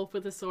like a wolf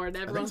with a sword. I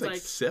think Everyone's it's like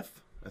Sif.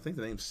 I think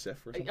the name's Sif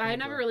or something. I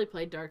never really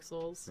played Dark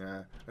Souls.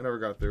 Yeah, I never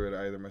got through it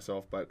either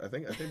myself, but I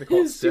think they call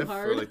it It's too Sif, or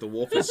hard. like the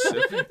wolf is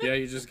Sif. Yeah,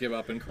 you just give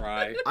up and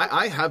cry.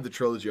 I have the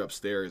trilogy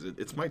upstairs.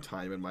 It's my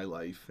time in my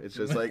life. It's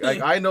just like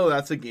I know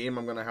that's a game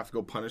I'm gonna have to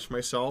go punish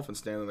myself and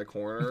stand in the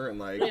corner and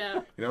like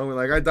Yeah. you know,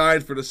 like I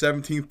died for the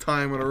 17th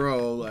time in a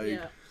row. Like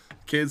Yeah.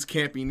 kids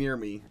can't be near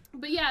me.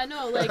 But yeah,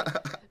 no, like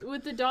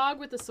with the dog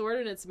with the sword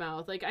in its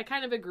mouth, like I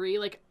kind of agree.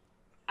 Like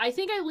I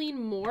think I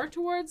lean more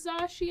towards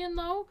Zacian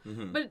though.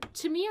 Mhm. But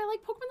to me, I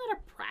like Pokemon that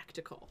are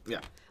practical. Yeah.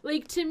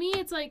 Like to me,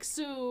 it's like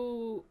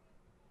so.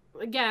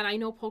 Again, I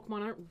know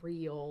Pokemon aren't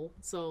real,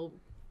 so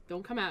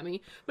don't come at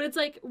me. But it's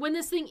like when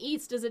this thing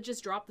eats, does it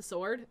just drop the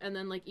sword and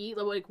then like eat?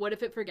 Like what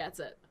if it forgets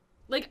it?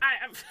 Like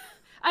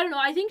I don't know.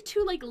 I think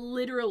too like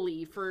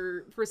literally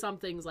for some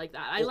things like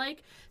that. I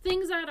like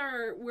things that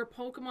are where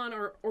Pokemon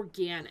are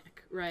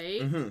organic,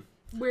 right?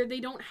 Mm-hmm. Where they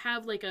don't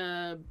have like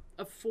a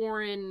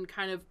foreign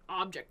kind of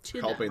object to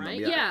Helping them,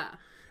 them, right? yeah.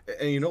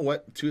 And you know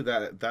what? Too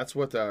that's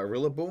what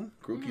Rillaboom,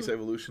 Grookey's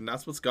evolution.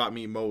 That's what's got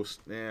me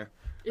most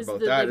Is about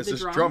the- that. like It's the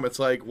this drum? drum. It's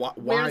like why?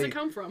 Where does it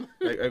come from?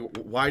 like,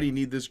 why do you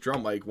need this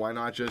drum? Like, why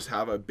not just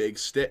have a big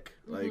stick?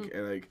 Like,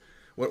 and like,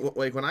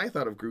 when I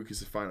thought of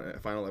Grookey's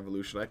final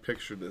evolution, I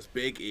pictured this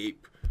big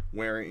ape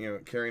wearing,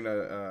 carrying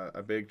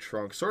a big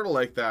trunk, sort of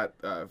like that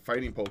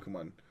fighting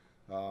Pokemon,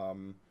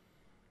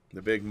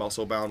 the big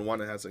muscle bound one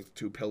that has like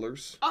two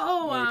pillars.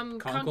 Oh,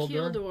 Conkeldurr?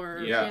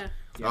 Conkeldurr. Yeah.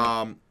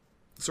 Yeah.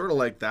 Sort of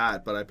like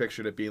that, but I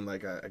pictured it being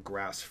like a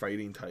grass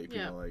fighting type,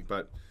 Yeah. like,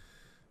 but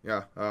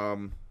yeah.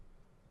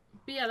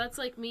 But yeah, that's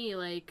like me.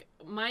 Like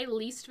my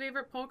least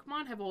favorite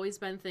Pokemon have always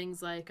been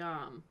things like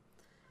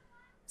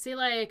say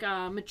like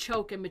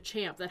Machoke and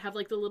Machamp that have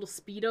like the little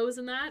speedos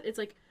in that. It's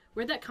like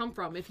where'd that come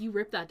from? If you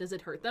rip that, does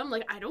it hurt them?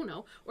 Like I don't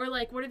know. Or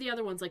like what are the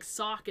other ones like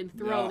Sock and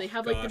Throw? Oh, they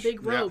have like gosh. the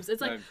big Yeah. robes.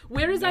 It's like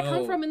where does that come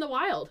No. from in the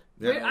wild?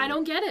 Yeah. Where, I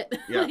don't get it.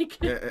 Yeah. like,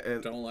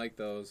 and Don't like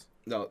those.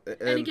 no,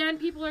 and again,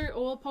 people are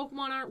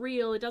Pokemon aren't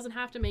real. It doesn't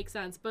have to make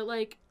sense. But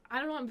like I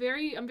don't know.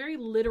 I'm very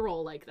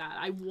literal like that.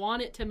 I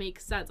want it to make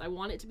sense. I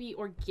want it to be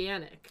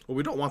organic. well,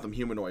 we don't want them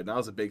humanoid. That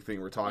was a big thing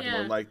we're talking Yeah.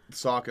 about. Like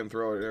Sock and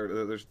Throw.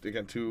 There's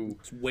again two.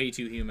 It's way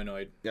too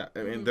humanoid. Yeah, I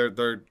Mm-hmm. mean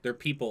they're They're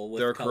people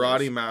with they're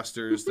colors. karate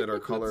masters that are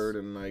colored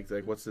and like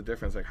what's the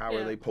difference? Like how Yeah.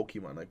 are they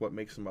Pokemon? Like what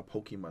makes them a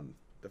Pokemon?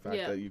 The fact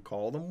Yeah. that you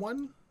call them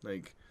one?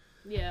 Like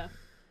Yeah.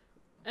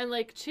 And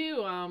like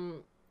too,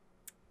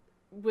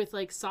 with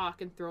like Sock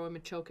and Throw and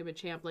Machoke and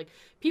Machamp, like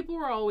people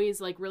were always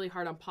like really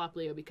hard on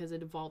Poplio because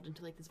it evolved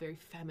into like this very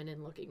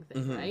feminine looking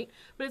thing, right?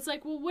 But it's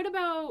like, well, what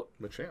about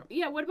Machamp.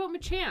 what about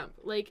Machamp?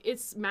 Like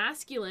it's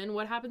masculine.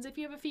 What happens if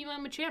you have a female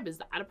Machamp? Is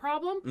that a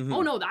problem?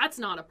 Oh no, that's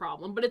not a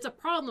problem. But it's a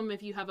problem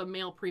if you have a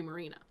male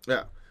Primarina.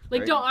 Yeah. Like,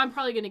 right? don't. I'm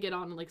probably gonna get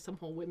on like some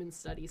whole women's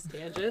studies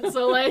tangent,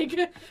 so like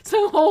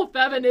some whole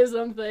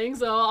feminism thing.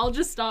 So I'll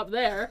just stop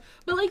there.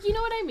 But like, you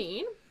know what I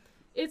mean?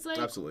 It's like,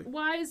 Absolutely.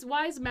 why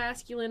is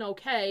masculine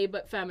okay,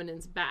 but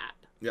feminine's bad?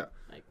 Yeah.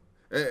 Like,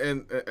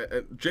 And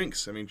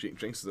Jinx. I mean,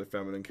 Jinx is a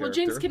feminine character. well,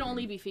 Jinx can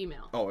only be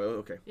female. Oh,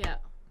 okay. Yeah.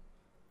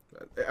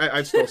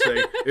 I'd still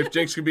say if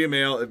Jinx could be a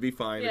male, it'd be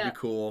fine. Yeah. It'd be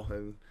cool.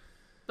 And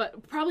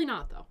But probably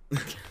not though.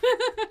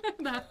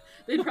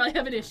 They'd probably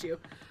have an issue.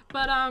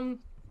 But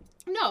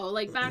no,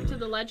 like back to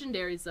the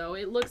legendaries though.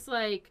 It looks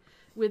like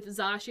with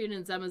Zacian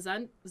and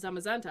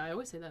Zamazenta, I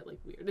always say that like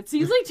weird. It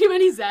seems like too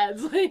many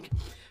Zeds. Like,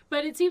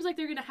 but it seems like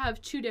they're gonna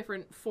have two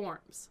different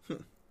forms.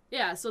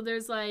 Yeah, so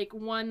there's like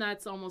one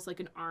that's almost like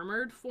an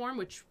armored form,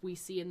 which we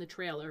see in the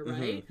trailer,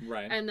 right?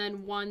 Right. And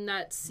then one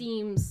that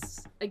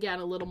seems again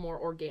a little more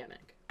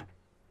organic,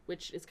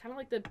 which is kind of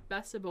like the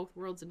best of both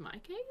worlds in my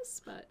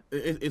case. But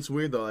it's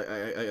weird though.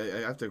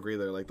 I have to agree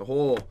there. Like the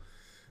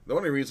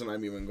only reason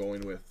I'm even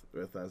going with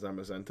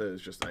Zamazenta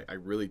is just I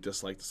really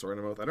dislike the sword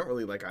in the mouth. I don't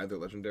really like either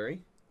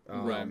legendary.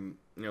 Right. You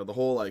know, the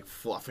whole like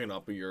fluffing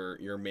up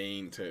your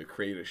mane to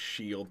create a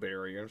shield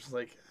barrier. I'm just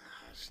like,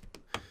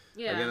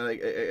 yeah. again,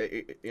 like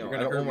you know, You're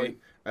gonna hurt me.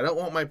 I don't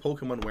want my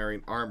Pokemon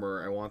wearing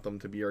armor. I want them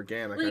to be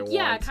organic. Like,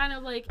 yeah, kind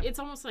of like it's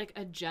almost like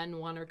a Gen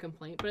 1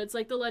 complaint, but it's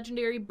like the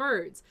legendary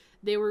birds.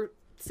 They were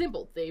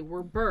simple. They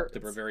were birds. They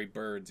were very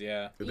birds,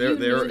 yeah. You knew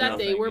that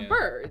they nothing, were yeah.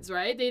 birds,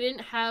 right? They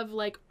didn't have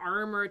like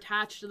armor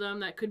attached to them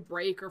that could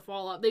break or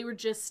fall out. They were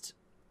just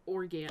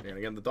organic. And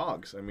again, the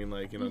dogs. I mean,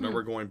 like, you know, now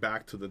we're going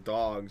back to the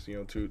dogs, you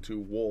know, to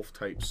wolf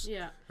types.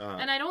 Yeah. Uh,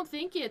 And I don't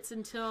think it's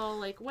until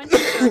like when you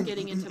start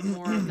getting into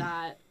more of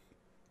that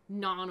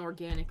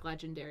non-organic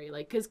legendary,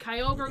 like because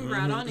Kyogre and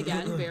Groudon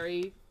again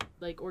very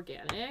like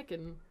organic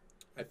and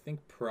I think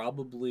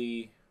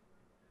probably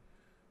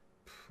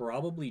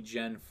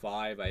Gen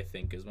 5, I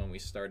think, is when we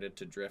started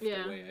to drift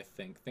Yeah. away, I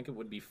think it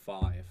would be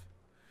 5.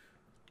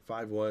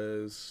 5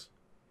 was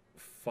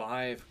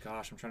 5,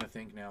 gosh, I'm trying to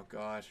think now,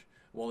 gosh.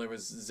 Well, there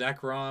was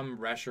Zekrom,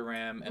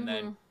 Reshiram, and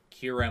then Mm-hmm.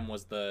 Kyurem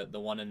was the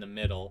one in the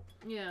middle.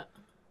 yeah.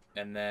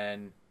 And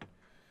then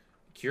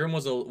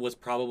Kyurem was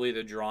probably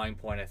the drawing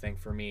point, I think,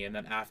 for me. And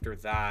then after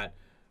that,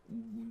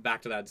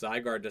 back to that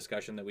Zygarde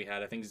discussion that we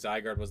had, I think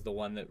Zygarde was the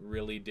one that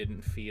really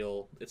didn't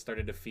feel, it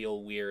started to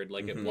feel weird.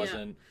 Like, it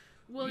wasn't,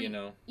 well, you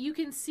know. You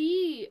can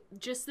see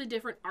just the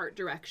different art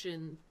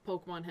direction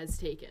Pokemon has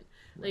taken.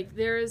 Like,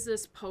 there is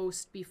this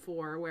post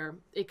before where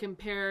it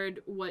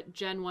compared what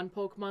Gen 1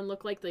 Pokemon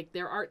looked like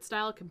their art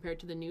style compared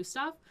to the new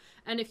stuff.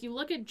 And if you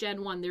look at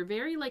Gen 1, they're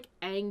very, like,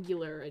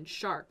 angular and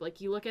sharp.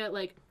 Like, you look at,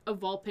 like, a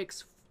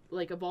Vulpix's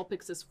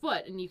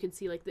foot, and you can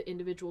see, like, the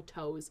individual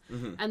toes.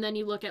 And then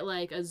you look at,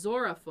 like, a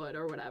Zora foot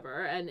or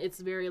whatever, and it's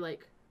very,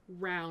 like,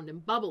 round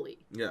and bubbly.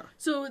 Yeah.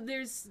 So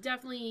there's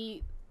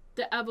definitely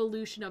the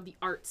evolution of the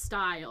art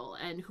style,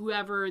 and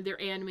whoever their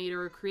animator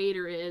or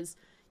creator is,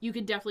 you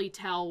can definitely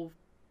tell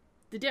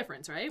the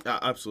difference, right?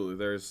 Absolutely.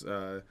 There's,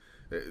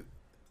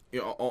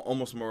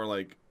 almost more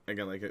like,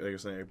 again, like you're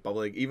saying, like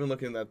bubble. Like, even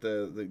looking at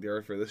the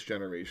art for this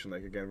generation,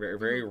 like, again, very,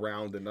 very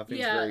round, and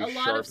nothing's very sharp and rigid.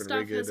 Yeah, a lot of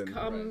stuff has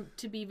come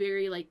to be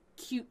very, like,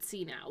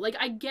 cutesy now. Like,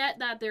 I get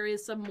that there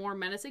is some more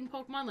menacing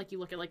Pokemon. Like, you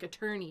look at, like,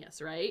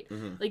 Eternius, right?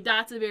 Like,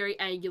 that's a very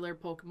angular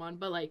Pokemon,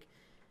 but, like,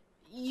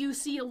 you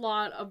see a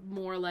lot of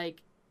more,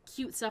 like,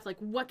 cute stuff. Like,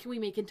 what can we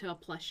make into a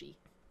plushie?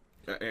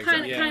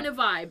 Exactly. Kind of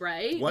vibe,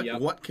 right?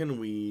 What can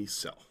we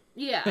sell?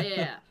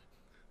 Yeah.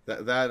 that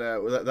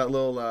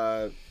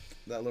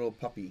little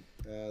puppy,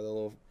 the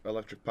little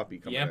electric puppy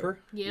coming Yamper? out.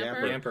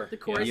 Yamper. The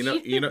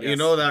Corgi. You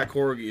know that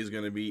Corgi is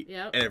going to be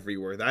Yep.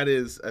 everywhere. That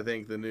is, I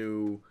think, the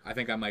new. I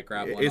think I might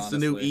grab one. It's honestly.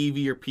 the new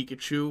Eevee or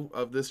Pikachu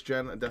of this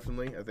gen.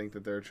 Definitely, I think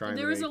that they're trying.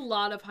 There was a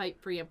lot of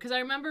hype for Yamper because I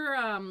remember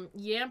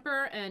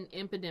Yamper and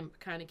Impidimp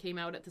kind of came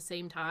out at the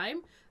same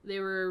time. They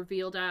were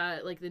revealed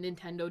at like the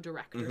Nintendo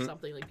Direct or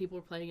something. Like people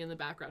were playing in the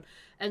background,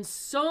 and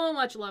so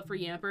much love for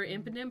Yamper.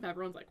 Impidimp,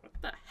 everyone's like, "What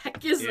the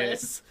heck is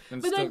this?"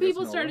 And But still then gets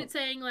people no started love.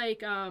 saying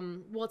like,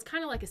 "Well, it's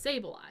kind of like a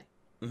Sableye."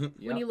 When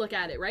Yep. you look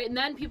at it, right? And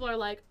then people are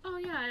like, "Oh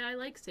yeah, I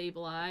like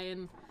Sableye,"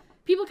 and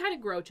people kind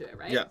of grow to it,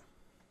 right? Yeah.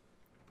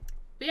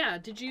 But yeah,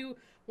 did you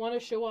want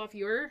to show off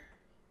your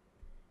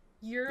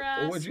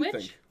What'd Switch? you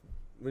think?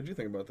 What'd you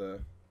think about the?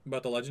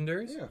 About the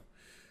legendaries? Yeah.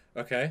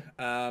 Okay.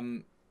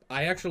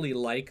 I actually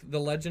like the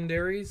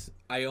legendaries.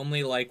 I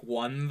only like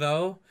one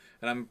though,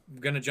 and I'm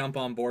gonna jump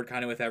on board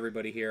kind of with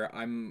everybody here.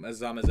 I'm a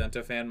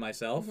Zamazenta fan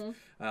myself.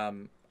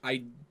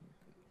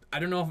 I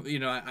don't know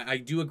if, I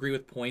do agree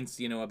with points,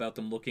 about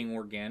them looking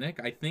organic.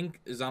 I think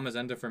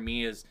Zamazenta for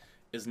me is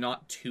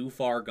not too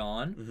far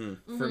gone.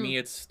 For me,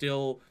 it's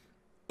still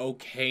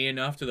okay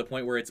enough to the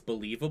point where it's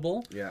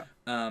believable. Yeah.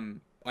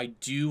 I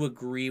do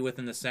agree with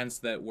in the sense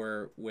that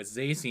with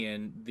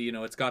Zacian,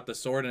 it's got the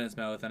sword in its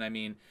mouth, and I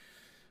mean,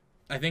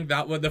 I think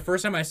that was the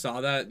first time I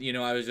saw that,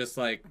 I was just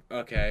like,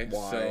 okay,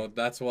 Why? so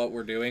that's what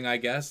we're doing, I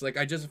guess. Like,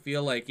 I just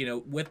feel like,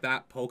 with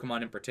that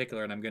Pokemon in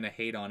particular, and I'm going to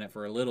hate on it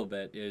for a little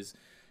bit, is,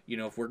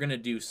 if we're going to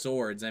do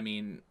swords, I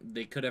mean,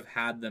 they could have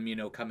had them,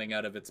 coming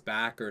out of its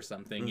back or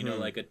something,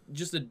 like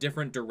just a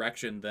different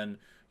direction than,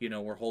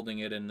 we're holding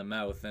it in the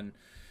mouth. And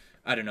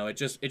I don't know, it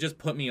just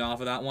put me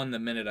off of that one the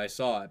minute I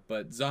saw it.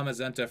 But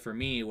Zamazenta for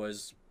me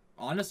was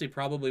honestly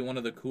probably one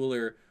of the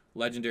cooler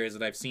legendaries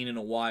that I've seen in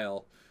a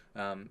while.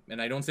 And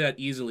I don't say that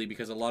easily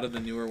because a lot of the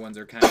newer ones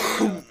are kind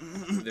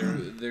of,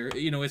 they're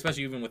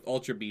especially even with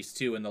Ultra Beast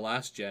too in the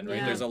last gen, right?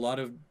 Yeah. There's a lot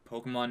of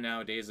Pokemon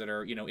nowadays that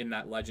are, in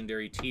that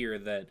legendary tier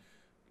that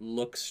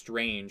look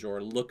strange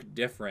or look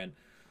different.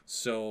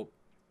 So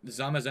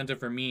Zamazenta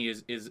for me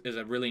is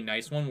a really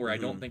nice one where I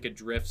don't think it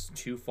drifts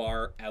too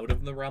far out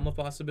of the realm of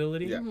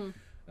possibility.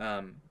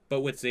 Yeah.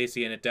 But with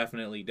Zacian, it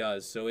definitely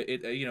does. So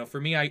it for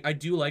me, I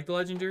do like the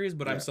legendaries,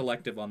 but I'm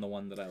selective on the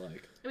one that I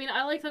like. I mean,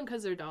 I like them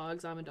because they're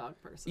dogs. I'm a dog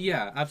person.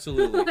 Yeah,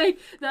 absolutely. Like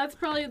that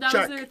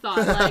was their thought.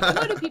 Like,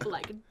 what do people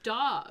like?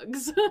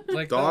 Dogs.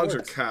 Like Dogs that or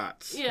works.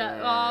 cats?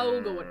 Yeah,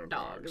 we'll go with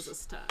dogs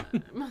this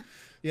time.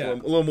 Yeah. So a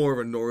little more of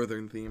a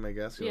northern theme, I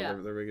guess. Yeah.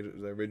 The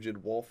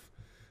rigid wolf.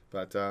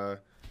 But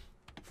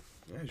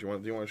yeah, do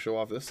you want to show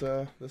off this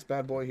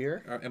bad boy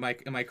here? Am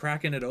I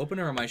cracking it open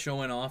or am I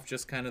showing off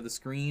just kind of the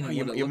screen? And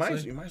You what it looks might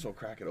like? you might as well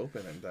crack it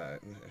open and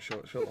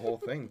show the whole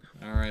thing.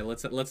 All right,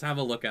 let's have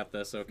a look at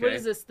this. Okay. What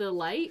is this? The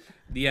light?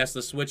 Yes,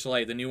 the Switch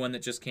Lite, the new one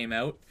that just came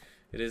out.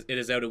 It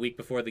is out a week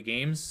before the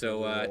games,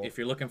 so if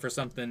you're looking for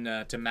something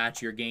to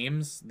match your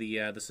games,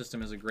 the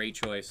system is a great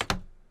choice.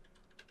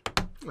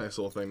 Nice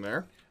little thing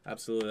there.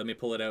 Absolutely. Let me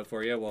pull it out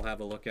for you. We'll have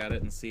a look at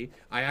it and see.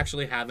 I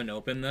actually haven't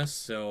opened this,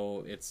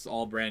 so it's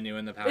all brand new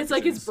in the packaging. It's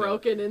like it's so-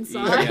 broken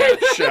inside. Yeah.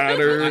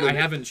 Shattered. I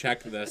haven't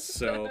checked this,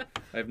 so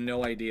I have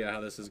no idea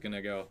how this is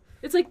gonna go.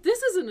 It's like,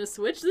 this isn't a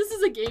Switch. This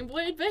is a Game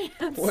Boy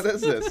Advance. What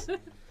is this?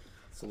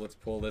 So let's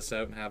pull this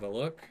out and have a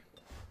look.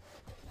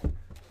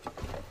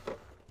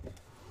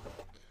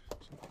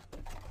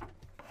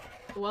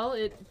 Well,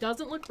 it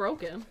doesn't look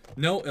broken.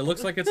 No, it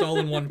looks like it's all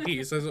in one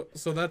piece.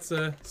 So that's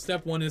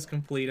step one is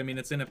complete. I mean,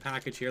 it's in a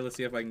package here. Let's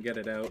see if I can get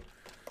it out.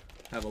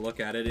 Have a look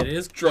at it. It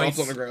is Drops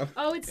quite on the ground.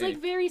 Oh, it's like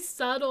very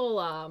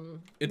subtle.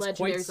 It's legendaries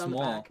quite on the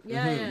small. back.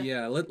 Yeah.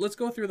 Yeah, let's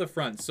go through the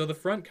front. So the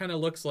front kind of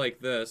looks like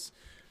this.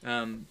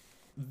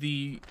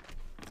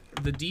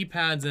 the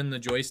D-pads and the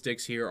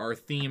joysticks here are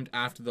themed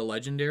after the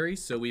legendaries.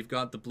 So we've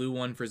got the blue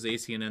one for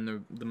Zacian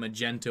and the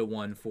magenta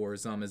one for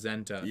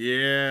Zamazenta.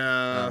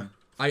 Yeah.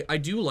 I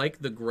do like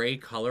the gray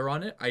color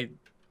on it.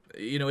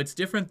 It's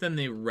different than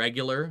the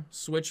regular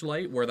Switch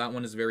Lite, where that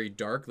one is very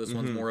dark. This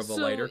one's more of a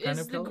lighter kind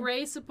of color. So is the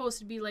gray supposed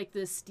to be like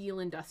the steel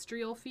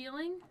industrial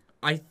feeling?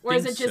 Or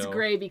is it just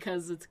gray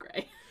because it's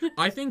gray?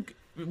 I think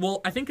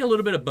a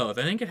little bit of both.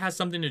 I think it has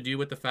something to do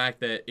with the fact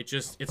that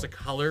it's a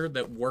color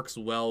that works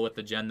well with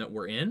the gen that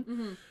we're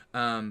in.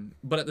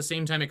 But at the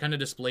same time, it kind of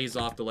displays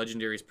off the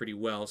legendaries pretty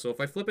well. So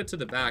if I flip it to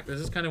the back, this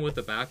is kind of what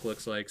the back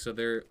looks like. So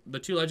the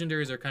two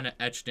legendaries are kind of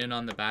etched in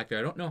on the back there.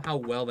 I don't know how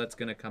well that's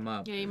going to come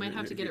up. Yeah, you might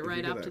have to get it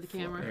right up to the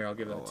camera. Here, I'll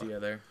give that to you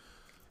there.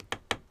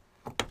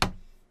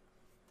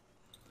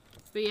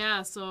 But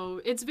yeah, so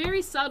it's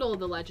very subtle,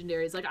 the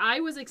legendaries. Like, I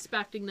was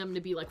expecting them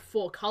to be, like,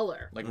 full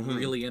color. Like,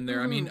 really in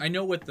there. I mean, I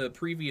know with the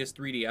previous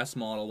 3DS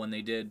model, when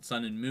they did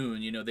Sun and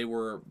Moon,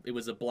 it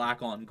was a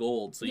black on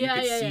gold. So you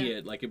could see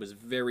it. Like, it was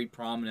very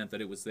prominent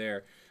that it was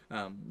there.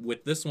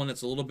 With this one,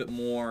 it's a little bit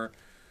more,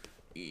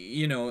 I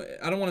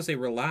don't want to say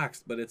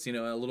relaxed, but it's, a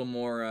little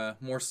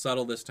more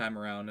subtle this time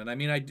around. And I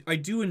mean, I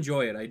do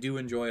enjoy it. I do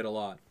enjoy it a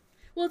lot.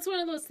 Well, it's one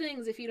of those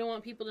things, if you don't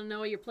want people to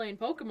know you're playing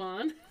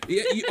Pokemon.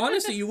 Yeah,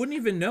 honestly, you wouldn't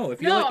even know.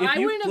 If you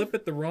flip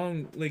it the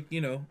wrong,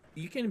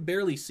 you can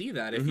barely see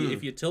that.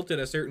 If you tilt it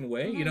a certain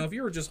way, if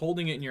you were just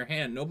holding it in your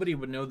hand, nobody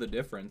would know the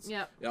difference.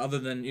 Yeah. Other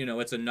than,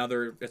 it's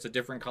a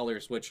different color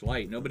Switch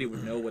Lite. Nobody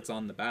would know what's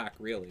on the back,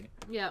 really.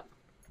 Yeah.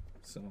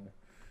 So,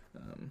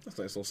 that's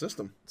a nice little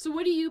system. So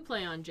what do you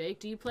play on, Jake?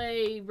 Do you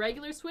play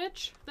regular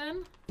Switch,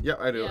 then? Yeah,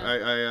 I do.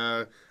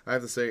 Yeah. I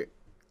have to say,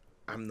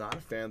 I'm not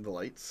a fan of the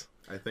lights.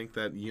 I think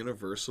that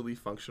universally,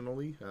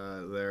 functionally,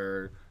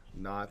 they're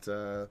not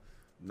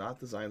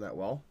designed that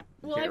well.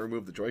 You can't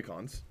remove the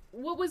Joy-Cons.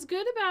 What was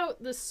good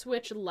about the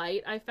Switch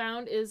Lite, I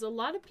found, is a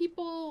lot of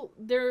people,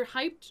 they're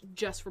hyped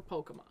just for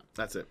Pokemon.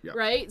 That's it, yeah.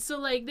 Right? So,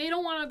 like, they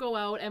don't want to go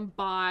out and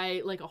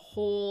buy, like, a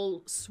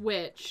whole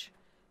Switch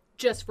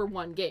just for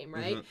one game,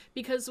 right?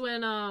 Because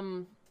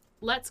when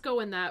Let's Go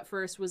and that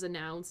first was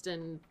announced,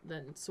 and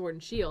then Sword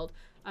and Shield,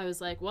 I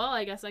was like, well,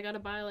 I guess I gotta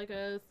buy, like,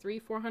 a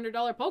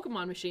 $300-400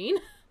 Pokemon machine.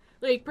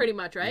 Like, pretty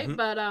much, right?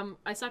 But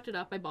I sucked it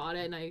up, I bought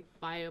it, and I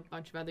buy a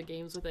bunch of other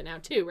games with it now,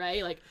 too,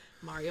 right? Like,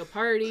 Mario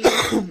Party.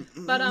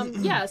 But,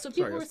 yeah, so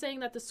people were saying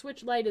that the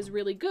Switch Lite is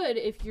really good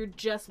if you're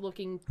just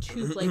looking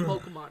to play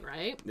Pokemon,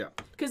 right? Yeah.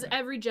 Because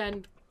every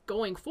gen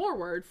going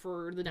forward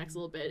for the next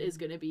little bit is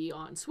going to be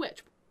on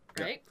Switch,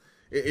 right?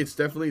 Yeah. It's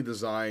definitely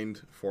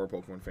designed for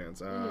Pokemon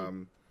fans.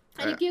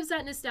 And it gives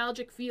that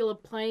nostalgic feel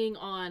of playing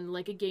on,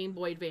 like, a Game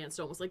Boy Advance,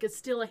 almost. Like, it's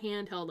still a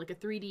handheld, like a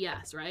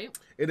 3DS, right?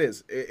 It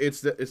is.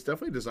 It's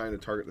definitely designed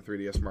to target the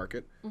 3DS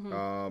market.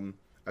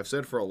 I've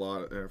said for a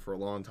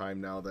long time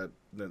now that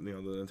the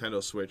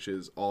Nintendo Switch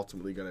is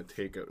ultimately going to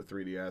take out the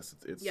 3DS.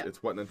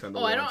 It's what Nintendo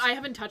wants. I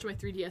haven't touched my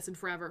 3DS in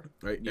forever.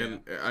 Right, yeah.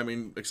 And I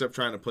mean, except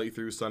trying to play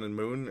through Sun and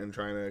Moon and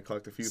trying to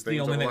collect a few it's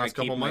things over the last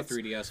couple months. My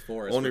 3DS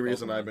for is only for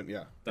reason Pokemon. I've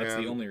been That's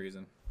the only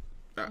reason.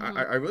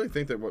 I really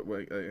think that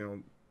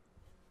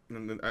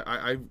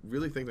I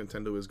really think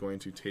Nintendo is going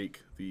to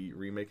take the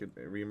remake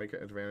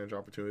advantage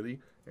opportunity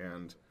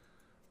and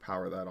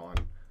power that on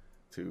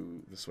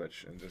to the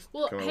Switch and just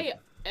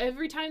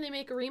every time they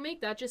make a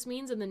remake, that just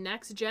means in the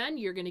next gen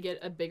you're gonna get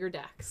a bigger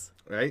Dex,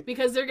 right?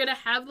 Because they're gonna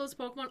have those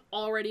Pokemon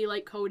already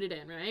like coded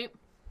in, right?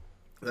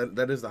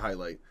 That is the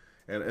highlight,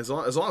 and as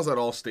long as that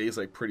all stays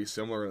like pretty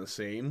similar and the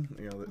same,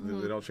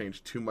 they don't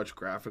change too much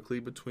graphically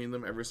between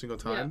them every single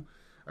time.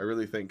 I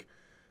really think.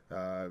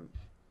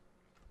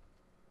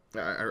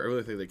 I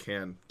really think they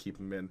can keep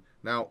them in.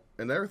 Now,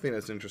 another thing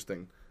that's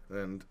interesting,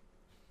 and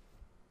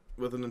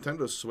with the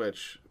Nintendo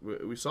Switch,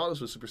 we saw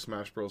this with Super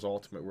Smash Bros.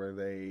 Ultimate, where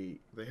they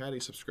had a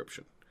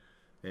subscription.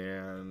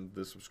 And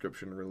the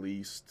subscription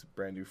released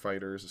brand new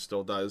fighters. It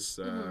still does.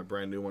 A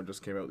brand new one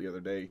just came out the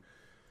other day.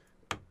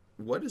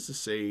 What does this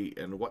say,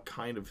 and what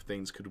kind of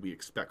things could we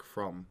expect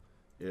from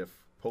if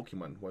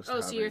Pokemon was to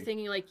have so you're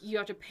thinking, like, you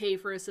have to pay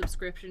for a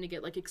subscription to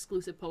get, like,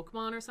 exclusive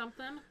Pokemon or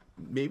something?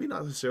 Maybe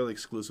not necessarily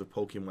exclusive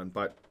Pokemon,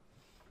 but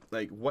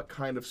like, what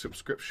kind of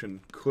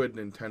subscription could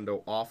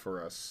Nintendo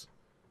offer us?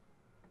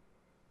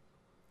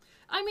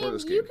 I mean,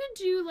 you could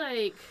do,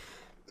 like,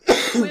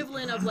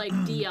 equivalent of, like,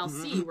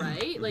 DLC,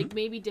 right? Like,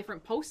 maybe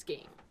different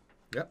post-game.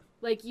 Yep.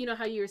 Like, you know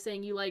how you were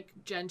saying you like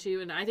Gen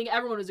 2, and I think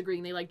everyone was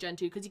agreeing they like Gen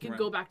 2, because you could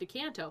go back to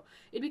Kanto.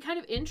 It'd be kind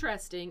of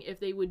interesting if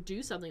they would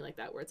do something like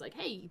that, where it's like,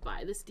 hey, you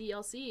buy this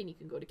DLC and you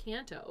can go to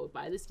Kanto.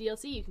 Buy this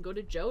DLC, you can go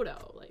to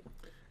Johto. Like...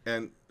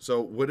 And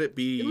so would it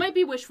be... It might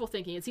be wishful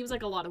thinking. It seems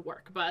like a lot of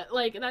work, but,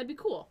 like, that'd be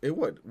cool. It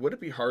would. Would it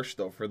be harsh,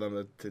 though, for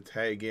them to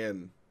tag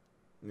in...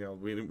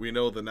 we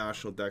know the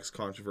National Dex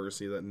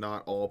controversy, that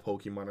not all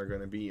Pokemon are going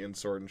to be in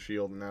Sword and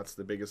Shield, and that's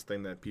the biggest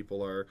thing that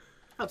people are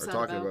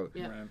talking about.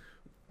 Yeah. Right.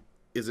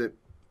 Is it,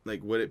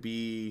 like, would it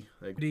be...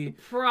 like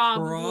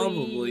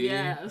Probably,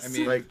 yes. I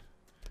mean... like...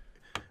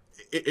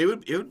 it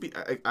would be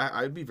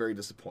I'd be very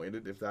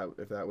disappointed if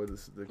that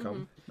was to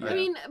come. I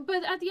mean,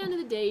 but at the end of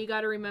the day, you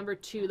got to remember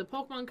too, the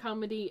Pokemon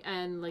Company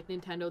and like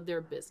Nintendo,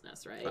 they're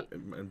business, right?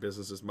 And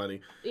business is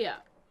money. Yeah.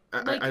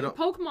 I don't.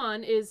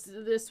 Pokemon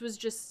this was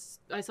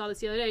just, I saw this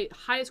the other day,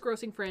 highest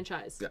grossing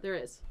franchise there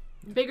is.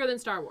 Bigger than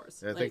Star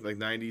Wars. I think like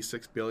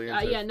 96 billion.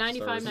 Yeah,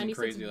 95, 96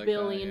 crazy like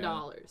billion that, yeah.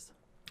 dollars.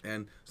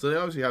 And so they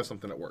obviously have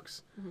something that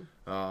works.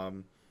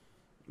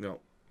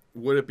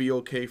 Would it be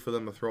okay for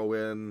them to throw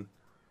in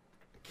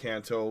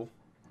Kanto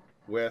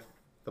with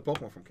the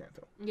Pokemon from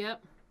Kanto?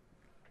 Yep.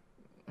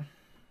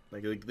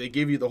 Like they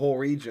give you the whole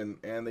region,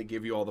 and they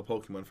give you all the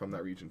Pokemon from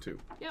that region too.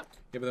 Yep.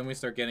 Yeah, but then we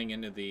start getting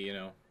into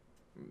the,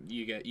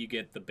 you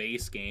get the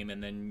base game,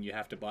 and then you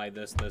have to buy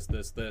this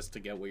to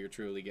get what you're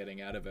truly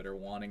getting out of it or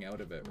wanting out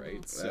of it,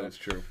 right? That is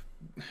true.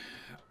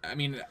 I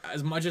mean,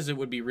 as much as it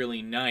would be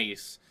really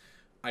nice,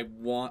 I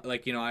want,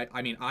 like,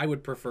 I mean, I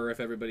would prefer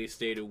if everybody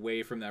stayed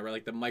away from that, right?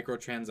 Like the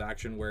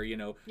microtransaction where, you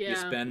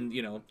spend,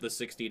 the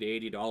 $60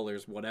 to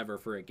 $80, whatever,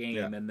 for a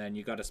game, and then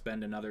you got to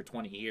spend another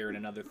 20 here and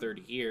another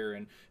 30 here.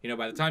 And,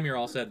 by the time you're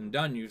all said and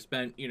done, you've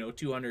spent,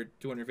 $200,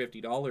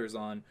 $250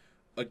 on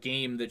a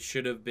game that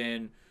should have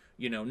been,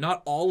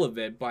 not all of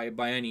it by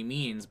any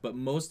means, but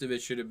most of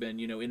it should have been,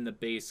 in the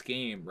base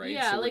game, right?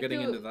 Yeah, so we're like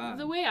getting into that.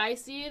 The way I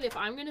see it, if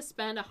I'm going to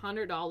spend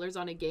 $100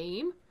 on a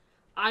game,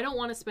 I don't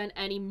want to spend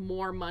any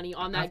more money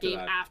on that game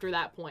after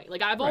that point.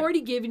 Like, I've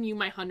already given you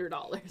my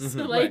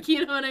 $100. Like,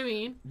 you know what I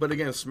mean? But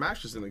again,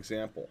 Smash is an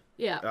example.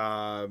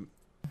 Yeah.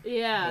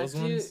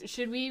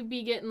 Should we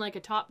be getting like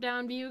a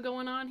top-down view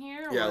going on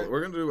here? Or? Yeah,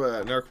 we're going to do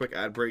another quick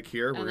ad break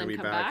here. We're going to be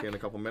come back back in a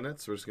couple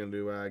minutes. We're just going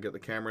to get the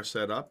camera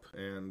set up,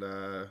 and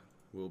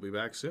we'll be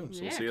back soon.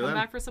 So we'll see you come then.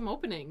 back for some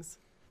openings.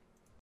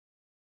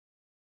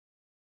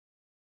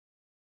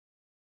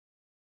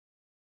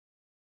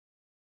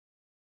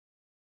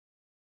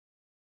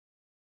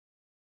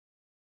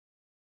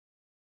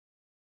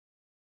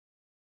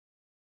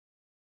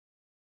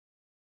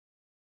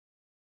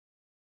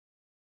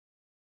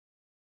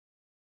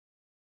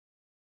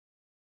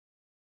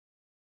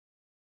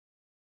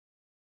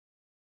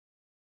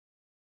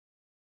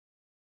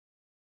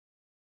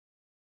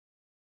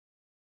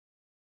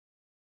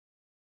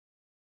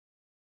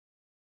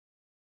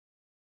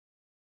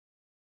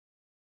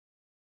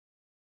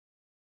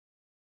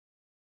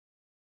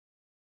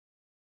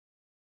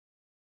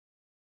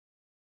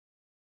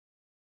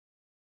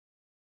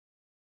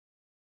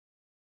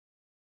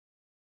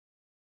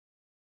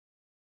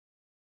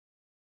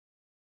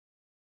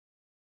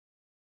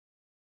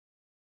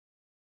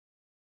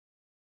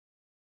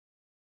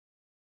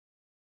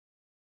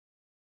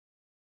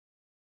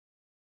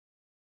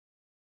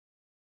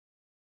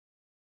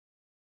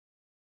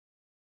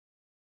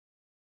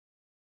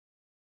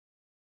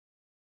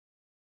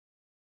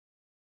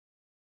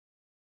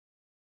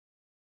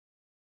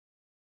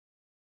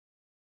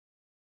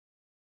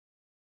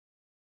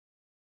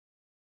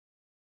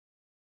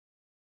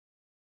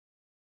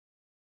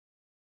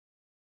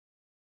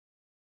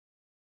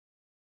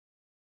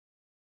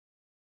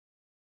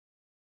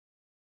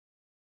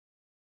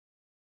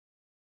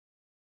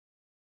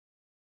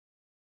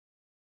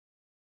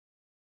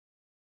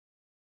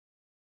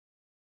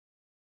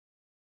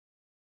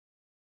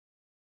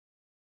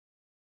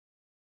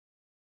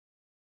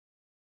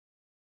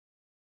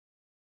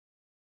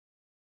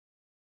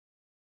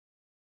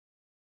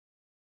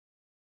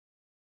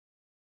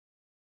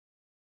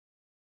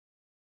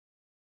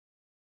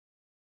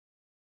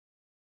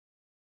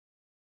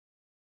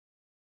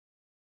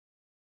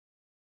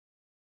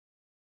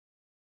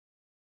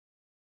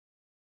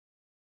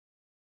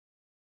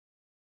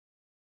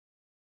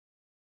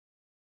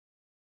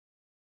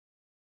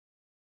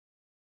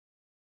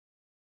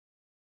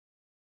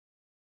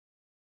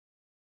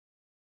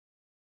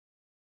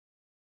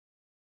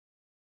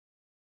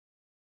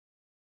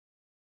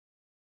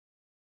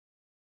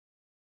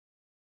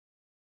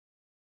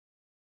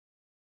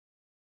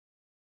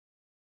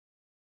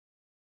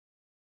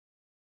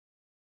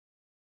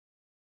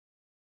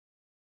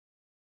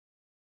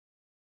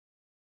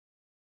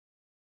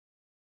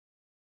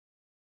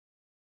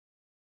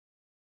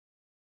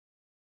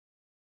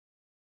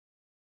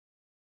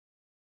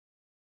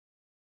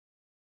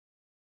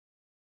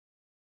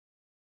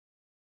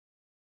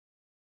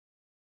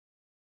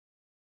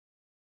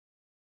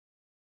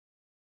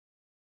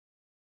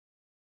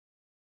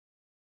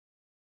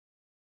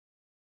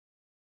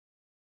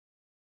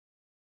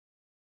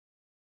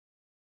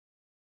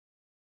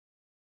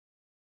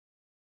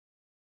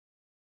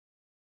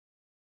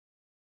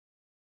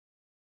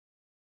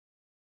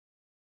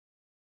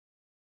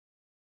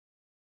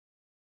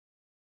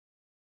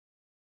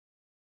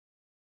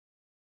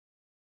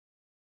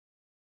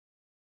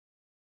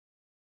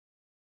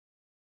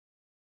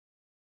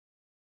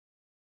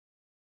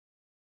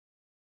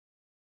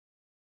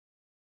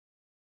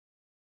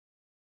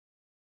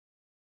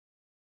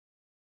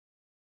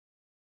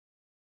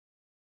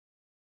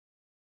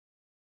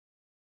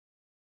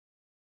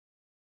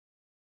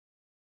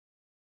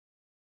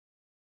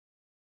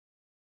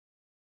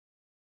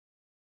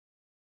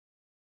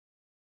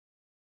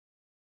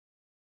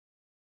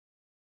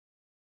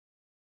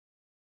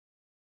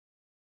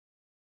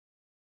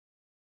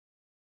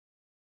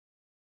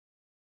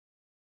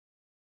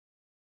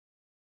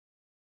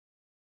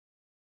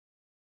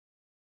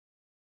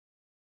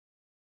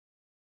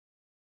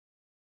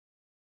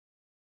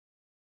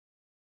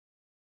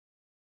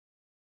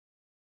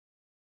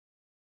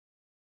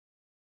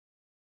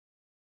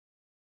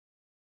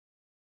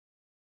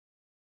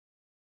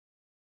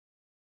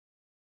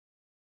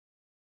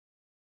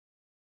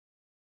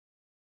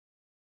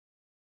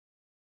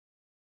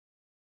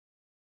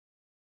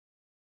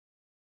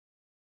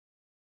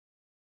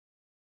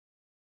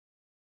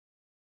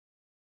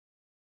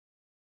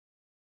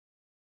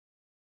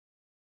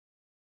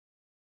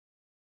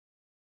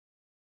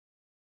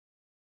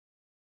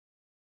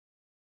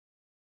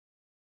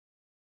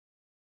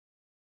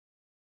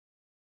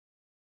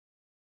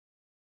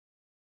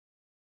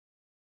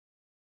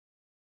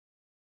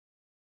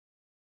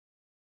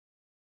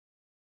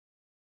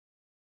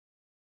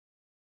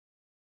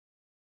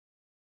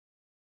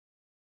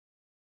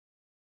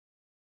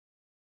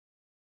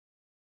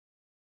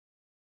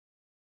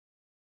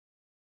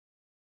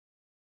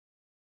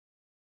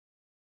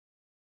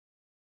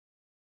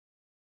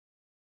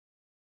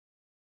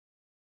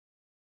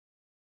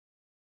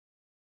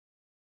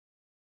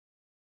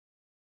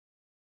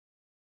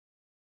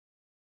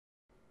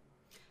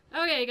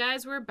 Okay,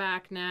 guys, we're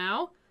back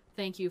now.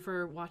 Thank you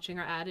for watching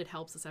our ad. It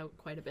helps us out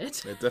quite a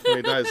bit. It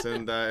definitely does,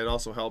 and it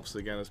also helps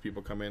again as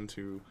people come in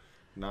to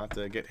not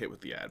get hit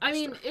with the ad. I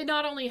mean, it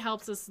not only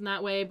helps us in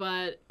that way,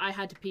 but I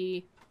had to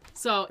pee.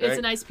 So it's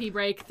a nice pee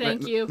break.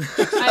 Thank you.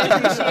 I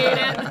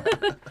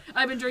appreciate it.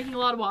 I've been drinking a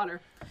lot of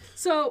water.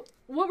 So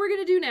what we're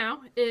going to do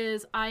now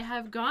is I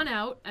have gone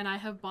out and I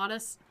have bought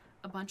us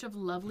a bunch of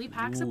lovely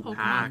packs of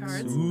Pokemon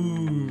cards.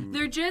 Ooh.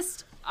 They're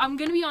just, I'm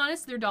going to be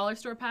honest, they're dollar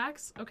store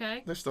packs,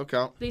 okay? They still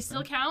count. They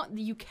still count.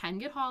 You can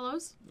get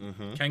holos.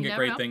 Can get never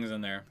great know. things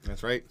in there.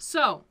 That's right.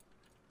 So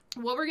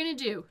what we're going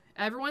to do,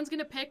 everyone's going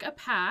to pick a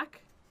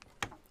pack,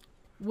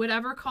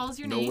 whatever calls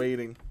your No name.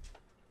 waiting.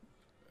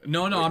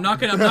 No, I'm not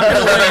gonna weigh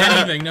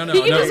anything. No.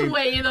 He can just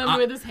weigh them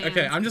with his hands.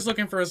 Okay, I'm just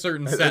looking for a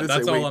certain didn't set. say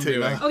That's all wait I'm till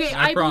doing. now. Okay,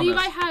 I believe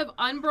promise. I have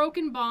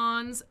Unbroken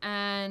Bonds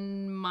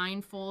and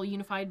Mindful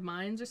Unified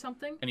Minds or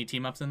something. Any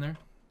team ups in there?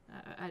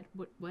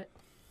 What? What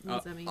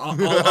does that mean? I'll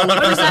look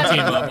for some team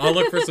up. I'll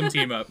look for some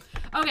team up.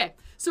 Okay,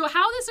 so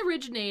how this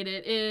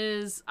originated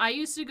is I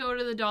used to go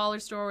to the dollar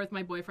store with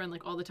my boyfriend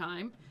like all the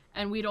time,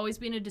 and we'd always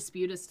be in a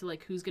dispute as to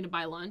like who's gonna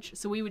buy lunch.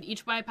 So we would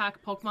each buy a pack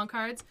of Pokemon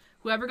cards.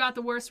 Whoever got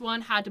the worst one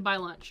had to buy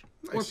lunch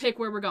or pick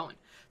where we're going.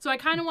 So I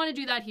kind of want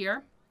to do that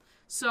here.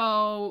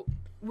 So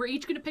we're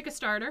each gonna pick a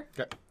starter.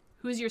 Okay.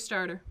 Who's your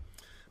starter?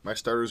 My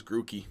starter's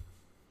Grookey.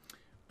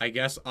 I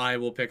guess I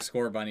will pick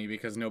Score Bunny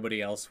because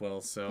nobody else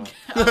will. So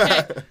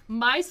Okay,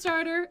 my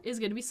starter is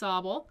going to be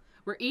Sobble.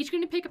 We're each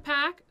going to pick a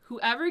pack.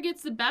 Whoever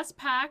gets the best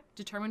pack,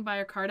 determined by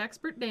our card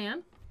expert,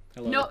 Dan.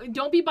 hello. No,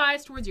 don't be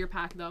biased towards your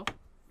pack, though.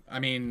 I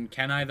mean,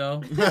 can I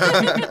though?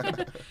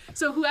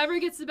 So whoever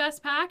gets the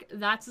best pack,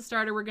 that's the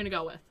starter we're going to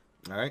go with.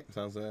 All right,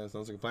 sounds like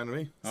a plan to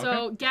me.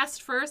 So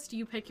guest first,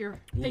 you pick your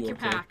okay.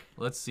 pack.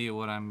 Let's see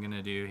what I'm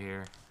gonna do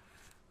here.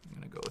 I'm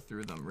gonna go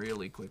through them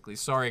really quickly.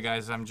 Sorry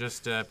guys, I'm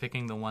just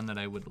picking the one that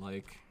I would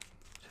like.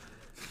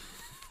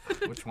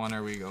 Which one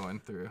are we going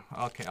through?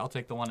 Okay, I'll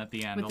take the one at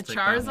the end. With I'll the take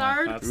that one.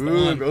 Charizard? That's the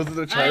Ooh, one. go to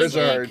the I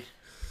Charizard. think-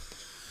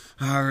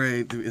 All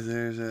right,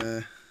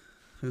 there's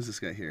who's this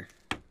guy here?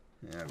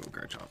 Yeah, I'll go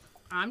Garchomp.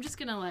 I'm just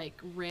going to like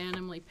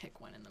randomly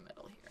pick one in the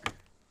middle here.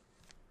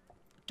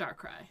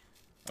 Darkrai.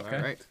 Okay.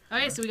 All right.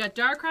 Okay, so we got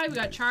Darkrai, we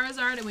got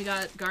Charizard, and we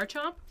got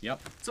Garchomp.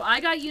 Yep. So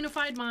I got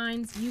Unified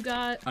Minds, you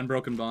got,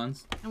 Unbroken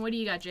Bonds. and what do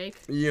you got, Jake?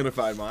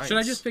 Unified Minds. Should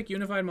I just pick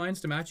Unified Minds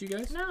to match you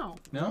guys? No.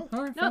 No.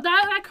 All right. No, fine.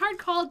 that card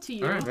called to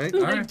you. All right, right,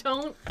 Like, all right.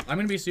 don't. I'm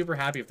gonna be super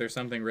happy if there's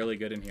something really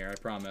good in here. I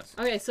promise.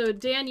 Okay, so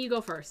Dan, you go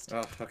first.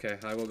 Oh, okay.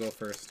 I will go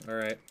first. All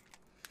right.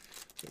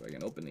 See if I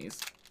can open these.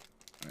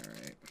 All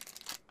right.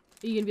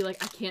 You're gonna be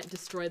like, I can't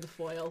destroy the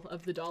foil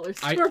of the dollar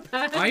store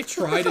pack. I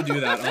try to do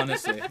that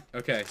honestly.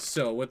 Okay,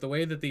 so with the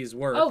way that these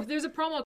work. Oh, there's a promo